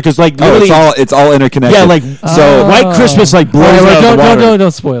piece together because like Oh, literally, it's all interconnected. yeah, like so. White Christmas like blows Wait, out of the water.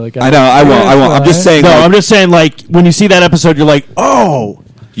 don't spoil it, guys. I know. I won't. I'm just saying. No, like, I'm just saying, like, when you see that episode, you're like, oh.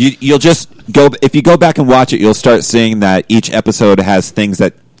 You'll just go if you go back and watch it, you'll start seeing that each episode has things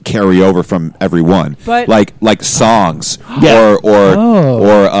that carry over from every one, But- like songs Yeah. or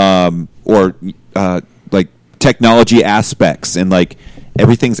like technology aspects, and like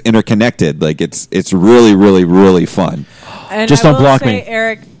everything's interconnected. Like it's really really really fun. And Just I don't will block say, me.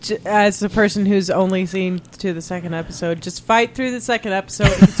 Eric, as the person who's only seen to the second episode, just fight through the second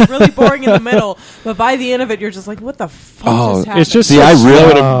episode. It's really boring in the middle, but by the end of it, you're just like, "What the fuck just happened?" it's just See, I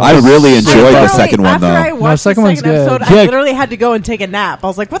really enjoyed the literally- second one after though. I watched second the one's second good. episode, Yeah. I literally had to go and take a nap. I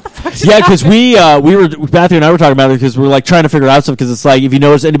was like, "What the fuck?" Just Yeah, because happened? we were Matthew and I were talking about it because we were like trying to figure out stuff because it's like if you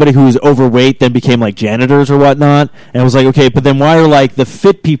notice anybody who was overweight then became like janitors or whatnot, and it was like okay, but then why are like the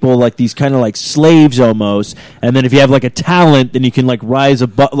fit people like these kind of like slaves almost, and then if you have like a talent then you can like rise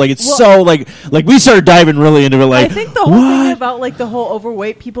above, like it's Well- so like we started diving really into it. Like I think the whole what? thing about like the whole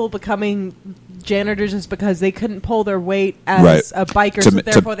overweight people becoming janitors is because they couldn't pull their weight as Right. a biker, To- so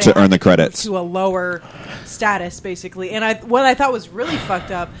therefore they to had earn the to move credits. to a lower status, basically. And what I thought was really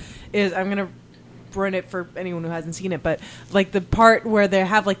fucked up is I'm gonna ruin it for anyone who hasn't seen it, but like the part where they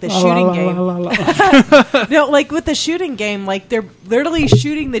have like the shooting game. No, like with the shooting game, like they're literally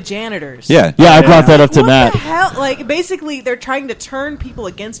shooting the janitors. Yeah, Yeah, I brought that up to what Matt. the hell? Like basically, they're trying to turn people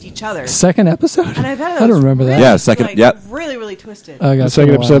against each other. Second episode? And I thought I don't remember that. Yeah, second- like, yep. really, really twisted. I got the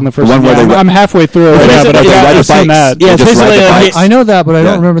second episode in the first The one where yeah, they- I'm halfway through it right now, but basically, I've yeah, I've seen bikes. that. Yeah, They it's just ride basically the like, bikes. I know that, but I Yeah.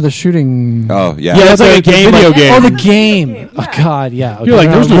 don't remember the shooting. Oh yeah. Yeah, it's like a game. video game. Oh, the Yeah. game. Oh, God, yeah. Okay. You're like,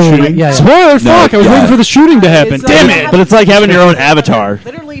 there's no Yeah, shooting. Yeah, yeah. Spoiler! Fuck! I was yeah. waiting for the shooting to happen. It's Damn like it! But it's like having your own avatar.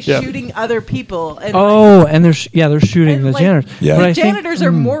 Literally Yeah. shooting other people. And Oh, and they're shooting and, the like, janitors. Yeah. But the I think- janitors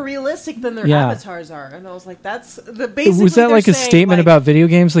are more realistic than their Yeah. avatars are, and I was like, "That's the basically." Was that they're like a saying, statement like- about video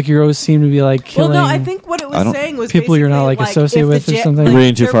games? Like you always seem to be like Well, killing. no, I think what it I was don't- saying was people you're not, basically, like, associated if the with or something? You're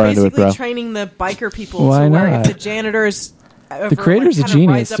reading too they're far into it, basically bro. Training the biker people, Why so where not? if the janitors, The creator's a kinda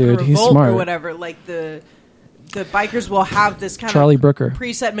genius, rise up and dude. He's revolt smart. or whatever. Like the bikers will have this kind Charlie of Brooker.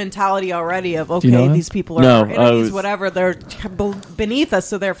 preset mentality already of okay, you know him? these people are No, our enemies, was- whatever. They're beneath us,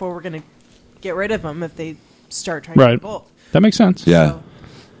 so therefore we're going to get rid of them if they start trying Right. to revolt. That makes sense. Yeah. So,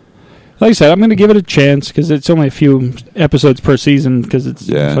 Like I said, I'm going to give it a chance because it's only a few episodes per season because it's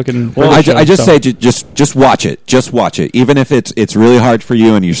Yeah. fucking. Well, British I just show, say just watch it. Just watch it. Even if it's really hard for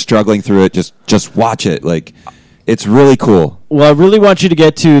you and you're struggling through it, just watch it. Like it's really cool. Well, I really want you to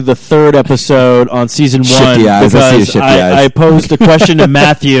get to the third episode on season Shifty one eyes, I see your because shifty eyes. I posed a question to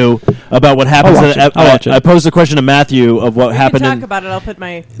Matthew about what happens. I'll watch it. I'll watch it. I posed a question to Matthew of what we happened. can talk in, about it. I'll put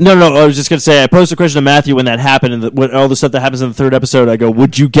my no, I was just going to say I posed a question to Matthew when that happened and what all the stuff that happens in the third episode. I go,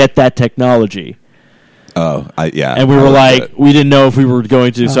 would you get that technology? Oh, yeah. And we I were would like, do it. we didn't know if we were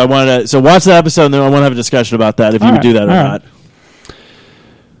going to. So I wanted to watch that episode and then I want to have a discussion about that if you All would do right, that or all not. right.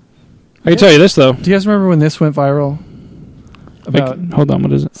 I can tell you this though. Do you guys remember when this went viral? About Hold on,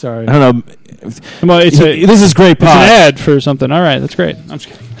 what is it? sorry. I don't know. Well, it's This is great It's an pod. ad for something. All right, that's great. I'm just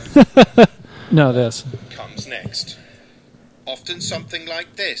kidding. No, this. Comes next. Often something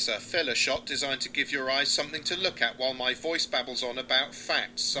like this, a filler shot designed to give your eyes something to look at while my voice babbles on about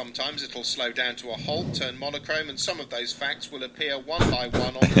facts. Sometimes it'll slow down to a halt, turn monochrome, and some of those facts will appear one by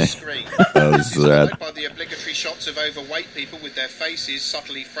one on the screen. Oh, This this is is rad. followed by the obligatory documentary shots of overweight people with their faces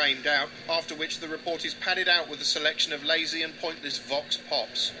subtly framed out, after which the report is padded out with a selection of lazy and pointless vox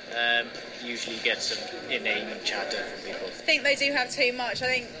pops. Usually get some inane chatter from people. I think they do have too much. I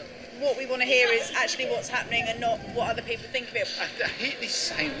think what we want to hear is actually what's happening and not what other people think of it. I hate these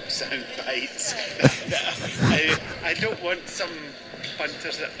sound bites. I don't want some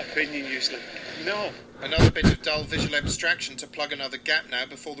punter's opinion usually. No. Another bit of dull visual abstraction to plug another gap now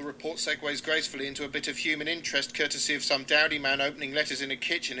before the report segues gracefully into a bit of human interest courtesy of some dowdy man opening letters in a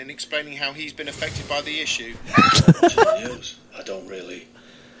kitchen and explaining how he's been affected by the issue. News. I don't really,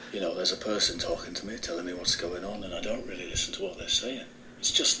 there's a person talking to me, telling me what's going on, and I don't really listen to what they're saying.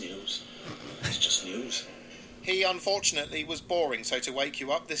 It's just news. It's just news. He, unfortunately, was boring, so to wake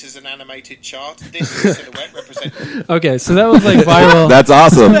you up, this is an animated chart. This is a silhouette representing... Okay, so that was like viral. That's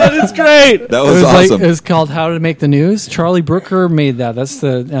awesome. That is great. That was awesome. It was called How to Make the News. Charlie Brooker made that. That's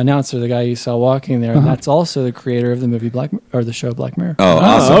the announcer, the guy you saw walking there. And that's also the creator of the movie the show Black Mirror. Oh,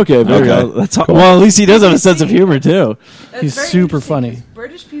 awesome. Okay, very good. That's cool. Well, at least he does have a sense of humor, too. He's super funny.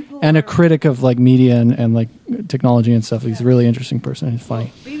 British people and a critic of like media and like technology and stuff. He's a really interesting person. He's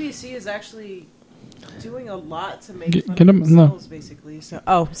funny. BBC is actually doing a lot to make fun get of him- themselves, basically. So,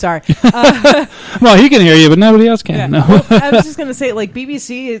 sorry. Well, he can hear you, but nobody else can. Yeah. No. Well, I was just gonna say, like,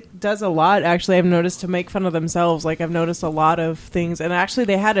 BBC does a lot. Actually, I've noticed to make fun of themselves. Like, I've noticed a lot of things, and actually,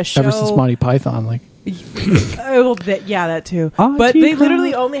 they had a show. Ever since Monty Python, like. That too. But they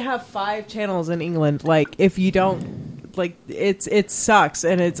literally only have 5 channels in England. Like, if you don't, like, it sucks,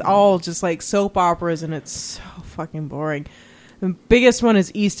 and it's all just like soap operas, and it's so fucking boring. The biggest one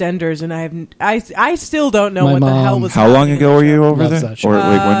is EastEnders, and I still don't know My what the mom- hell was. How long ago were you over Loves there? that show. Or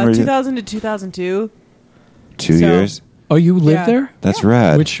when were you? 2000 to 2002. 2 years? Oh, you lived Yeah. there? That's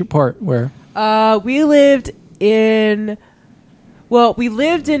rad. Which part? Where? We lived in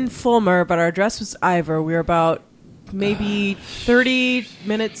Fulmer, but our address was Ivor. We were about maybe 30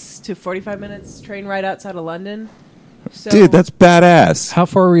 minutes to 45 minutes train ride outside of London. So Dude, that's badass. How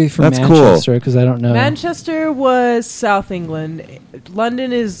far were you from That's Manchester? Because I don't know. Manchester was South England.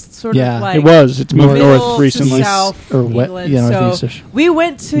 London is sort Yeah. of like It was. It's moved middle north to recently. South Or what- England. yeah, So northeast-ish. we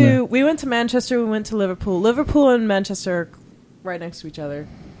went to Manchester. We went to Liverpool. Liverpool and Manchester are right next to each other.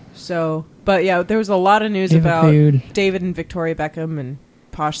 So, but yeah, there was a lot of news about Liverpool. David and Victoria Beckham and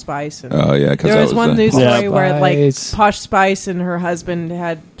Posh Spice. And Oh, yeah, 'cause there that was was one the- news Yeah. story where like Spice. Posh Spice and her husband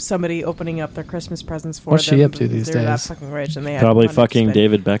had somebody opening up their Christmas presents for What's them. she up to these They're that days? fucking rich, and they had Probably money to fucking spend.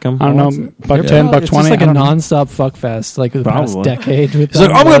 David Beckham. I don't know, buck They're 10, all- buck it's 20. just like I a don't know. non-stop fuck fest, like the past Probably. decade. With He's like,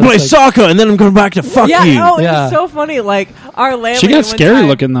 them, I'm going to where play it's like- soccer, and then I'm going back to fuck Yeah, you. oh, it Yeah. was so funny. Like our landlady, She got one scary time-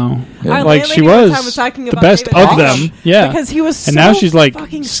 looking though. Our Like she landlady one was time was talking the about best David of Beckham. them. Yeah, because he was and so now she's like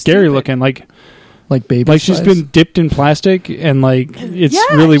fucking scary stupid. looking. like baby. Like she's Spice. been dipped in plastic and like it's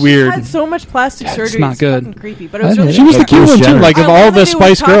Yeah, really she weird. had so much plastic Yeah, surgery. it's not good. Fucking creepy, but it was I really did. She was the Like cute one Bruce too. Jenner. Like of Our all the landlady was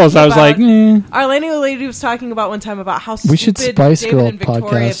Spice Girls, I was like, talking Our lady was talking about one time about how We should stupid Spice David Girl and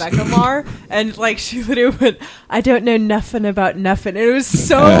Victoria podcast. Beckham are, and like she literally went, "I don't know nothing about nothing." And it was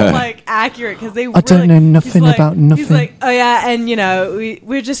so like accurate because they. I don't know nothing about He's nothing. like, "Oh yeah, and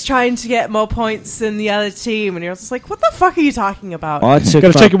we're just trying to get more points than the other team," and you're just like, "What the fuck are you talking about?" Well, I took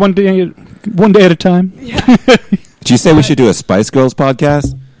gotta my- take it one day at a time. Did you say we should do a Spice Girls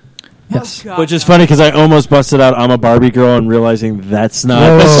podcast? Yes. Oh, God, Which is no. funny because I almost busted out I'm a Barbie girl and realizing that's not.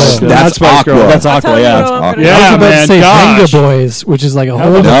 Whoa. That's That's Spice Girl. Aqua. That's I'll tell Aqua, you yeah. what That's I'm awkward. gonna Yeah, I was about man, to say gosh. Venga Boys, which is like a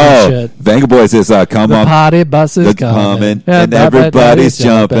whole No, different shit. Venga Boys is come The on. party bus is Good coming, coming, and everybody's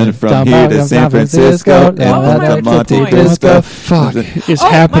jumping from here to San Francisco and What was my to original Monte point? Cristo. What the fuck is Oh,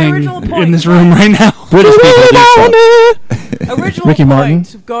 my happening original point. in this room right now. British people do stuff. Original Ricky point, Martin?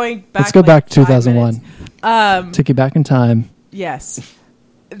 Going back. Let's go like back to 5 2001. minutes. Take you back in time. Yes.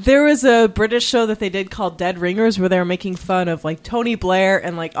 There was a British show that they did called Dead Ringers where they were making fun of like Tony Blair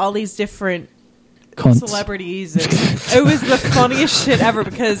and like all these different Cunts. celebrities. And it was the funniest shit ever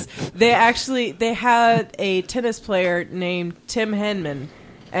because they had a tennis player named Tim Henman,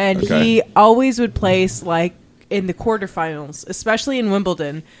 and Okay. he always would place like in the quarterfinals, especially in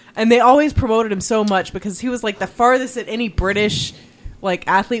Wimbledon, and they always promoted him so much because he was like the farthest that any British like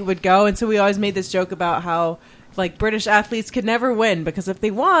athlete would go, and so we always made this joke about how like British athletes could never win because if they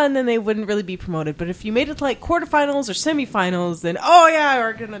won, then they wouldn't really be promoted. But if you made it to like quarterfinals or semifinals, then oh yeah,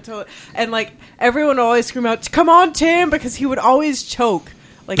 we're gonna and like everyone would always scream out, "Come on, Tim!" because he would always choke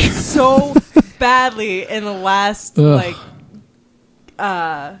like so badly in the last Ugh.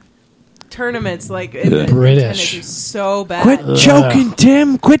 tournaments. Like in the British. tennis, it was so bad. Quit choking,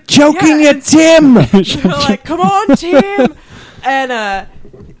 Tim. Quit choking Yeah, at Tim. They're like, "Come on, Tim!" And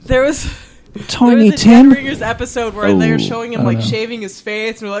there was Tiny There was a Tim. Dead Ringers episode where they were showing him I like don't know. shaving his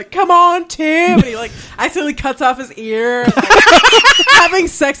face, and we're like, "Come on, Tim!" And he like accidentally cuts off his ear, and, like, having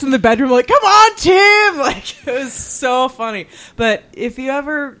sex in the bedroom. Like, "Come on, Tim!" Like, it was so funny. But if you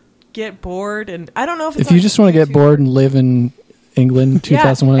ever get bored, and I don't know if it's If you just want to get bored and live in England,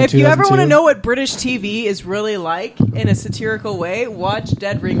 2001 and if you ever want to 2002. know what British TV is really like in a satirical way, watch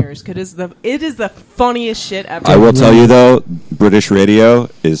Dead Ringers, because it is the funniest shit ever. I will tell you though, British radio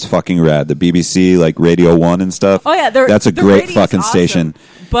is fucking rad. The BBC, like Radio 1 and stuff. Oh, yeah, that's a the great radio's fucking awesome, station.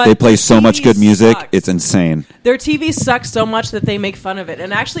 but They play the so much TV good music. sucks. It's insane. Their TV sucks so much that they make fun of it.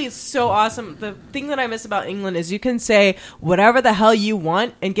 And actually, it's so awesome. The thing that I miss about England is you can say whatever the hell you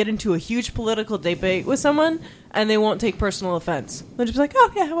want and get into a huge political debate with someone, and they won't take personal offense. They'll just be like,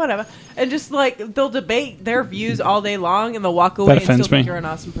 "Oh, yeah, whatever." And just, like, they'll debate their views all day long, and they'll walk away and still offends think me. you're an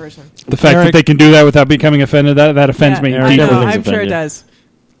awesome person. The fact that they can do that without becoming offended, that offends Yeah, me. I know. deeply. I'm sure it does.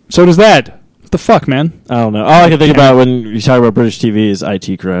 So does that. What the fuck, man? I don't know. All I can think about when you talk about British TV is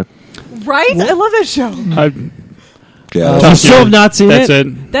IT Crowd. Right? I love that show. You still have not seen That's it?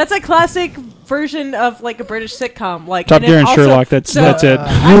 it. That's a classic version of, like, a British sitcom. Like Top and Gear it and also- Sherlock. That's so- it.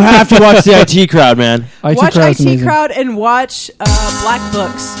 You have to watch the IT Crowd, man. Watch IT Crowd and watch Black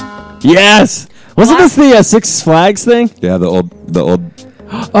Books. Yes. Wasn't this the Six Flags thing? Yeah, the old.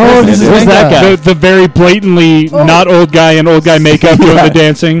 Oh, this is Who's that guy? The very blatantly not old guy in old guy makeup doing the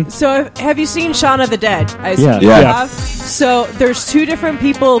dancing. So, have you seen Shaun of the Dead? I assume Yeah. you Yeah. have. So, there's two different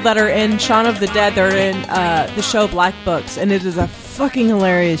people that are in Shaun of the Dead. They're in the show Black Books, and it is a fucking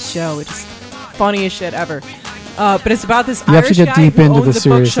hilarious show. It's funny as shit ever. But it's about this You have to Irish get guy deep who into owns the a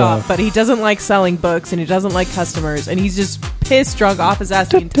serious bookshop, stuff. but he doesn't like selling books, and he doesn't like customers, and he's just pissed drunk off his ass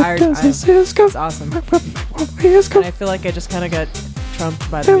the entire time. It's awesome. And I feel like I just kind of got trumped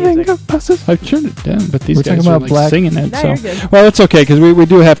by the music. I've turned it down, but these We're guys talking are about like Black- singing it. No, So, you're good. well, it's okay because we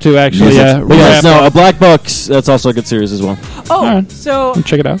do have to actually But wrap yes, no, up. Black Books. That's also a good series as well. Oh, Alright. so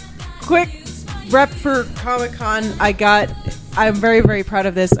Check it out. quick rep for Comic-Con. I'm very, very proud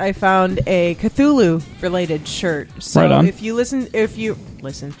of this. I found a Cthulhu related shirt. So Right on. if you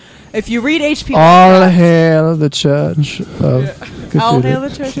read H.P. All Lovecraft, hail the Church of all Cthulhu. hail the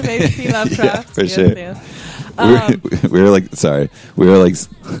Church of H.P. Lovecraft. for Yes, sure. yes. We were like, sorry. We were like,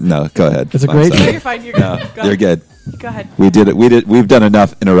 no, go ahead. It's a I'm great- sorry. No, you're fine, you're No, good. Go you're ahead. good. Go ahead. We did it. We've done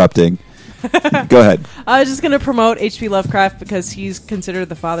enough interrupting. Go ahead. I was just going to promote H.P. Lovecraft because he's considered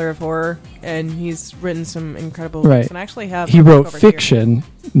the father of horror, and he's written some incredible Right. books. And I actually have He a book wrote over here. fiction,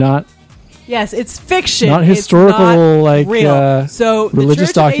 not Yes, it's fiction. Not It's historical, not like, real. So the religious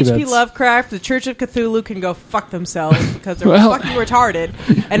Church of H.P. documents. Lovecraft, the Church of Cthulhu can go fuck themselves because they're Well- fucking retarded.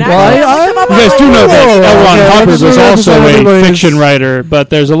 And Well, actually, I looked them up you guys on do my know that Google. L. Ron Hubbard was also a everybody's- fiction writer, but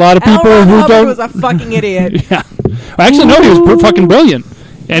there's a lot of L. people Ron who Hubbard don't. was a fucking idiot. Yeah. Actually, no, he was fucking brilliant.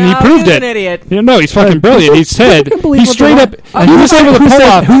 And No, he proved he was it. an idiot. You know, he's fucking brilliant. He said, believe he what straight they up, want. he was able to pull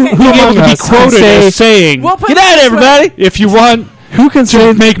off, who he was able to be us can quoted say- as saying, We'll put Get it out, this way. everybody! if you want who can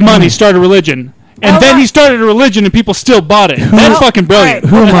say to make money, start a religion. And L. then Ron- he started a religion and people still bought it. That's fucking brilliant.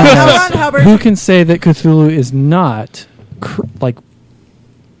 All right. Who among L. us? Ron Hubbard. Who can say that Cthulhu is not like?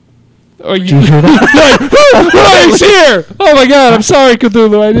 Or Did you hear that? oh, he's here! Oh my god, I'm sorry,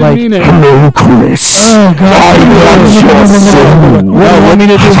 Cthulhu. I didn't Like, mean it. hello, Chris. Oh God! What do you want me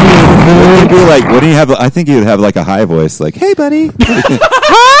to do? You're like, what do you have? I think you'd have like a high voice, like, "Hey, buddy."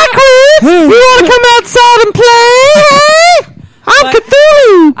 Hi, Chris! You want to come outside and play? I'm But-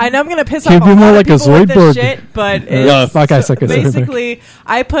 Cthulhu! I know I'm gonna piss Can off you a be more lot like a of people with Zoidberg? this shit, but Yeah, it's fuck, I suck at Zoidberg. basically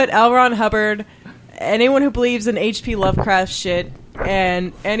I put L. Ron Hubbard, anyone who believes in H.P. Lovecraft shit,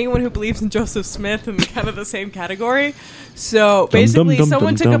 and anyone who believes in Joseph Smith in kind of the same category. So basically, dum,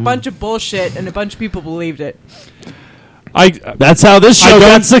 someone dum, took dum. a bunch of bullshit, and a bunch of people believed it. That's how this I show don't-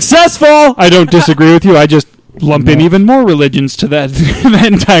 got successful. I don't disagree with you. I just lump in even more religions to that, that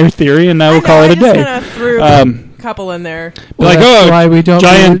entire theory, and now we'll call it a I just day. kind of threw Um, a couple in there. Like, that's oh, why we don't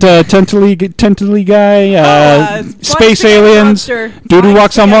giant believe- tentacly guy, Flying space spaghetti aliens, monster, dude who flying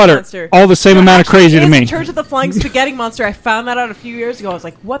walks on spaghetti water. monster. All the same No, amount of actually, crazy it to is me. the Church of the Flying Spaghetti Monster. I found that out a few years ago. I was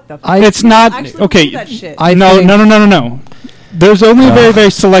like, what the fuck? It's not Actually okay. believe that shit. No. There's only a very, very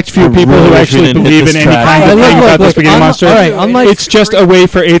select few I people really who wish we actually didn't hit believe this in any track. kind of Look, thing look, about the look, spaghetti monster. all right, unlike- It's just a way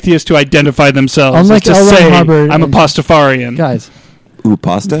for atheists to identify themselves. Unlike is to L. Ron say, Hubbard I'm a and- Pastafarian. guys. Ooh,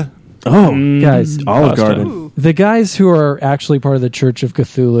 pasta. Oh, Guys, Olive Pasta. Garden. Ooh. the guys who are actually part of the Church of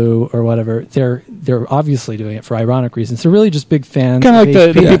Cthulhu or whatever, they're obviously doing it for ironic reasons. They're really just big fans. Kind of like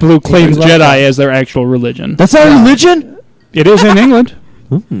of the HP. people who claim They love Jedi that. as their actual religion. That's our religion. It is in England.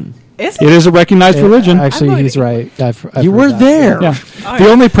 Is It is a recognized religion. Actually, he's right. I've You heard were that. there. Yeah. Oh, The yeah.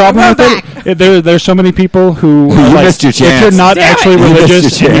 only problem I'm with it, there's so many people who You missed your if chance. you're not Damn actually it. You missed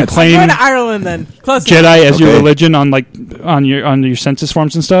religious your and you chance. I'm claim going to Ireland then. Close enough. Jedi as your Okay. religion on your census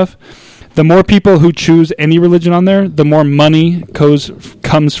forms and stuff, the more people who choose any religion on there, the more money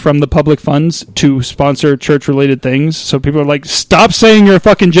comes from the public funds to sponsor church-related things. So people are like, stop saying you're a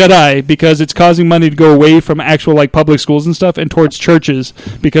fucking Jedi because it's causing money to go away from actual like public schools and stuff and towards churches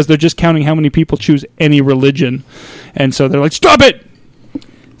because they're just counting how many people choose any religion. And so they're like, stop it!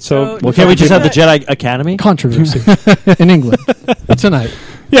 So Well, can't we just have the Jedi Academy? Controversy in England tonight.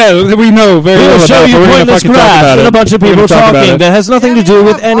 yeah, we know very We well will show about it, you but we're gonna pointless fucking talk graphs about and it. a bunch of We're gonna people talk about talking it. that has nothing to do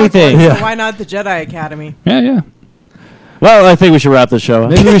with anything. So Yeah. why not the Jedi Academy? Yeah. Well, I think we should wrap this show up.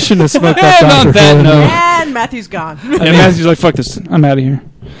 Maybe we shouldn't have smoked that And down on for that fun. note- And Matthew's gone. And Matthew's like, fuck this. I'm out of here.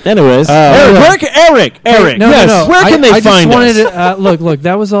 Anyways, Eric, Eric, No, yes. no, no. Where can they I just find wanted us? To, look,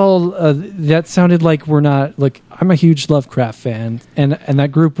 that was all. That sounded like we're not. Like, I'm a huge Lovecraft fan, and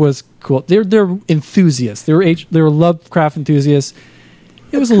that group was cool. They're enthusiasts. They were Lovecraft enthusiasts.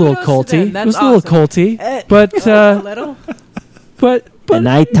 It was a little Kudos to them. culty. That's It was a awesome. little culty, but a little. but The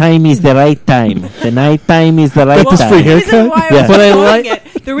night time is the right time. The night time is the right Well, time. the reason why I was But I promoting like.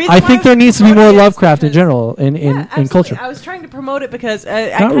 it- the reason I why think was there needs to be more promoting it is Lovecraft in because- general in absolutely. culture. I was trying to promote it because I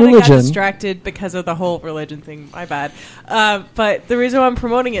Not kind of got religion. distracted because of the whole religion thing. My bad. But the reason why I'm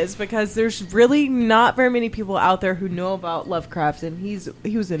promoting it is because there's really not very many people out there who know about Lovecraft, and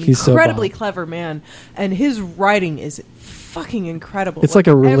he was an He's so incredibly bomb. clever man, and his writing is fucking incredible. It's like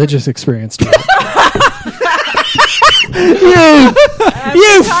a religious experience. To me.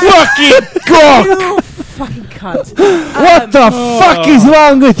 You fucking gawk! You fucking cunt. What the fuck is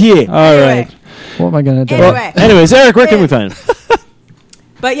wrong with you? All Anyway. right. What am I going to do? Anyway. Anyways, Eric, where can we find him?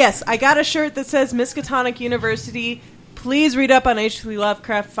 But yes, I got a shirt that says Miskatonic University. Please read up on H.P.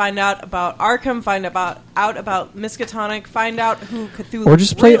 Lovecraft. Find out about Arkham. Find out about Miskatonic. Find out who Cthulhu Or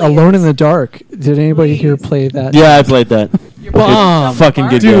just play really Alone is. in the Dark. Did anybody here play that? Yeah, I played that. You're Bomb. Fucking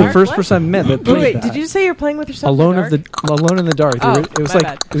good Dude, game. first person I met that played Wait, that. did you say you're playing with yourself? Alone in the dark? Alone in the Dark. Oh, It was my like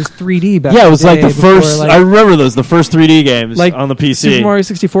bad. it was 3D back. Yeah, it was in the like the day before, first. like- I remember those, the first 3D games like on the PC. Super Mario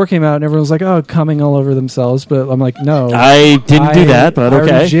 64 came out and everyone was like, "Oh, coming all over themselves," but I'm like, "No, I didn't do that, but I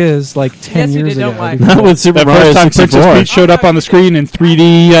already okay. jizzed like 10 Yes, you years did, don't ago. lie. Not with Super That Mario first time 64. Princess Peach showed up on the screen in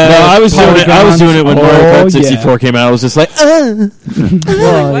 3D. No, I was doing it. I was doing it when Mario Oh, Kart 64 came out. I was just like,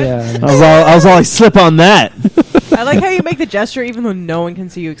 Well, What? yeah. I was all like, slip on that. I like how you make the gesture even though no one can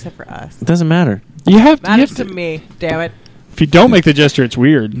see you except for us. It doesn't matter. You have Matters to me. Damn it. If you don't make the gesture, it's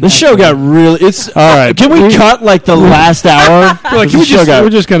weird. The show got really. It's All right. Can we cut like the last hour? Like, The we're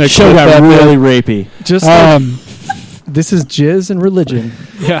just gonna show clip got that bit. really rapey. Just like, this is jizz and religion.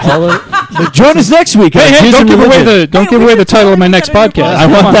 Yeah. All of, Join us next week. Hey, on hey! Jizz Don't and give away Religion. the don't Hey, give we away the should title of my totally next get a new podcast. I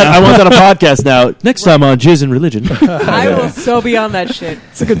want Come that. on I now. want that on a podcast now. Next time on Jizz and Religion. I will so be on that shit.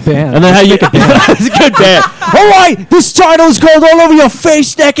 it's a good band. And then how you? It's a good band. All right, this title is called "All Over Your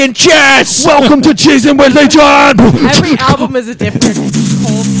Face, Neck, and Chest." Welcome to Jizz and Religion. Every album is a different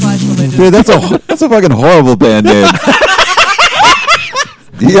cult/religion. Dude, that's a fucking horrible band name.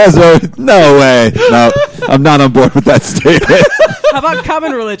 You guys are no way. No, I'm not on board with that statement. How about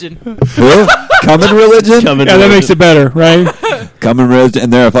Common Religion? Who? Common Religion? Coming Yeah, that makes it better, right? Common Religion,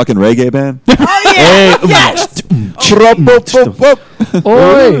 and they're a fucking reggae band. Oh yeah, yes.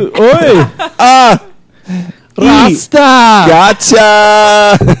 Oi, Ah, Rasta.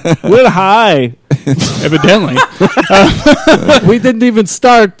 gotcha. We're high. Evidently. We didn't even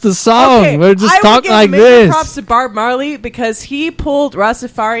start the song. Okay, We're just I would talking give like major this. props to Bob Marley because he pulled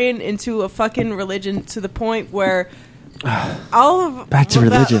Rastafarian into a fucking religion to the point where all of Back to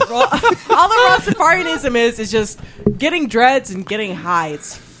religion. all the Rastafarianism is just getting dreads and getting high.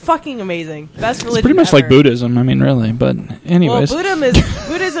 It's fucking amazing. Best religion. It's pretty much ever. like Buddhism. I mean, really. But anyways, Well,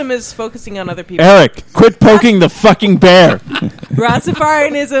 Buddhism is focusing on other people. Eric, quit poking the fucking bear.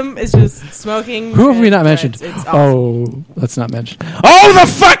 Rastafarianism is just smoking. Who have we and not dreads. mentioned? It's awesome. Oh, let's not mention. Oh, the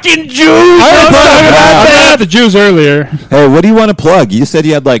fucking Jews! I brought out the Jews earlier. Hey, what do you want to plug? You said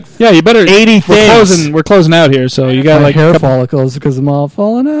you had like Yeah, you better. 80 We're things. We're closing out here, so you got My like hair a couple- follicles because I'm all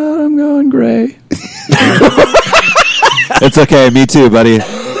falling out. I'm going gray. it's okay. Me too, buddy.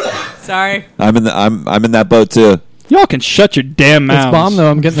 Sorry. I'm in that boat too. Y'all can shut your damn mouths. It's bomb though.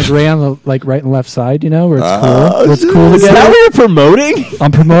 I'm getting the gray on the like right and left side. You know where it's Oh, cool. Where it's cool to Is get that it. what you're promoting?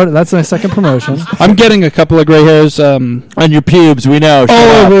 I'm promoting. That's my second promotion. I'm getting a couple of gray hairs. On your pubes, we know. Shut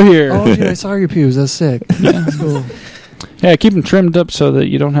All up. over here. Oh, dude, I saw your pubes. That's sick. That's cool. Yeah, keep them trimmed up so that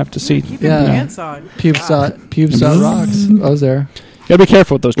you don't have to see. Keep your Yeah. pants on. Pubes. Pubes. Rocks. I was there. Gotta be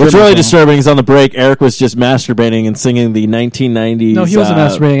careful with those. What's trimmings, really though. disturbing is on the break, Eric was just masturbating and singing the 1990s No, he wasn't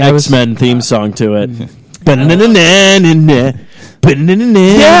masturbating. I was- X-Men theme song to it. Yeah, Yeah,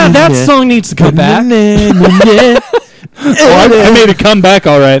 that song needs to come back. I made it come back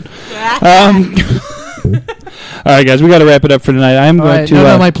all right. All right, guys, we got to wrap it up for tonight. I'm All going right, to.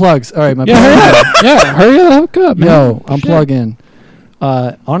 no, my plugs. All right, my Yeah, hurry plugs. up. Yeah, hurry the heck up, man. Yo, I'm Shit. plugging.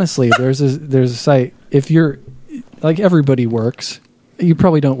 Honestly, there's a site. If you're like everybody works, you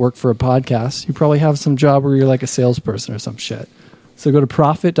probably don't work for a podcast. You probably have some job where you're like a salesperson or some shit. So go to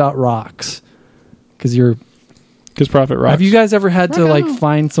profit.rocks because Profit rocks. Have you guys ever had to like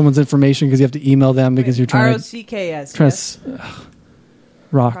find someone's information because you have to email them because you're trying ROCKS. to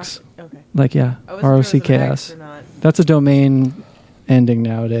rocks? Okay. Like yeah, I wasn't sure if it was an X ROCKS. or not. That's a domain ending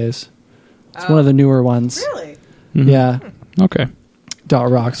nowadays. It's one of the newer ones. Really? Mhm. Yeah. Okay.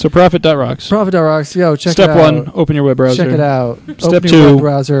 .rocks. So profit.rocks. Profit.rocks. Yo, check Step it out. 1, open your web browser. Check it out. Step Open 2, your web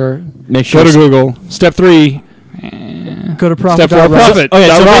browser. Make sure go to Google. Step 3, go to Step 4, profit.rocks. profit. Okay,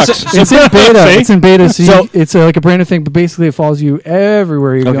 so rocks. It's in beta. See? It's in beta. So, So- it's like a brand new thing, but basically it follows you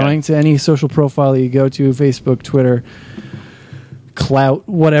everywhere you're Okay. going, to any social profile that you go to, Facebook, Twitter, Clout,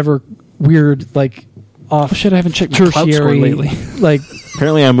 whatever weird like off. Oh, shit, I haven't checked my Clout score tertiary lately. like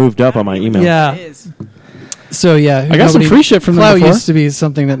Apparently, I moved up on my email. yeah. It is. So yeah, I got some free shit from them Clout before. used to be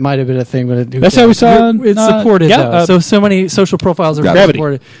something that might have been a thing, but That's how we saw, it's supported yeah, though. So many social profiles are Gravity.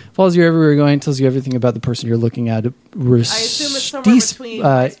 supported. Follows you everywhere you're going, tells you everything about the person you're looking at. I assume it's somewhere between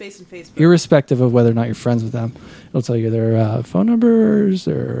MySpace and Facebook. Irrespective of whether or not you're friends with them, it'll tell you their phone numbers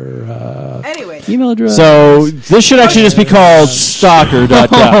or Anyway. email address. So this should actually just be called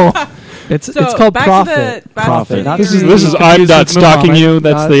stalker.com. It's So, called back to Profit. the- back Profit. to Not the- This is confused I'm with not stalking Muhammad. you.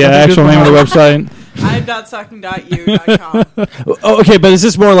 That's the a actual good name of the Muhammad. website. I'm.stalking.you.com. Oh, okay, but is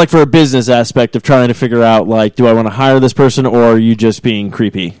this more like for a business aspect of trying to figure out, like, do I want to hire this person or are you just being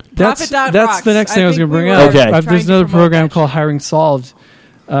creepy? That's Profit.rocks. the next thing I was think going to bring we up. were Okay. There's trying to another promote program that called shit. Hiring Solved,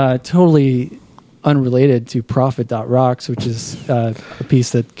 totally unrelated to Profit.rocks, which is a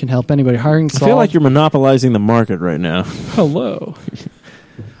piece that can help anybody. Hiring I Solved. feel like you're monopolizing the market right now. Hello.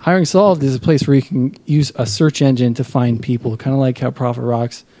 Hiring Solved is a place where you can use a search engine to find people, kind of like how Profit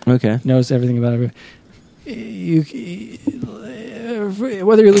Rocks Okay. knows everything about everything.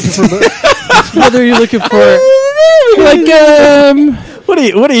 Whether you're looking for Like, What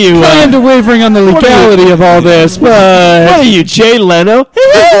are you? kind of wavering on the legality of all this, but What are you, Jay Leno?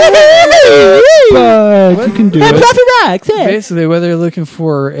 but you can do it. basically whether you're looking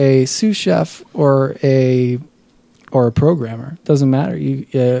for a sous chef or a programmer, doesn't matter. You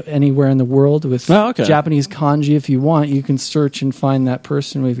anywhere in the world with Oh, okay. Japanese kanji, if you want, you can search and find that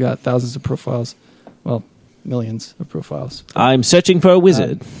person. We've got thousands of profiles, well, millions of profiles. I'm searching for a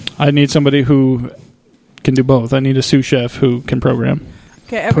wizard. I need somebody who can do both. I need a sous chef who can program.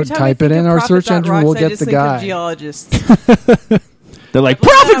 Okay, every time type I it think in of our search engine, Profit.rocks, we'll I get just the think of guy. geologists. They're like, I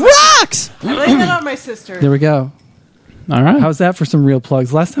blame Profit that rocks! I blame that on my sister. There we go. All right. How's that for some real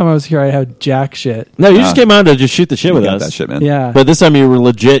plugs? Last time I was here, I had jack shit. No, you just came on to just shoot the shit You with got us. that shit, man. Yeah. But this time you were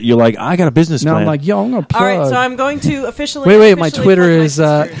legit. You're like, I got a business Now plan. I'm like, yo, I'm gonna plug. All right, so I'm going to officially. Wait, my unofficially Twitter plug my is,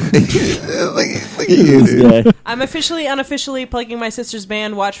 sister. Look at you, dude. Yeah. I'm officially, unofficially plugging my sister's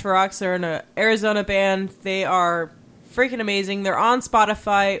band, Watch for Rocks. They're an Arizona band. They are freaking amazing. They're on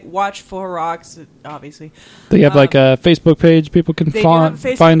Spotify. Watch for Rocks, obviously. They have like a Facebook page people can They do have a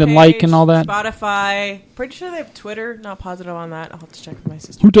Facebook find and like page, and all that. Spotify. Pretty sure they have Twitter. Not positive on that. I'll have to check with my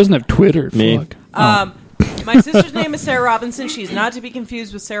sister. Who doesn't have Twitter? Me. Fuck. My sister's name is Sarah Robinson. She's not to be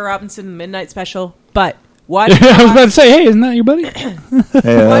confused with Sarah Robinson in the Midnight Special. But Watch for I was about to Rocks. say, hey, isn't that your buddy?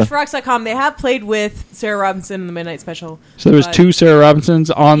 WatchForRocks.com. They have played with Sarah Robinson in the Midnight Special. So there was but two Sarah Robinsons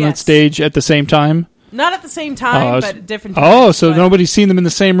on that Yes. stage at the same time. Not at the same time, Oh, but at different Oh, times. so but- nobody's seen them in the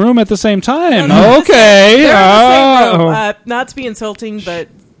same room at the same time. No, they're in the Okay. same- they're in the same room. Oh. Not to be insulting, but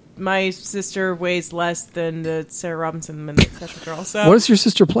my sister weighs less than the Sarah Robinson Midnight Special girl. So What does your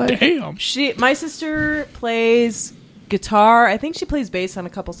sister play? Damn. my sister plays guitar. I think she plays bass on a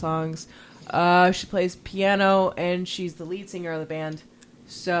couple songs. She plays piano, and she's the lead singer of the band.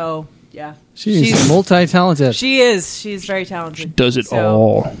 So yeah, She's multi-talented. She is. She's very talented. She does it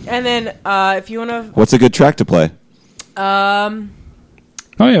all. And then if you want to, What's a good track to play? Oh,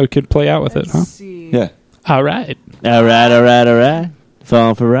 yeah, we could play out with it, huh? see. Yeah. All right. All right.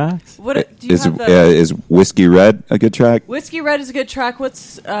 Falling for rocks. What do you have? The Is Whiskey Red a good track? Whiskey Red is a good track.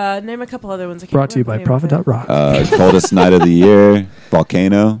 What's name a couple other ones? I can't Brought to you by remember the name of it. Profit.Rock. Coldest Night of the Year,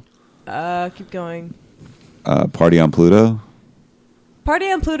 Volcano, Keep going. Party on Pluto.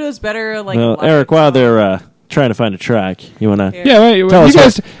 Party on Pluto is better. Like Well, live Eric, while song. they're trying to find a track, you want to Here. Yeah, wait, Tell you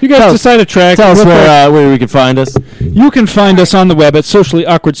us guys, tell decide a track. tell us real quick. where we can find us? You can find us on the web at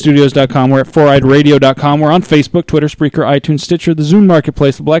sociallyawkwardstudios.com. We're at 4eyed-radio.com. We're on Facebook, Twitter, Spreaker, iTunes, Stitcher, the Zune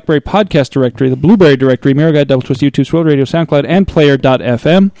Marketplace, the BlackBerry Podcast Directory, the Blueberry Directory, Mirror Guide, Double Twist, YouTube, Swirl Radio, SoundCloud, and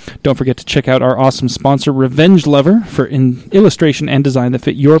Player.fm. Don't forget to check out our awesome sponsor, Revenge Lover, for illustration and design that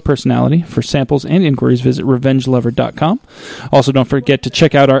fit your personality. For samples and inquiries, visit revengelover.com. Also, don't forget to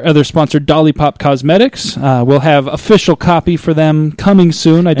check out our other sponsor, Dolly Pop Cosmetics. We'll have official copy for them coming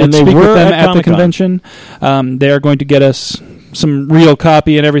soon. I did speak with them at the convention. They are going to get us some real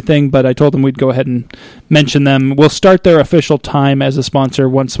copy and everything, but I told them we'd go ahead and mention them. We'll start their official time as a sponsor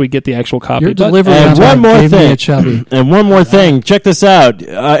once we get the actual copy. Your delivery and one more thing. And one more thing. Check this out.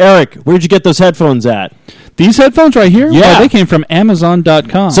 Eric, where'd you get those headphones at? These headphones right here? Yeah. Oh, they came from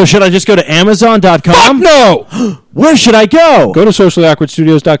Amazon.com. So should I just go to Amazon.com? Fuck no! Where should I go? Go to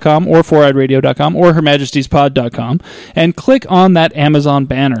sociallyawkwardstudios.com or 4eyed-radio.com or hermajesties.pod.com and click on that Amazon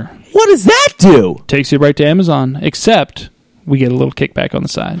banner. What does that do? Takes you right to Amazon, except we get a little kickback on the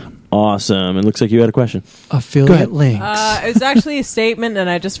side. Awesome. It looks like you had a question. Affiliate links. It was actually a statement, and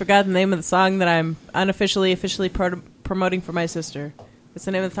I just forgot the name of the song that I'm officially promoting for my sister. What's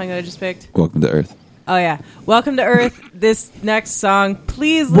the name of the song that I just picked? Welcome to Earth. Oh, yeah. Welcome to Earth. This next song,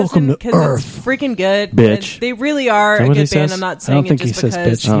 please listen because it's freaking good. Bitch. They really are a good band. I'm not saying it just because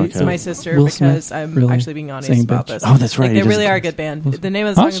it's my sister, Will because Smith, I'm really actually being honest saying about bitch. this. Oh, that's right. Like, they really are a good band. The name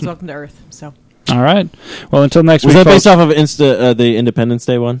of the song is Awesome. Welcome to Earth. So All right. Well, until next Was week, that based folks. off of the Independence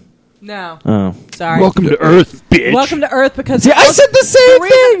Day one? no. Oh. Sorry. Welcome to Earth, bitch. Welcome to Earth because See, I said the same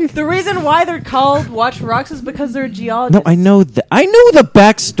thing. The reason why they're called Watch for Rocks is because they're geologists. No, I know that. I know the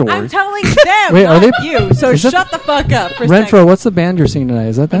backstory. I'm telling them, Wait, are not they- you. So is that- shut the fuck up for a Renfro, second. what's the band you're singing tonight?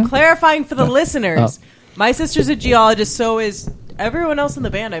 Is that them? Clarifying for the listeners. Oh. My sister's a geologist, so is everyone else in the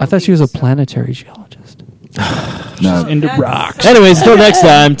band. I thought she was a planetary geologist. No. Into That's- rocks. Anyways, until next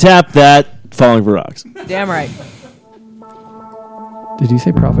time, tap that. Falling for Rocks. Damn right. Did you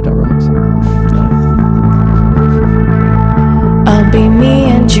say Prophet.rocks? I'll be me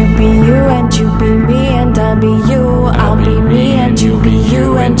and you be you and you be me and I'll be you. I'll be me and you be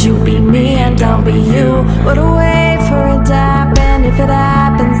you and you be me and I'll be you. What a way for it to happen if it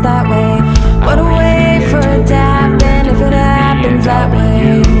happens that way. What a way for it to happen if it happens that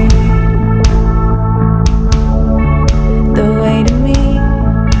way. The way to me,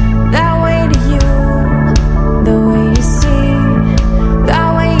 that way to you. The way you see, that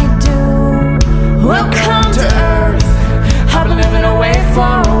way you do. Welcome to Earth. I've been living away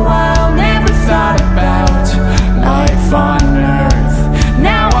for a while, never thought about life on Earth.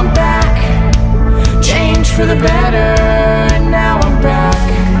 Now I'm back, changed for the better.